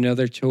you for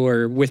another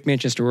tour with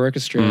Manchester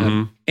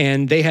Orchestra,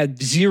 and they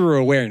had zero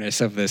awareness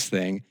of this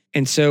thing.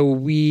 And so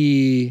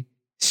we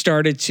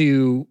started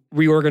to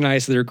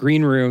reorganize their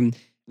green room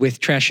with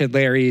Trash Head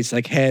Larry's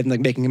like head and like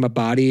making him a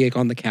body like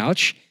on the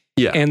couch.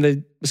 Yeah.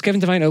 And was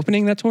Kevin Devine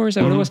opening that tour? Is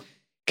that what it was?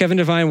 Kevin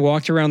Devine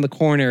walked around the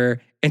corner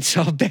and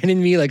saw Ben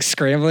and me like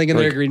scrambling in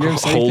their green room,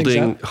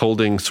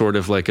 holding sort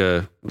of like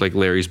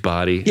Larry's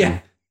body. Yeah.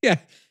 Yeah.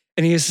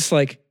 And he was just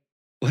like,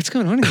 what's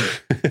going on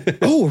here?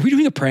 Oh, are we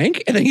doing a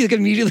prank? And then he like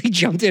immediately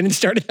jumped in and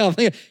started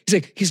helping. He's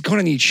like, he's going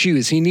to need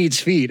shoes. He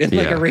needs feet, and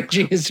like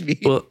arranging his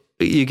feet. Well,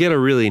 you get a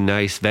really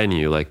nice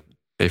venue. Like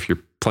if you're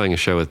playing a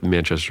show with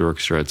Manchester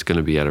Orchestra, it's going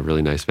to be at a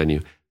really nice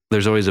venue.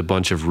 There's always a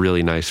bunch of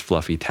really nice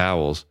fluffy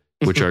towels,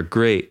 which are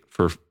great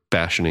for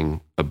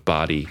fashioning a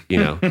body,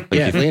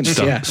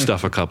 Like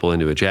stuff a couple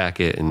into a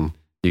jacket and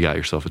you got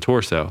yourself a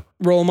torso.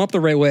 Roll them up the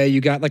right way.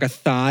 You got like a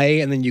thigh,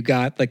 and then you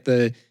got like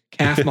the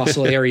calf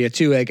muscle area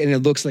too, like, and it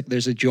looks like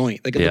there's a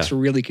joint. Like it looks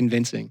really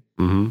convincing.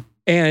 Mm-hmm.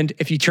 And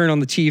if you turn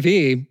on the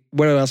TV,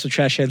 what else would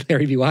Trash Head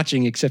Larry be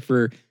watching except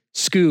for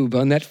Scoob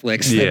on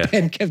Netflix? Yeah. The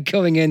band kept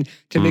going in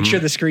to make sure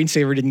the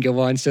screensaver didn't go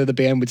on, so the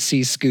band would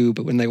see Scoob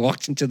when they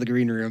walked into the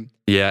green room.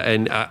 Yeah,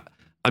 and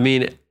I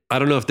mean, I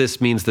don't know if this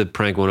means the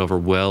prank went over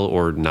well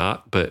or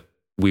not, but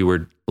we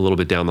were a little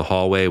bit down the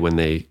hallway when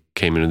they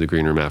came into the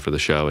green room after the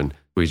show, and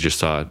we just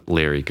saw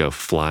Larry go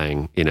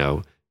flying,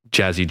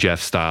 Jazzy Jeff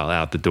style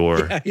out the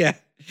door. Yeah.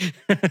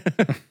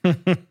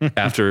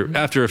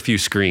 after a few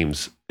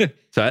screams.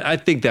 So I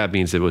think that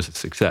means it was a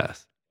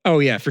success. Oh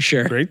yeah, for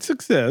sure. Great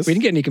success. We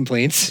didn't get any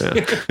complaints.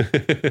 Yeah.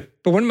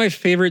 But one of my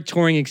favorite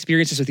touring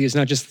experiences with you is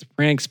not just the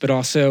pranks, but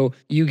also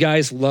you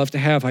guys love to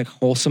have like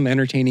wholesome,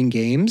 entertaining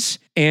games.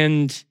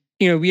 And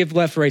we have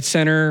Left, Right,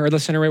 Center, or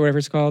Left, Center, Right, whatever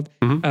it's called,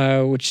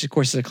 which of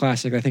course is a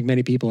classic I think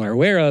many people are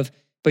aware of.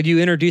 But you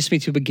introduced me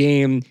to a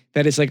game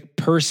that is like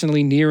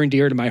personally near and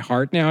dear to my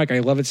heart now. Like I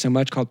love it so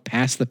much, called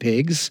Pass the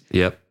Pigs.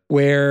 Yep.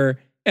 Where,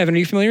 Evan, are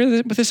you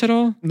familiar with this at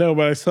all? No,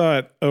 but I saw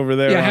it over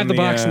there. Yeah, I have the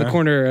box in the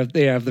corner of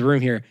the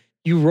room here.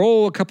 You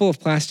roll a couple of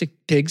plastic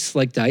pigs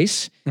like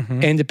dice,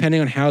 and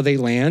depending on how they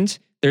land,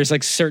 there's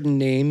like certain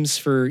names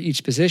for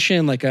each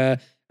position, like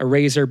a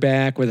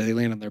razorback, whether they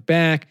land on their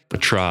back. A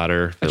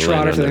trotter. If they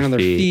land on their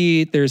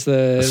feet. There's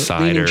the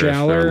leaning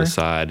jowler. On the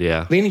side,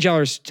 yeah. Leaning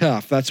jowler's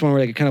tough. That's one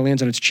where it kind of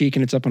lands on its cheek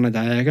and it's up on a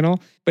diagonal.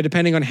 But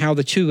depending on how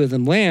the two of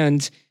them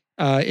land,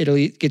 it'll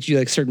get you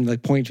like certain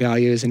like point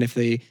values. And if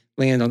they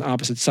land on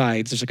opposite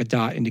sides, there's like a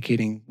dot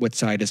indicating what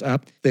side is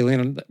up. They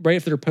land on right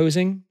if they're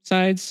opposing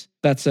sides,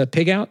 that's a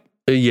pig out.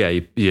 Yeah,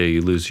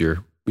 you lose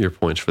your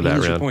points for that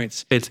round. Your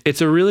points. It's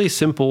a really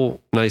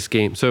simple, nice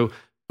game. So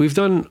we've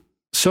done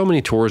so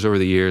many tours over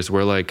the years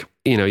where like,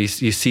 you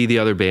see the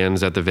other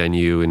bands at the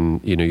venue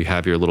and, you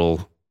have your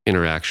little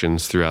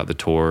interactions throughout the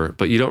tour,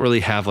 but you don't really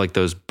have like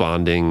those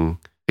bonding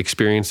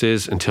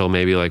experiences until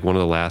maybe like one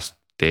of the last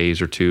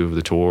days or two of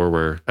the tour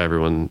where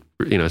everyone,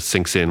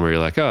 sinks in, where you're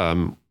like, oh,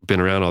 I'm been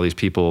around all these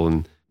people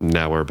and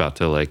now we're about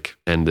to like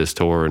end this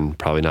tour and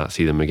probably not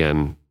see them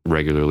again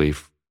regularly,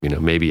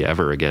 maybe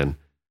ever again.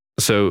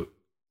 So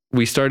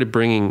we started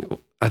bringing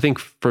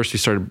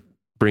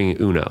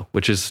Uno,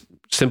 which is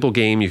simple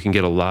game. You can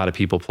get a lot of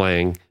people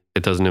playing.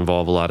 It doesn't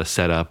involve a lot of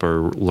setup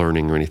or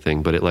learning or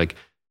anything, but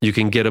you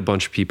can get a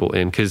bunch of people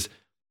in because,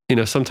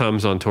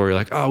 sometimes on tour, you're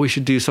like, oh, we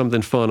should do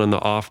something fun on the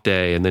off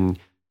day. And then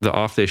the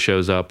off day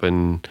shows up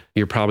and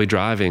you're probably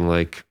driving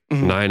like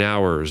 9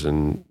 hours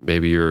and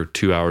maybe you're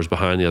 2 hours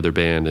behind the other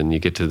band and you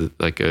get to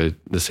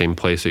the same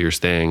place that you're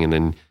staying and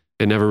then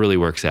it never really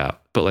works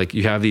out. But like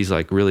you have these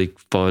like really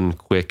fun,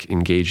 quick,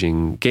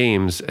 engaging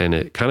games and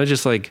it kind of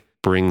just like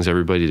brings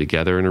everybody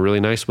together in a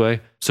really nice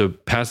way. So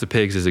Pass the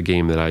Pigs is a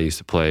game that I used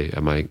to play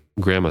at my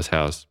grandma's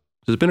house.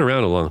 It's been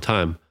around a long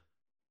time.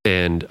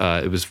 And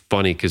it was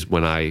funny because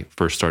when I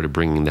first started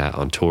bringing that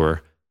on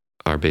tour,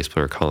 our bass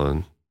player,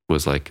 Colin,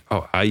 was like,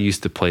 oh, I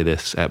used to play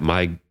this at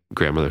my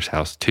grandmother's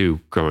house too,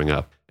 growing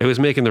up. It was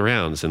making the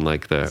rounds in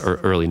like the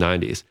early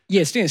 90s.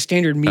 Yeah,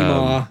 standard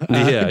Meemaw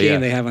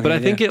game they have on But here,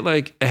 I think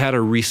it had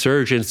a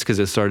resurgence because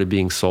it started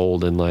being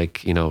sold in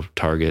like,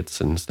 Targets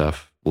and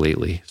stuff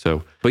lately.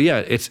 So, but yeah,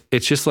 it's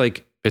just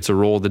like it's a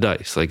roll of the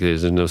dice. Like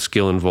there's no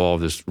skill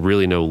involved. There's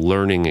really no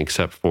learning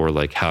except for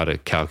like how to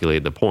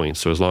calculate the points.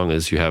 So as long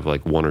as you have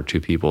like one or two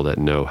people that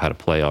know how to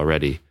play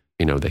already,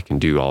 they can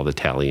do all the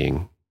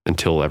tallying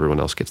until everyone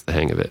else gets the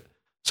hang of it.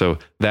 So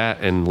that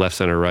and left,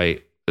 center,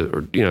 right,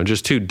 or,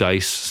 just two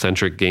dice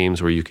centric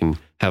games where you can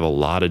have a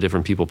lot of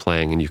different people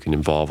playing and you can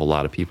involve a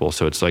lot of people.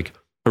 So it's like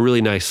a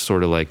really nice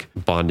sort of like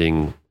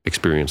bonding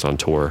experience on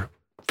tour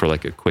for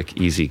like a quick,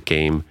 easy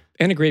game.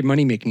 And a great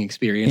money-making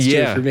experience,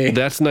 too, for me.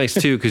 That's nice,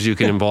 too, because you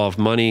can involve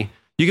money.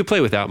 You can play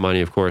without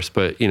money, of course,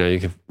 but, you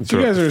can... So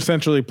you guys are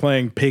essentially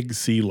playing Pig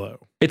CeeLo.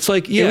 It's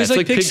like, it was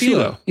like Pig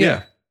CeeLo.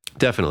 Yeah,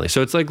 definitely.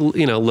 So it's like,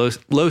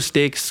 low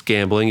stakes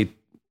gambling.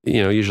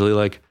 Usually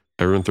like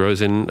everyone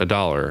throws in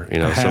 $1,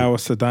 A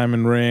house, a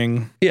diamond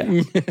ring. Yeah.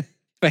 If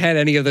I had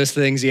any of those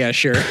things, yeah,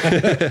 sure.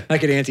 I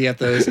could ante up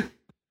those.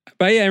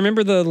 But yeah, I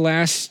remember the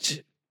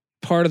last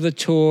part of the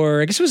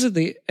tour. I guess it was at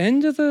the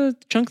end of the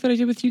chunk that I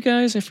did with you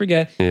guys. I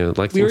forget. Yeah,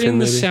 Lexington. We were in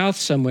the maybe? South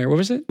somewhere. What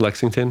was it?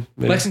 Lexington.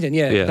 Maybe? Lexington,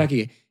 yeah,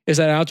 Kentucky. It was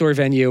that outdoor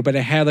venue, but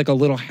it had like a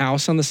little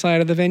house on the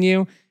side of the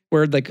venue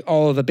where like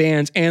all of the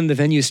bands and the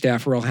venue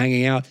staff were all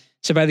hanging out.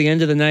 So by the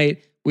end of the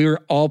night, we were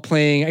all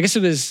playing. I guess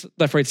it was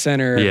left, right,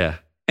 center. Yeah.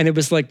 And it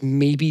was like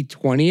maybe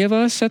 20 of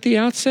us at the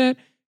outset.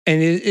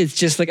 And it's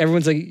just like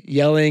everyone's like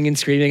yelling and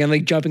screaming and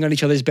like jumping on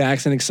each other's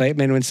backs in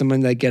excitement when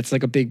someone like gets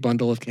like a big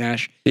bundle of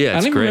cash. Yeah,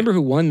 I don't even remember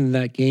who won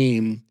that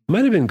game.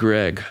 Might have been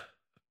Greg.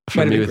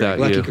 Might have been Greg.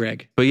 Lucky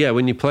Greg. But yeah,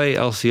 when you play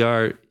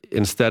LCR,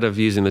 instead of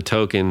using the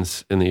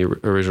tokens in the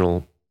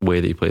original way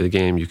that you play the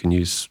game, you can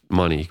use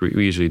money.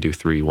 We usually do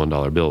 $3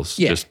 $1 bills.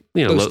 Yeah, just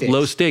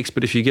low stakes.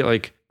 But if you get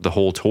like the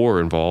whole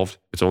tour involved,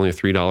 it's only a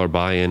 $3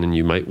 buy-in, and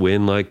you might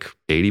win like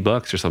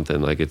 $80 or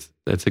something. Like it's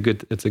a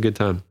good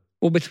time.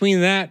 Well, between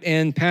that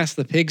and Past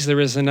the Pigs, there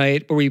was a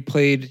night where we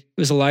played. It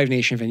was a Live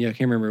Nation venue. I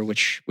can't remember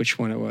which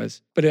one it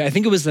was, but I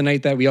think it was the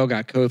night that we all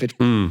got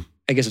COVID.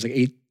 I guess it was like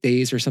 8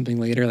 days or something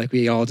later. Like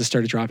we all just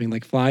started dropping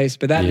like flies.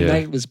 But that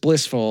night was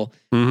blissful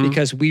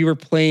because we were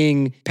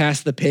playing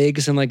Past the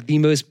Pigs in like the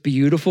most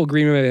beautiful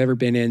green room I've ever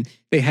been in.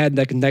 They had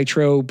like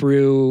nitro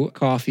brew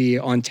coffee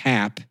on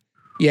tap.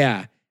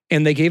 Yeah.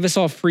 And they gave us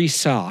all free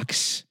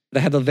socks that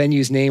had the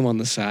venue's name on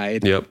the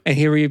side. Yep. And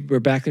here we were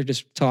back there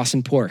just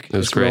tossing pork. It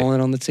was just great. Rolling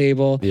on the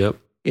table. Yep.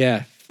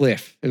 Yeah.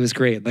 Fliff. It was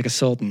great. Like a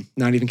sultan.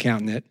 Not even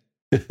counting it.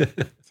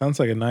 Sounds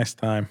like a nice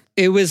time.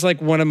 It was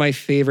like one of my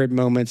favorite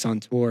moments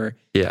on tour.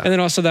 Yeah. And then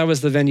also that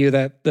was the venue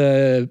that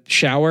the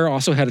shower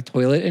also had a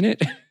toilet in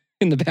it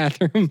in the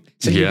bathroom.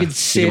 So you could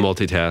sit. You can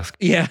multitask.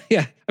 Yeah.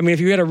 Yeah. I mean, if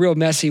you had a real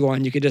messy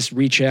one, you could just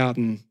reach out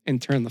and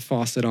turn the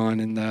faucet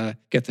on and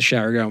get the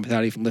shower going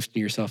without even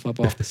lifting yourself up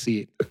off the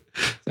seat.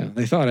 So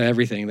they thought of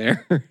everything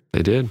there.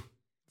 They did.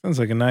 Sounds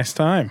like a nice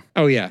time.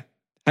 Oh, yeah.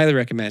 Highly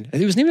recommend.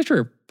 It was named after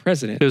a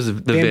president. It was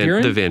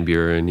the Van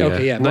Buren. Yeah.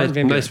 Okay, yeah. Nice,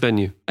 nice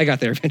venue. I got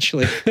there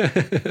eventually.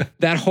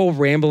 That whole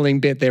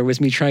rambling bit there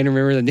was me trying to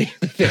remember the name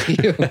of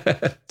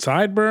the venue.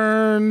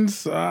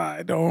 Sideburns.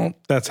 I don't.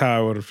 That's how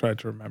I would have tried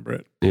to remember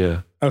it.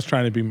 Yeah. I was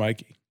trying to be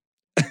Mikey.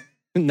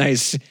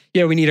 Nice.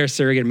 Yeah, we need our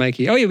surrogate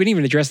Mikey. Oh, yeah, we didn't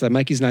even address that.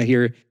 Mikey's not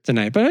here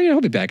tonight, but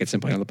he'll be back at some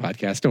point on the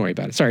podcast. Don't worry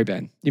about it. Sorry,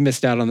 Ben. You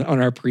missed out on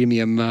our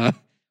premium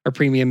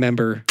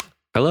member.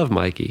 I love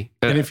Mikey.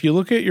 And if you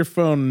look at your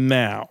phone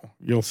now,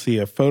 you'll see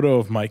a photo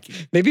of Mikey.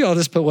 Maybe I'll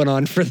just put one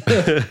on for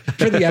the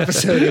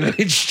episode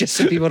image just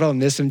so people don't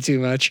miss him too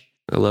much.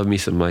 I love me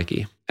some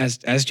Mikey. As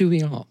do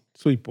we all.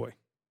 Sweet boy.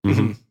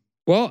 Mm-hmm.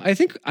 Well, I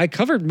think I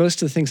covered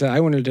most of the things that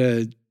I wanted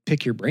to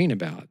pick your brain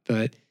about,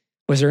 but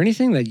was there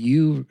anything that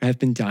you have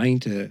been dying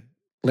to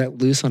let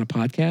loose on a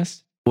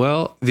podcast?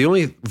 Well, the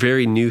only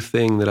very new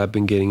thing that I've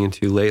been getting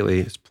into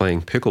lately is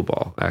playing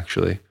pickleball,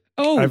 actually.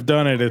 Oh, I've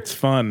done it. It's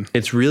fun.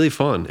 It's really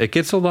fun. It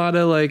gets a lot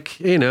of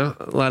a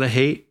lot of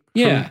hate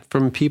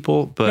from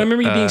people. But I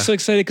remember you being so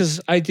excited because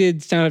I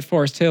did down at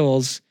Forest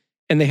Hills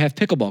and they have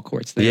pickleball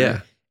courts there.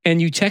 Yeah.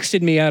 And you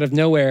texted me out of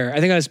nowhere. I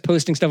think I was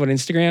posting stuff on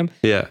Instagram.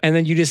 Yeah. And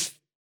then you just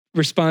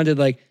responded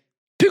like,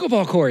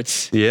 pickleball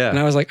courts. Yeah. And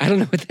I was like, I don't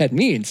know what that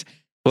means.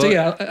 Well,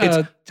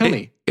 so tell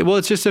me. Well,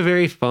 it's just a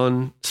very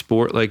fun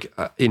sport. Like,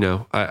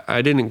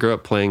 I didn't grow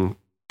up playing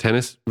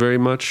tennis very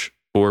much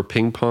or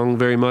ping pong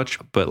very much,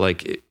 but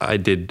like I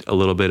did a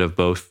little bit of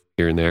both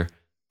here and there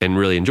and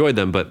really enjoyed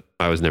them, but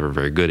I was never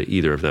very good at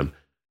either of them.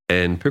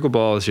 And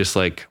pickleball is just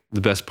like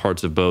the best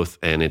parts of both.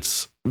 And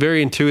it's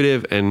very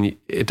intuitive and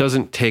it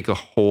doesn't take a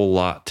whole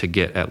lot to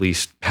get at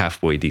least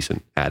halfway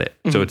decent at it.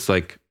 Mm-hmm. So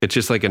it's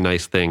just like a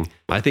nice thing.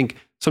 I think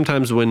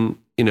sometimes when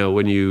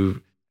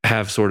you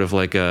have sort of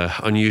like a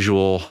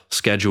unusual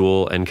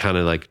schedule and kind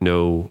of like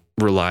no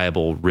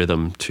reliable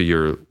rhythm to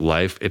your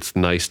life, it's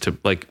nice to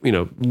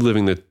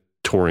living the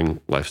touring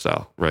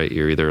lifestyle, right?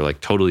 You're either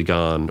like totally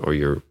gone or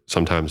you're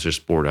sometimes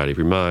just bored out of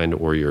your mind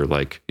or you're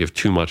like, you have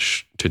too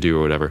much to do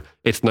or whatever.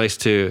 It's nice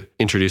to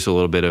introduce a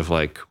little bit of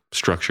like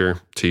structure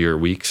to your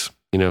weeks,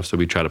 so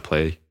we try to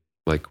play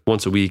like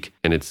once a week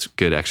and it's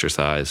good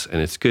exercise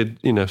and it's good,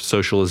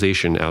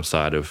 socialization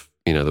outside of,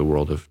 the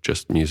world of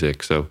just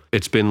music. So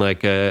it's been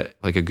like a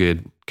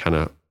good kind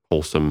of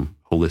wholesome,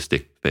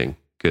 holistic thing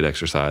good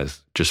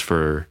exercise just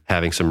for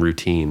having some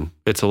routine.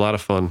 It's a lot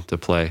of fun to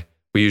play.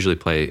 We usually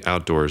play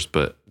outdoors,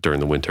 but during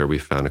the winter, we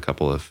found a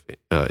couple of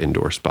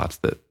indoor spots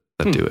that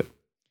do it.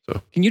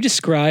 So, can you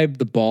describe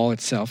the ball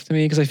itself to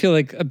me? Because I feel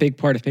like a big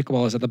part of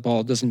pickleball is that the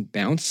ball doesn't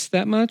bounce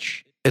that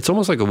much. It's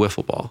almost like a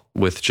wiffle ball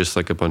with just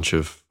like a bunch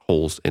of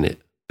holes in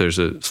it. There's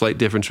a slight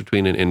difference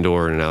between an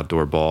indoor and an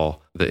outdoor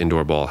ball. The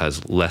indoor ball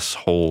has less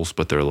holes,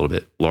 but they're a little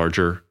bit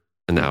larger.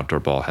 And the outdoor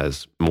ball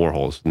has more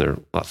holes and they're a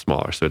lot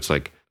smaller. So it's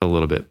like a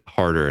little bit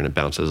harder and it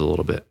bounces a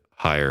little bit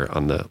higher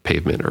on the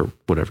pavement or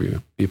whatever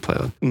you play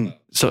on.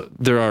 So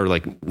there are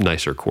like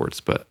nicer courts,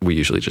 but we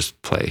usually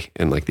just play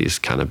in like these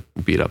kind of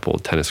beat up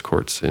old tennis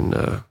courts in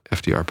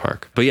FDR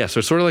Park. But yeah, so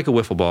it's sort of like a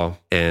wiffle ball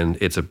and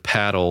it's a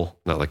paddle,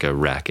 not like a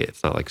racket.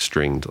 It's not like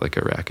stringed like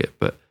a racket,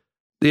 but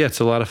yeah, it's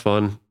a lot of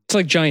fun. It's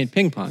like giant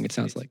ping pong, it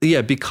sounds like.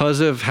 Yeah, because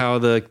of how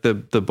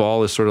the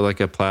ball is sort of like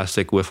a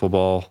plastic wiffle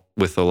ball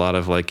with a lot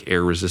of like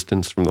air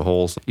resistance from the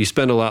holes. You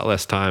spend a lot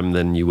less time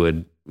than you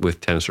would with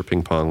tennis or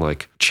ping pong,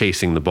 like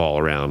chasing the ball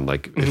around,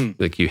 like if,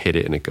 like you hit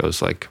it and it goes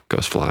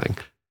flying.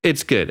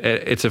 It's good.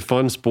 It's a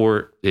fun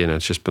sport. You know,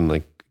 it's just been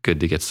like good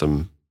to get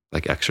some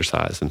like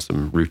exercise and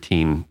some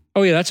routine.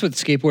 Oh yeah, that's what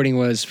skateboarding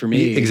was for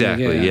me.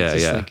 Exactly.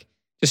 Yeah. Like,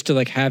 just to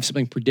like have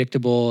something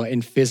predictable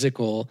and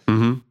physical.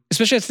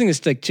 Especially that's the thing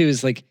is like too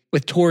is like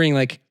with touring,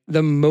 like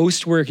the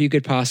most work you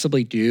could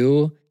possibly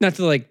do, not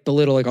to like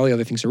belittle like all the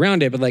other things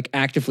around it, but like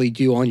actively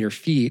do on your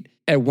feet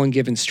at one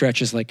given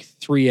stretch is like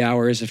 3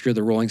 hours if you're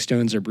the Rolling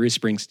Stones or Bruce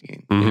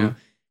Springsteen, you know?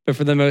 But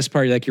for the most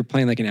part, like you're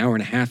playing like an hour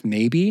and a half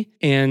maybe.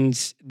 And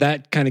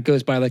that kind of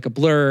goes by like a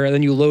blur. And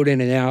then you load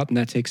in and out and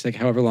that takes like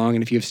however long.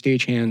 And if you have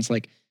stagehands,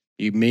 like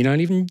you may not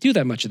even do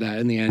that much of that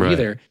in the end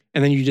either.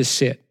 And then you just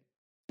sit.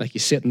 Like you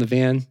sit in the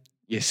van,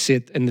 you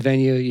sit in the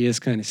venue, you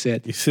just kind of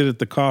sit. You sit at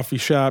the coffee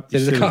shop, you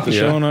sit at the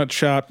donut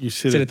shop, you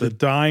sit at the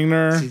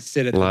diner.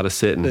 Sit at a lot of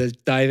sitting. The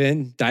dive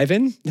in?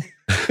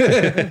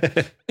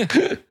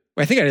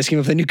 I think I just came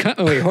up with a new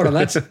oh wait, hold on.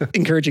 That's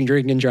encouraging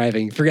drinking and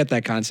driving. Forget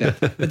that concept.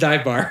 The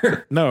dive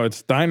bar. No,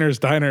 it's diners,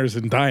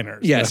 and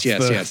diners. Yes,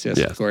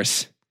 of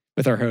course.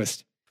 With our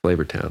host.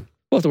 Flavor Town.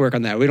 We'll have to work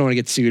on that. We don't want to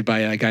get sued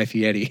by Guy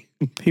Fieri.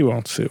 He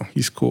won't sue.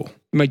 He's cool.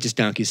 He might just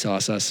donkey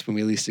sauce us when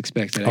we least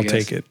expect it, I'll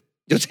take it.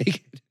 You'll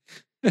take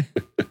it.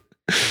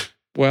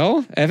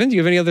 Well, Evan, do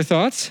you have any other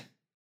thoughts?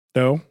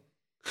 No.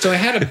 So I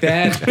had a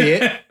bad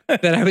bit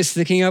that I was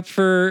thinking up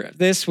for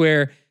this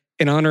where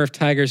in honor of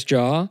Tiger's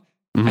Jaw,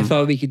 I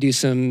thought we could do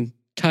some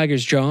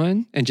Tiger's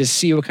Jawing and just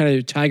see what kind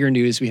of tiger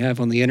news we have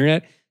on the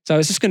internet. So I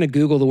was just going to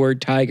Google the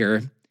word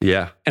tiger.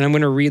 Yeah. And I'm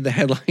going to read the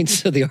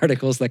headlines of the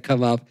articles that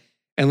come up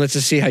and let's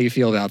just see how you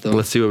feel about them.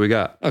 Let's see what we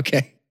got.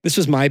 Okay. This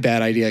was my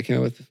bad idea. I came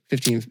up with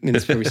 15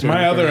 minutes before we started.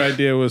 My other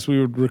idea was we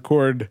would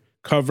record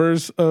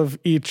covers of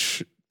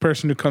each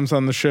person who comes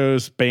on the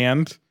show's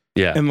band.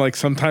 Yeah. And like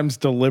sometimes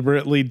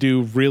deliberately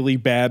do really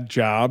bad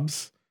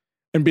jobs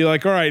and be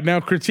like, all right, now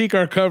critique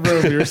our cover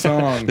of your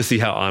song. To see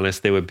how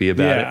honest they would be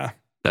about it.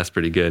 That's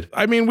pretty good.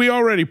 I mean, we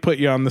already put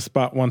you on the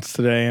spot once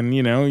today and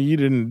you know, you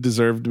didn't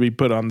deserve to be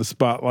put on the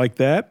spot like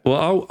that.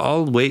 Well,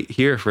 I'll wait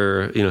here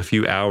for, a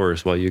few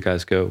hours while you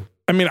guys go.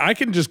 I mean, I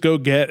can just go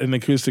get an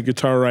acoustic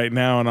guitar right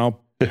now and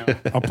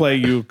I'll play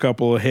you a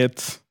couple of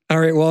hits. All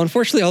right. Well,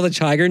 unfortunately, all the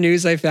Tiger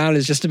news I found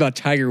is just about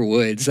Tiger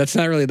Woods. That's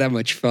not really that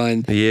much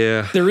fun.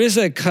 Yeah. There is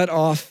a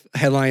cut-off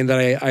headline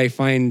that I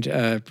find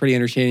pretty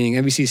entertaining.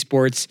 NBC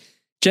Sports,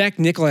 Jack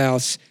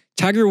Nicklaus,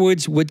 Tiger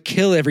Woods would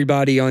kill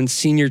everybody on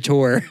senior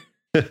tour.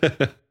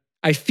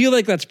 I feel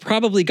like that's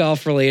probably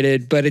golf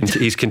related, but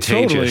he's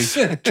contagious.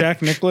 Totally.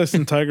 Jack Nicklaus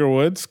and Tiger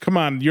Woods. Come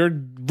on, you're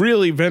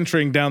really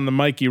venturing down the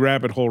Mikey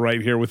rabbit hole right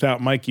here. Without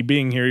Mikey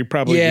being here, he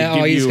probably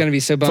he's going to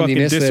be so bummed he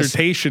missed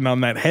dissertation on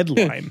that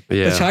headline.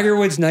 The Tiger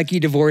Woods Nike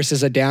divorce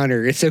is a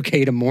downer. It's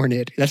okay to mourn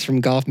it. That's from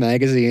Golf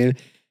Magazine.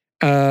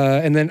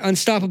 And then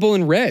Unstoppable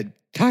in red.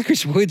 Tiger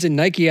Woods and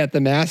Nike at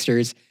the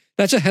Masters.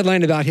 That's a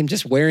headline about him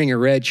just wearing a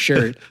red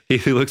shirt. He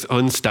looks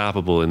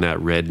unstoppable in that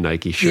red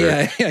Nike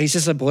shirt. Yeah, he's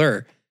just a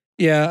blur.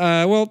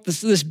 Yeah, well,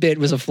 this bit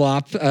was a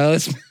flop.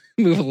 Let's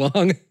move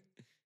along.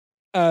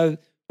 Well,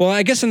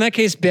 I guess in that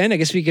case, Ben, I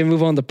guess we can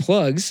move on to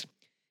plugs.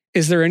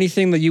 Is there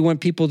anything that you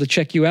want people to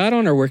check you out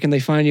on, or where can they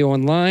find you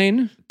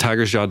online?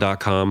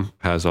 Tigersjaw.com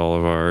has all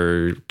of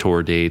our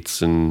tour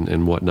dates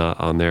and whatnot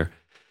on there.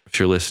 If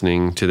you're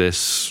listening to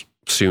this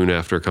soon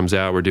after it comes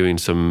out, we're doing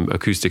some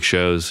acoustic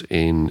shows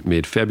in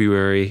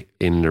mid-February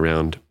in and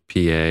around PA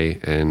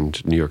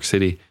and New York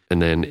City.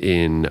 And then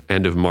in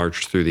end of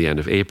March through the end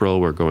of April,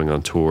 we're going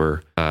on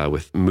tour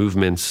with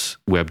Movements,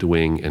 Webbed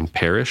Wing, and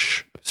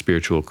Parish.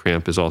 Spiritual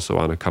Cramp is also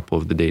on a couple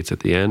of the dates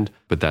at the end,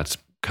 but that's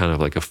kind of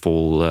like a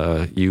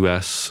full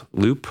U.S.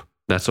 loop.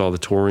 That's all the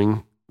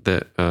touring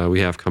that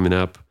we have coming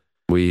up.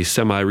 We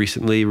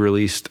semi-recently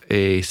released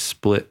a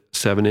split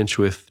 7-inch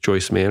with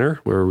Joyce Manor,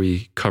 where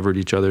we covered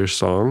each other's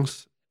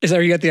songs. Is that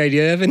where you got the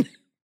idea, Evan?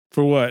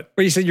 For what?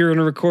 Where you said you were going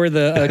to record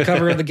the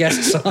cover of the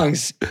guest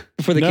songs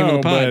before they came on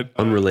the pod.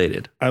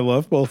 Unrelated. I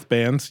love both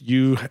bands.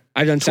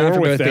 I've done sound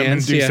for both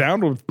bands. And do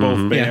sound with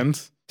both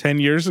bands. 10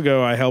 years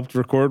ago, I helped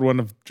record one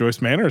of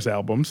Joyce Manor's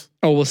albums.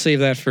 Oh, we'll save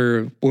that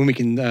for when we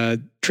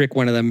can trick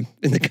one of them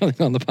into coming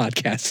on the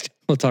podcast.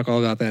 We'll talk all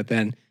about that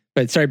then.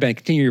 But sorry, Ben,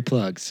 continue your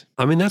plugs.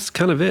 I mean, that's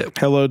kind of it.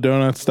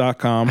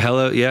 HelloDonuts.com.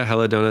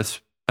 Hello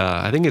Donuts.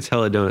 I think it's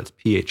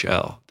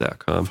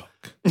HelloDonutsPHL.com.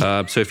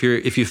 So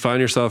if you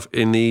find yourself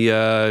in the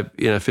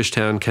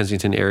Fishtown,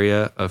 Kensington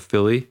area of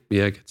Philly,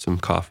 get some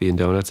coffee and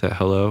donuts at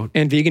Hello.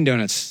 And vegan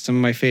donuts, some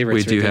of my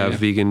favorites. We do have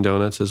vegan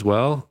donuts as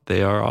well.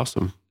 They are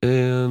awesome.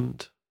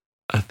 And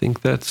I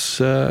think that's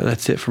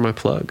it for my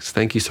plugs.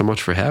 Thank you so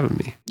much for having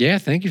me. Yeah,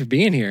 thank you for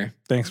being here.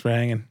 Thanks for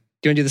hanging.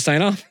 Do you want to do the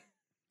sign off?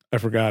 I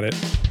forgot it.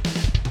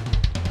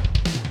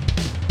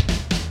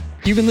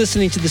 You've been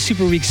listening to the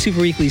Super Weekly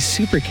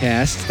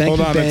Supercast. Thank you,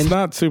 Ben. Hold on, it's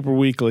not Super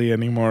Weekly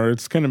anymore.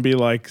 It's going to be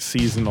like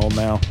seasonal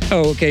now.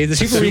 Oh, okay. The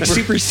Super Week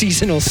Super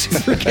Seasonal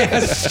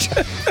Supercast.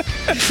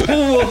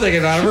 we'll think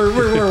about it. We're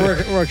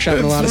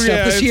workshopping a lot of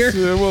stuff this year.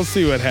 We'll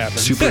see what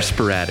happens. Super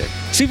sporadic.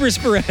 Super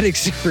sporadic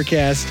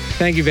Supercast.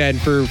 Thank you, Ben,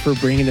 for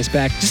bringing us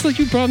back. Just like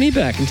you brought me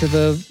back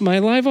into my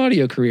live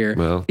audio career.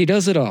 Well, he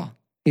does it all.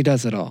 He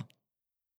does it all.